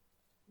choice.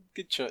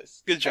 Good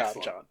choice. Good job,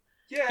 Excellent. John.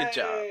 Yay! Good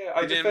job.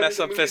 I You didn't mess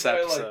up this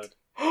episode.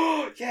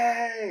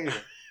 Yay!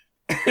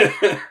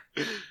 Okay.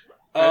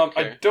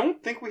 I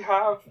don't think we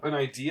have an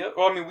idea.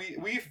 Well, I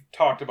mean, we've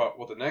talked about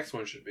what the next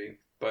one should be,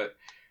 but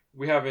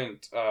we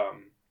haven't.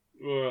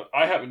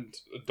 I haven't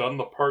done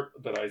the part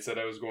that I said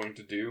I was going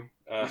to do.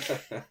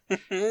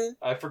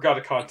 I forgot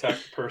to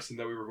contact the person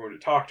that we were going to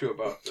talk to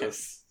about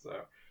this, so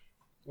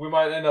we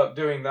might end up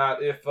doing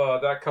that if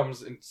that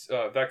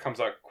comes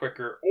out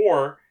quicker.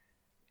 Or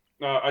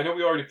I know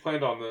we already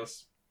planned on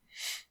this.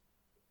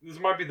 This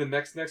might be the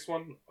next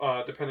one,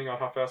 depending on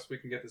how fast we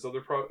can get this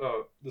other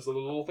this other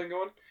little thing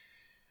going.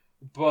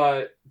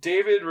 But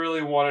David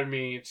really wanted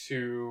me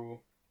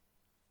to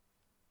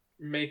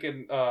make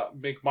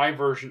my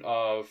version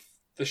of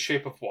The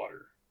Shape of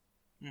Water.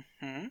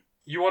 Mm-hmm.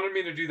 You wanted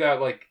me to do that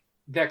like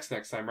next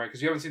time, right?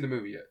 Because you haven't seen the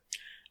movie yet.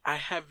 I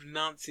have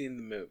not seen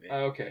the movie.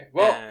 Okay.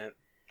 Well, and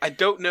I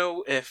don't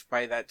know if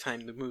by that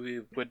time the movie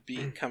would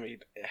be coming.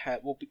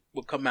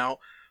 Will come out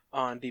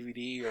on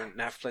DVD or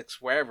Netflix,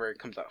 wherever it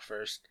comes out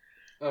first.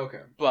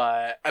 okay.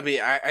 But I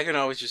mean, I can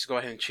always just go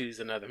ahead and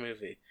choose another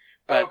movie.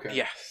 But Okay.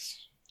 yes.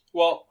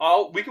 Well,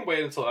 we can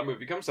wait until that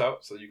movie comes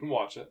out so you can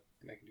watch it,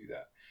 and I can do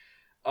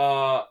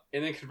that.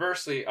 And then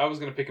conversely, I was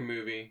going to pick a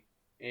movie,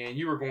 and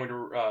you were going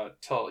to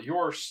tell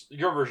your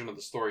version of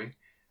the story.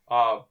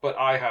 But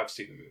I have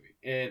seen the movie,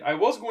 and I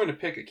was going to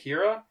pick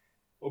Akira,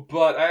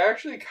 but I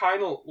actually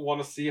kind of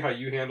want to see how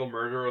you handle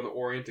Murder on the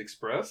Orient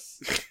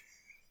Express.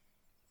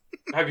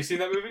 Have you seen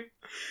that movie?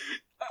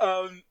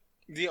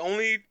 The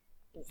only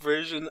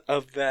version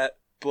of that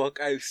book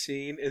I've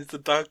seen is the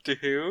Doctor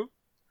Who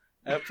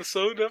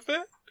episode of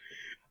it.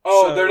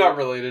 Oh, So- they're not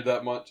related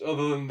that much,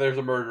 other than there's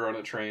a murder on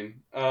a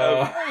train.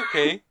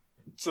 Okay.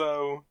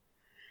 So,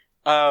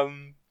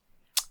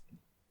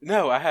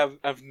 no,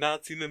 I've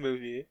not seen the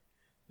movie.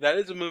 That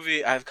is a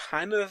movie I've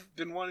kind of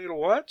been wanting to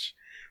watch,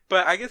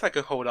 but I guess I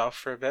could hold off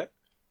for a bit.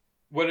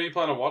 When are you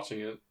planning on watching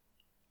it?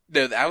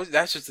 No,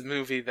 that's just a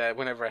movie that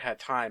whenever I had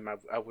time,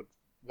 I would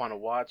want to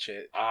watch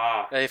it.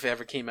 Ah. If it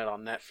ever came out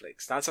on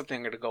Netflix. Not something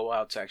I'm going to go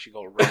out to actually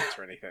go rent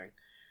or anything.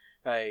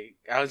 Like,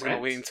 I was going to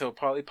Rent? wait until it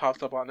probably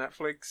popped up on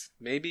Netflix.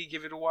 Maybe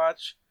give it a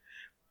watch.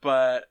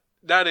 But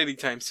not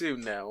anytime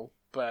soon, no.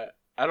 But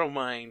I don't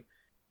mind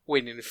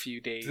waiting a few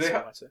days Do they to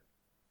ha- watch it.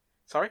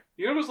 Sorry?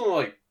 You know,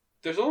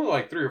 there's only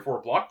like 3 or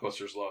 4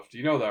 blockbusters left.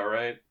 You know that,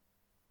 right?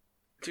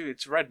 Dude,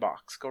 it's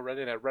Redbox. Go rent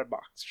it at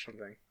Redbox or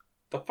something.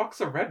 The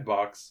fuck's a red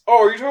box?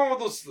 Oh, are you talking about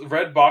those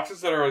red boxes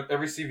that are at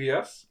every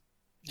CVS?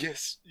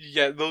 Yes.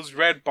 Yeah, those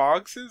red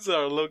boxes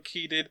are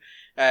located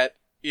at,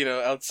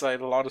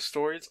 outside a lot of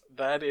stores.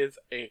 That is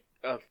a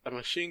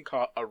machine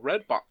called a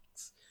Redbox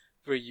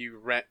where you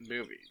rent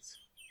movies.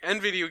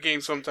 And video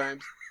games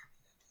sometimes.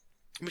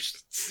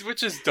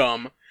 Which is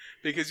dumb,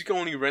 because you can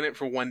only rent it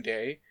for one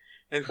day.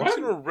 And who's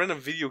What? going to rent a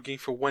video game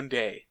for one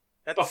day?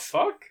 The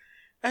fuck?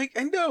 I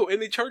know,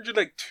 and they charge you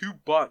like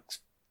 $2.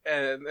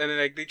 And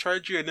like they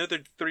charge you another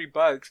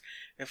 $3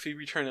 if you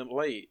return it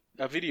late,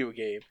 a video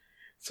game.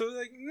 So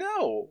like,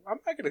 no, I'm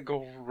not gonna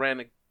go rent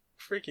a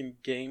freaking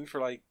game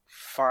for like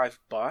 $5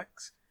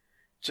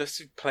 just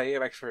to play it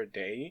like for a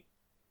day.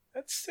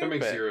 That's That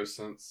stupid. makes 0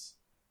 sense.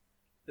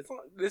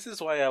 This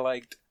is why I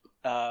liked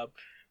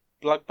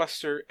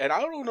Blockbuster, and I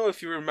don't know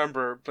if you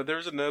remember, but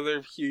there's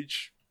another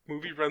huge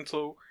movie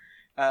rental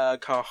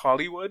called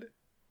Hollywood.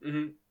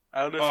 Mm-hmm.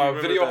 I don't know if you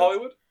remember Video that.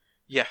 Hollywood?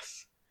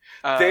 Yes.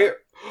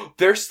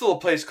 There's still a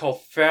place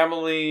called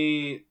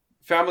Family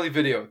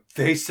Video.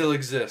 They still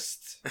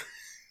exist.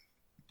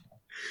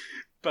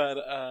 But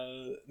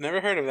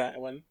never heard of that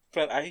one.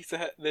 But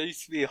there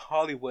used to be a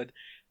Hollywood,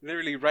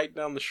 literally right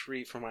down the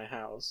street from my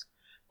house,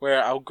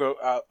 where I'll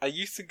go. I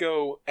used to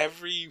go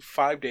every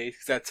 5 days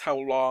because that's how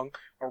long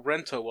a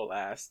rental will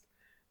last,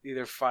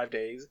 either 5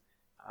 days.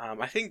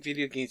 I think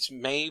video games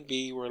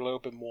maybe were a little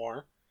bit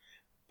more,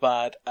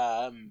 but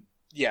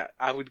yeah,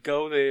 I would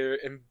go there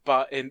and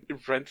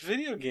rent a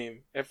video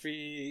game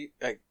every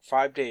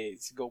 5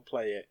 days to go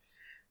play it.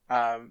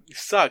 It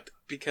sucked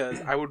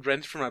because I would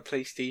rent from my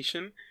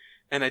PlayStation,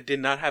 and I did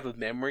not have a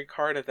memory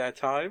card at that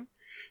time,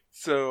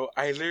 so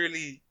I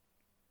literally,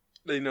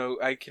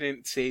 I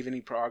couldn't save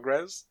any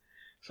progress.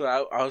 So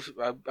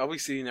I'll be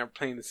sitting there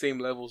playing the same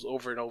levels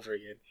over and over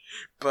again.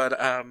 But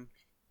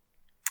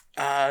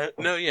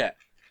no, yeah,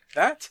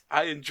 that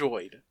I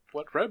enjoyed.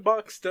 What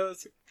Redbox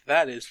does,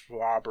 that is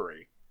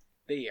robbery.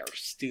 They are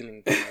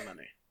stealing my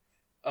money.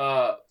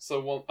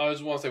 So I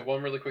just want to say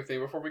one really quick thing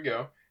before we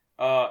go.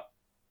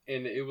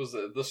 And it was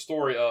the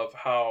story of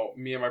how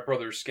me and my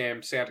brother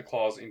scammed Santa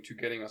Claus into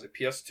getting us a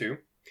PS2.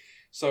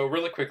 So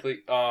really quickly,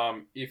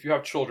 if you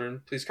have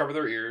children, please cover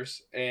their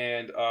ears,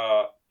 and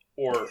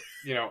or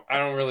I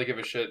don't really give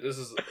a shit. This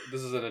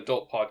is an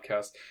adult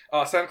podcast.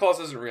 Santa Claus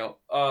isn't real.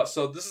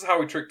 So this is how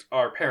we tricked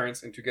our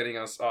parents into getting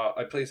us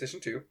a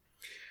PlayStation 2.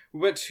 We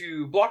went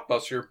to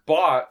Blockbuster,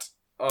 bought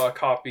a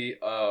copy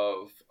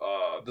of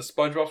the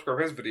SpongeBob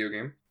SquarePants video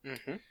game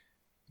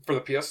for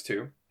the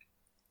PS2,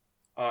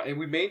 and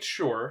we made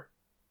sure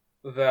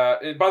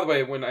that. And by the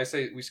way, when I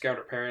say we scammed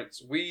our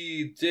parents,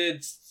 we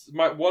did.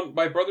 My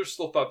brother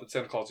still thought that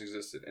Santa Claus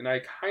existed, and I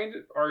kind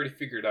of already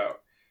figured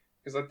out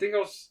because I think I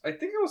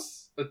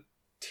was a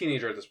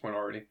teenager at this point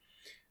already.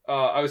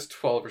 I was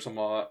 12 or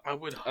something like that. I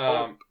would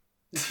hope.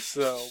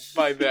 So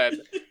by then,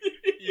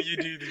 you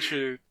knew the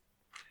truth.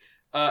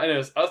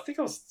 Anyways, I think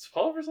I was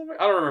 12 or something.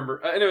 I don't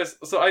remember. Anyways,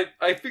 so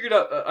I figured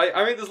out.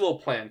 I made this little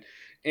plan,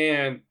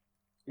 and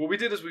what we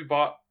did is we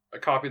bought a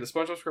copy of the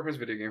SpongeBob SquarePants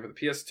video game for the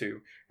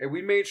PS2, and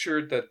we made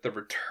sure that the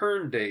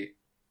return date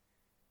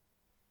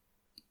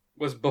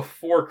was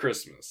before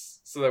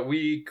Christmas, so that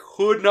we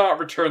could not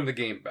return the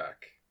game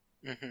back.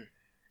 Mm-hmm.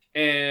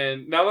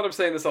 And now that I'm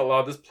saying this out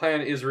loud, this plan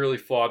is really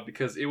flawed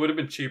because it would have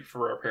been cheap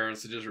for our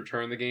parents to just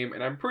return the game,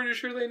 and I'm pretty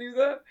sure they knew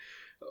that.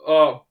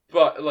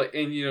 But like,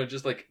 and you know,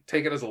 just like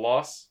take it as a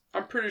loss.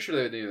 I'm pretty sure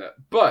they knew that.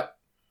 But,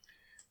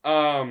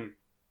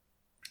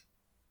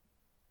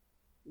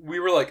 we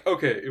were like,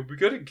 okay, if we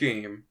get a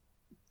game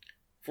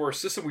for a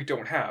system we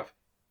don't have,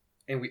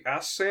 and we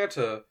ask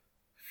Santa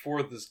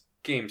for this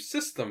game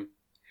system,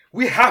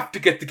 we have to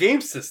get the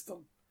game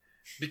system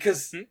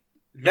because.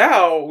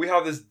 Now we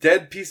have this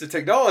dead piece of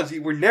technology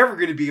we're never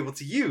going to be able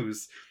to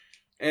use.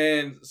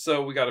 And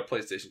so we got a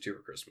PlayStation 2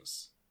 for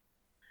Christmas.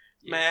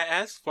 Yeah. May I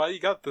ask why you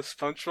got the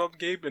SpongeBob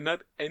game and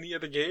not any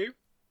other game?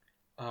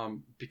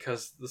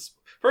 Because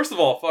first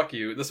of all, fuck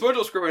you. The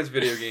SpongeBob SquarePants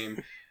video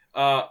game,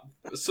 SpongeBob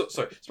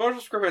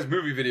SquarePants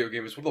movie video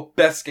game is one of the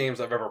best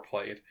games I've ever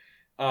played.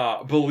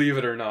 Believe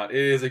it or not, it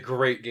is a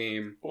great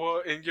game.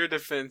 Well, in your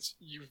defense,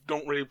 you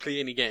don't really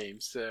play any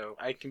games, so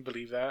I can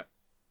believe that.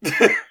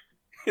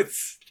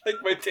 It's like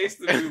my taste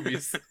in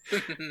movies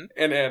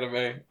and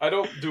anime. I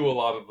don't do a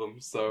lot of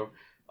them, so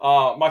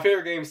my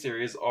favorite game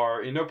series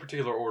are, in no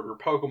particular order,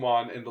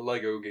 Pokemon and the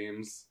Lego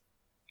games.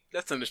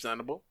 That's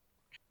understandable.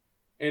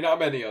 And not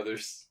many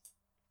others.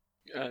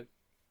 I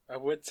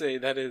would say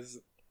that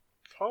is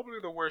probably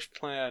the worst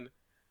plan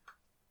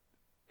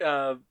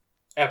ever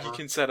you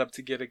can set up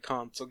to get a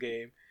console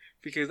game.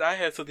 Because I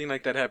had something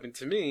like that happen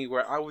to me,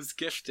 where I was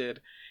gifted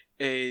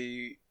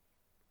a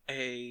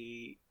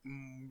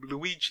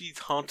Luigi's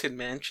Haunted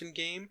Mansion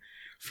game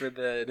for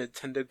the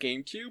Nintendo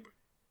GameCube.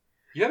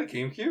 You had a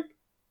GameCube?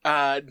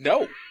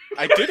 No,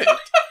 I didn't.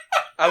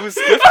 I was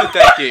gifted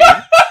that game.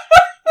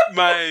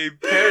 My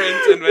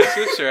parents and my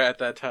sister at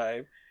that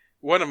time,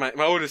 one of my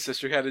oldest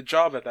sister had a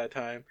job at that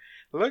time,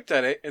 looked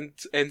at it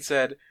and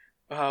said,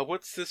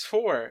 what's this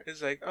for?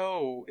 It's like,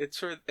 oh, it's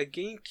for a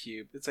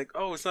GameCube. It's like,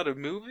 oh, it's not a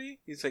movie?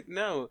 He's like,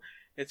 no,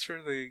 it's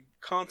for the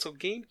console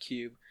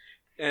GameCube.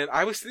 And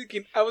I was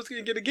thinking I was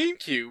going to get a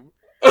GameCube.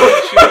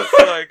 And she was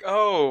like,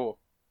 oh,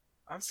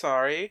 I'm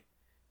sorry.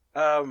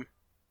 Oh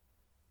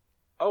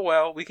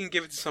well, we can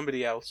give it to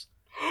somebody else.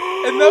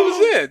 And that was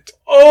it.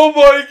 Oh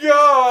my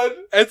god.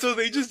 And so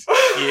they just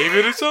gave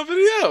it to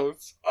somebody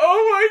else.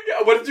 Oh my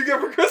god. What did you get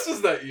for Christmas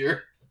that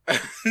year?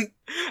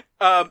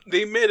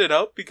 They made it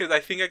up because I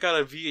think I got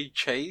a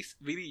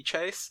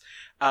VHS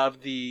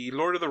of the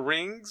Lord of the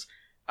Rings,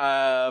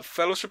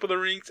 Fellowship of the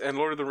Rings, and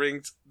Lord of the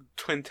Rings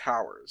Twin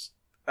Towers.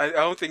 I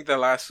don't think the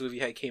last movie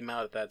had came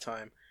out at that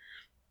time,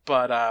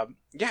 but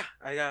yeah,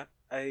 I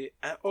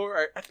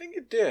think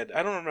it did.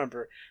 I don't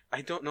remember.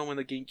 I don't know when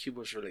the GameCube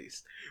was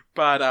released,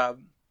 but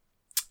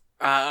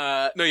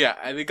no,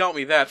 yeah, they got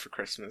me that for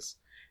Christmas,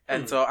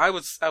 and so I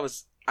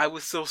was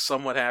still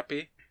somewhat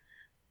happy,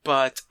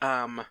 but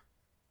thinking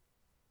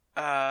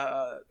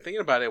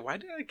about it, why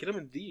did I get them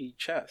in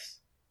VHS?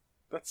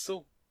 That's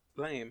so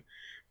lame,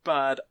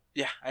 but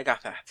yeah, I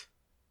got that.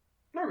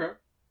 Okay,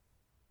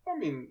 I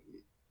mean.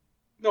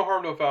 No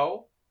harm, no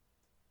foul.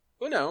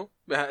 Well, no.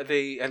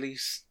 They at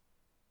least...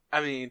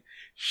 I mean,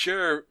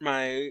 sure,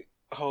 my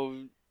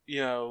whole,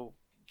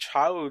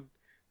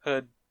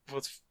 childhood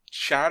was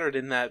shattered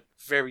in that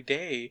very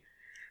day,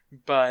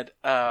 but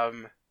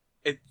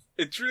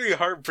it's really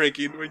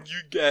heartbreaking when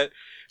you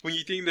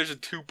think there's a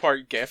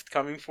 2-part gift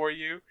coming for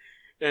you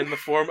in the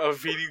form of a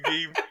video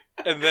game,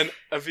 and then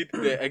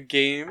a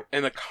game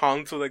and a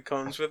console that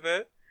comes with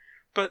it.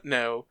 But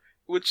no.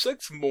 What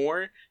sucks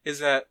more is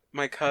that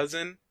my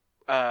cousin...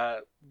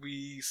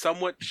 we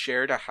somewhat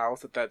shared a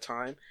house at that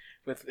time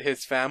with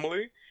his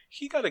family.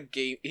 He got an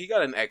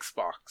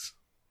Xbox.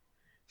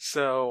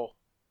 So,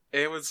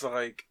 it was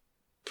like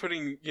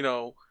putting,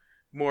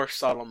 more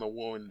salt on the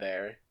wound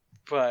there.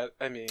 But,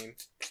 I mean,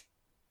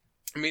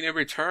 in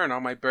return,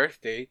 on my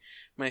birthday,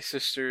 my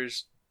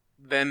sister's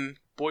then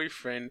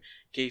boyfriend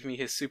gave me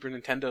his Super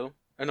Nintendo.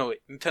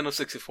 Nintendo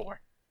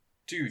 64.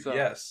 Dude, so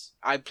yes.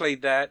 I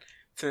played that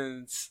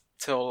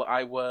till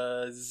I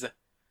was,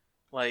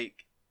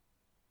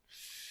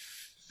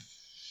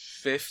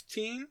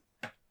 15?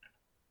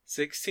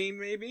 16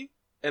 maybe?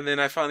 And then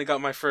I finally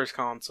got my first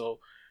console,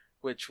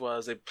 which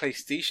was a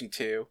PlayStation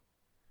 2.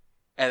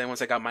 And then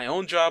once I got my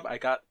own job, I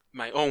got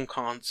my own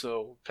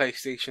console,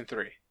 PlayStation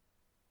 3.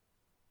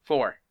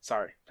 4.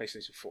 Sorry,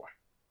 PlayStation 4.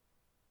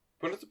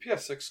 When did the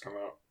PS6 come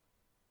out?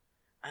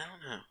 I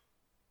don't know.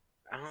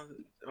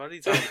 What are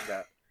you talking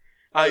about?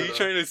 Are you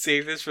trying to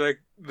save this for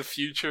like the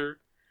future?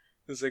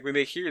 It's like when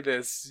they hear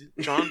this,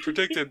 John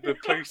predicted the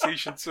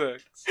PlayStation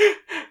 6.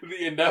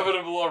 The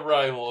inevitable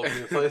arrival of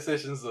the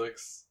PlayStation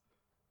 6.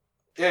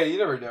 Yeah, you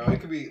never know. It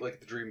could be like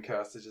the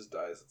Dreamcast. It just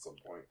dies at some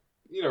point.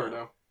 You never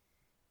know.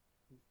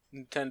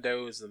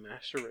 Nintendo is the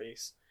master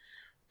race.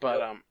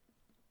 But,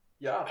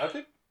 yeah, I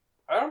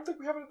don't think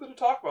we have anything to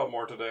talk about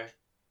more today.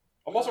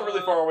 I'm also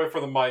really far away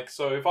from the mic,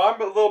 so if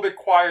I'm a little bit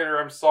quieter,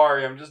 I'm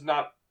sorry. I'm just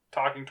not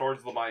talking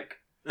towards the mic.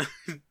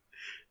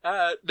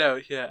 No,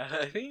 yeah,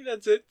 I think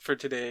that's it for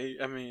today.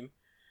 I mean,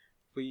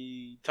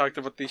 we talked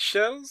about these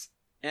shows,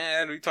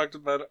 and we talked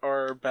about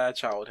our bad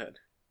childhood.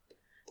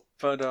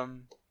 But, well,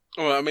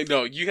 I mean,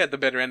 no, you had the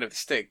better end of the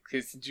stick,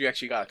 because you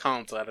actually got a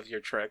console out of your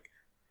trick.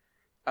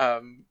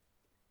 But,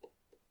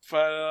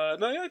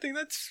 no, yeah, I think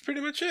that's pretty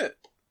much it.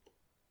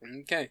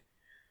 Okay.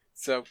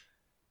 So,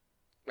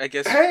 I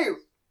guess... Hey!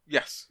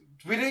 Yes.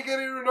 We didn't get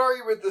into an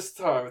argument this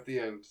time at the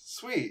end.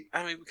 Sweet.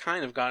 I mean, we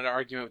kind of got an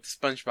argument with the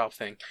SpongeBob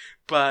thing.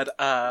 But,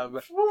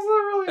 was that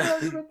really an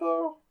argument,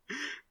 though?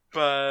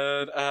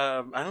 But,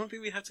 I don't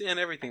think we have to end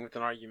everything with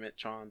an argument,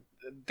 John.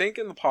 Think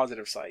in the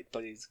positive side,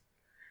 please.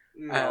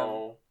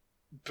 No.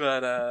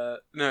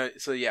 No,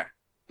 so yeah.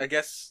 I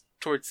guess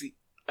towards the...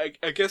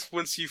 I guess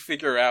once you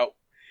figure out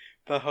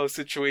the whole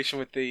situation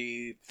with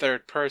the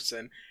third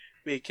person,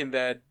 we can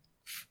then,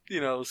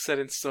 set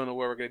in stone of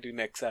what we're going to do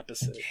next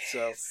episode. Yes.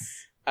 So,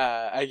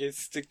 I guess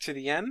stick to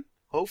the end.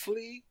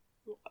 Hopefully,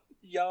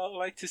 y'all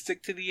like to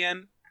stick to the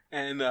end.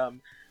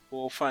 And,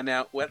 we'll find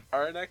out what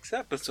our next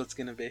episode's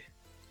going to be.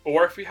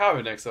 Or if we have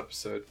a next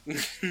episode.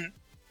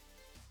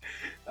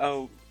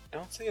 Oh,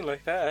 don't say it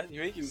like that.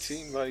 You make it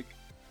seem like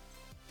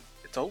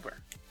it's over.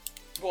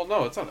 Well,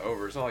 no, it's not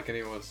over. It's not like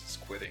anyone's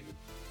quitting.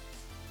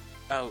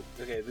 Oh,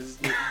 okay. This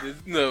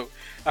no.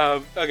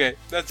 Okay,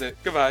 that's it.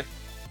 Goodbye.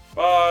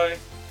 Bye.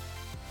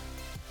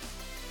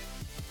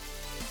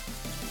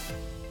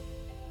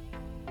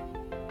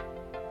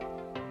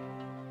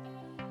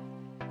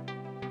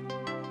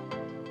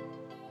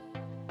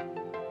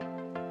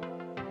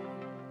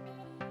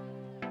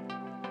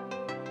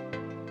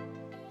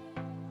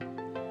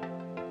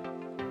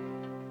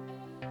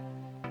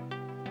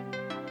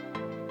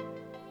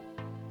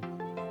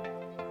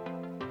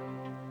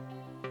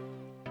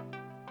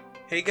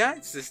 Hey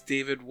guys, this is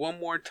David one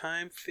more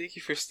time. Thank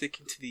you for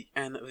sticking to the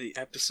end of the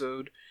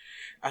episode.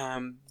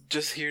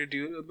 Just here to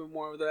do a little bit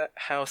more of that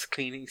house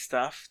cleaning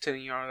stuff,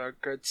 telling you all our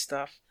good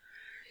stuff.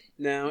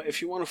 Now, if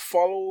you want to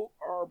follow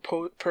our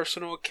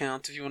personal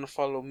accounts, if you want to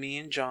follow me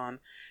and John,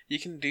 you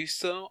can do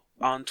so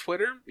on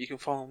Twitter. You can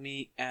follow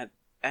me at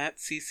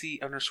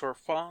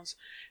cc_falls,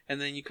 and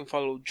then you can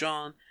follow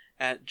John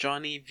at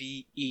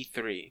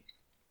JohnnyVE3.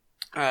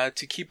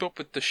 To keep up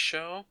with the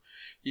show,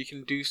 you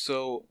can do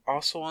so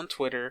also on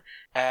Twitter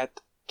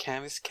at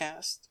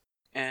CanvasCast,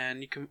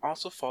 and you can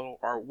also follow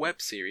our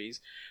web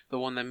series, the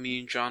one that me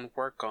and John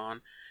work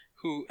on,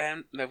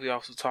 and that we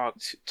also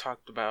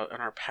talked about in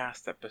our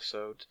past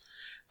episodes,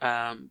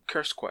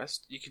 Curse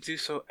Quest. You can do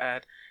so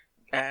at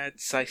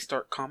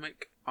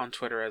SciStartComic on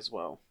Twitter as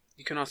well.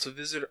 You can also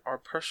visit our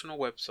personal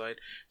website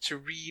to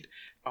read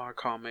our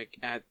comic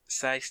at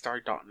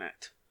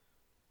SciStar.net.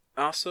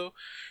 Also,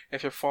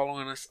 if you're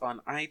following us on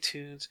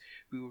iTunes,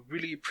 we would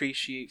really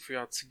appreciate for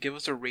y'all to give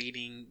us a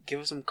rating, give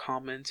us some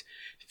comments,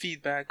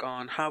 feedback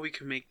on how we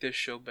can make this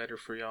show better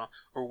for y'all,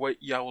 or what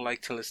y'all would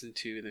like to listen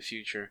to in the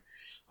future.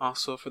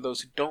 Also, for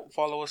those who don't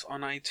follow us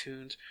on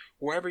iTunes,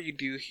 wherever you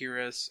do hear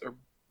us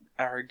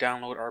or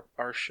download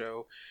our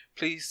show,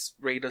 please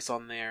rate us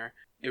on there.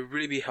 It would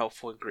really be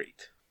helpful and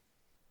great.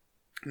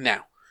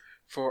 Now,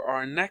 for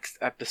our next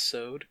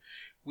episode,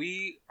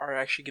 we are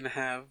actually going to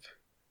have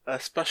a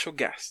special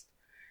guest.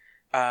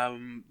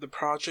 The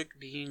project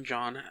me and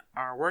John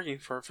are working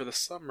for the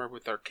summer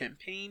with our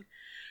campaign,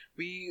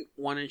 we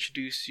want to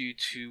introduce you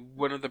to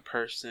one of the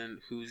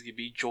person who's going to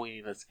be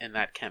joining us in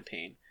that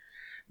campaign.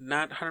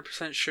 Not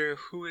 100% sure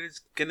who it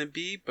is going to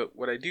be, but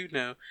what I do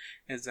know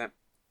is that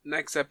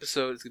next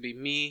episode is going to be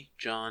me,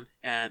 John,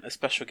 and a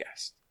special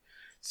guest.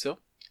 So,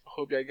 I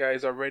hope you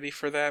guys are ready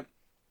for that,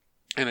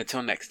 and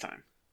until next time.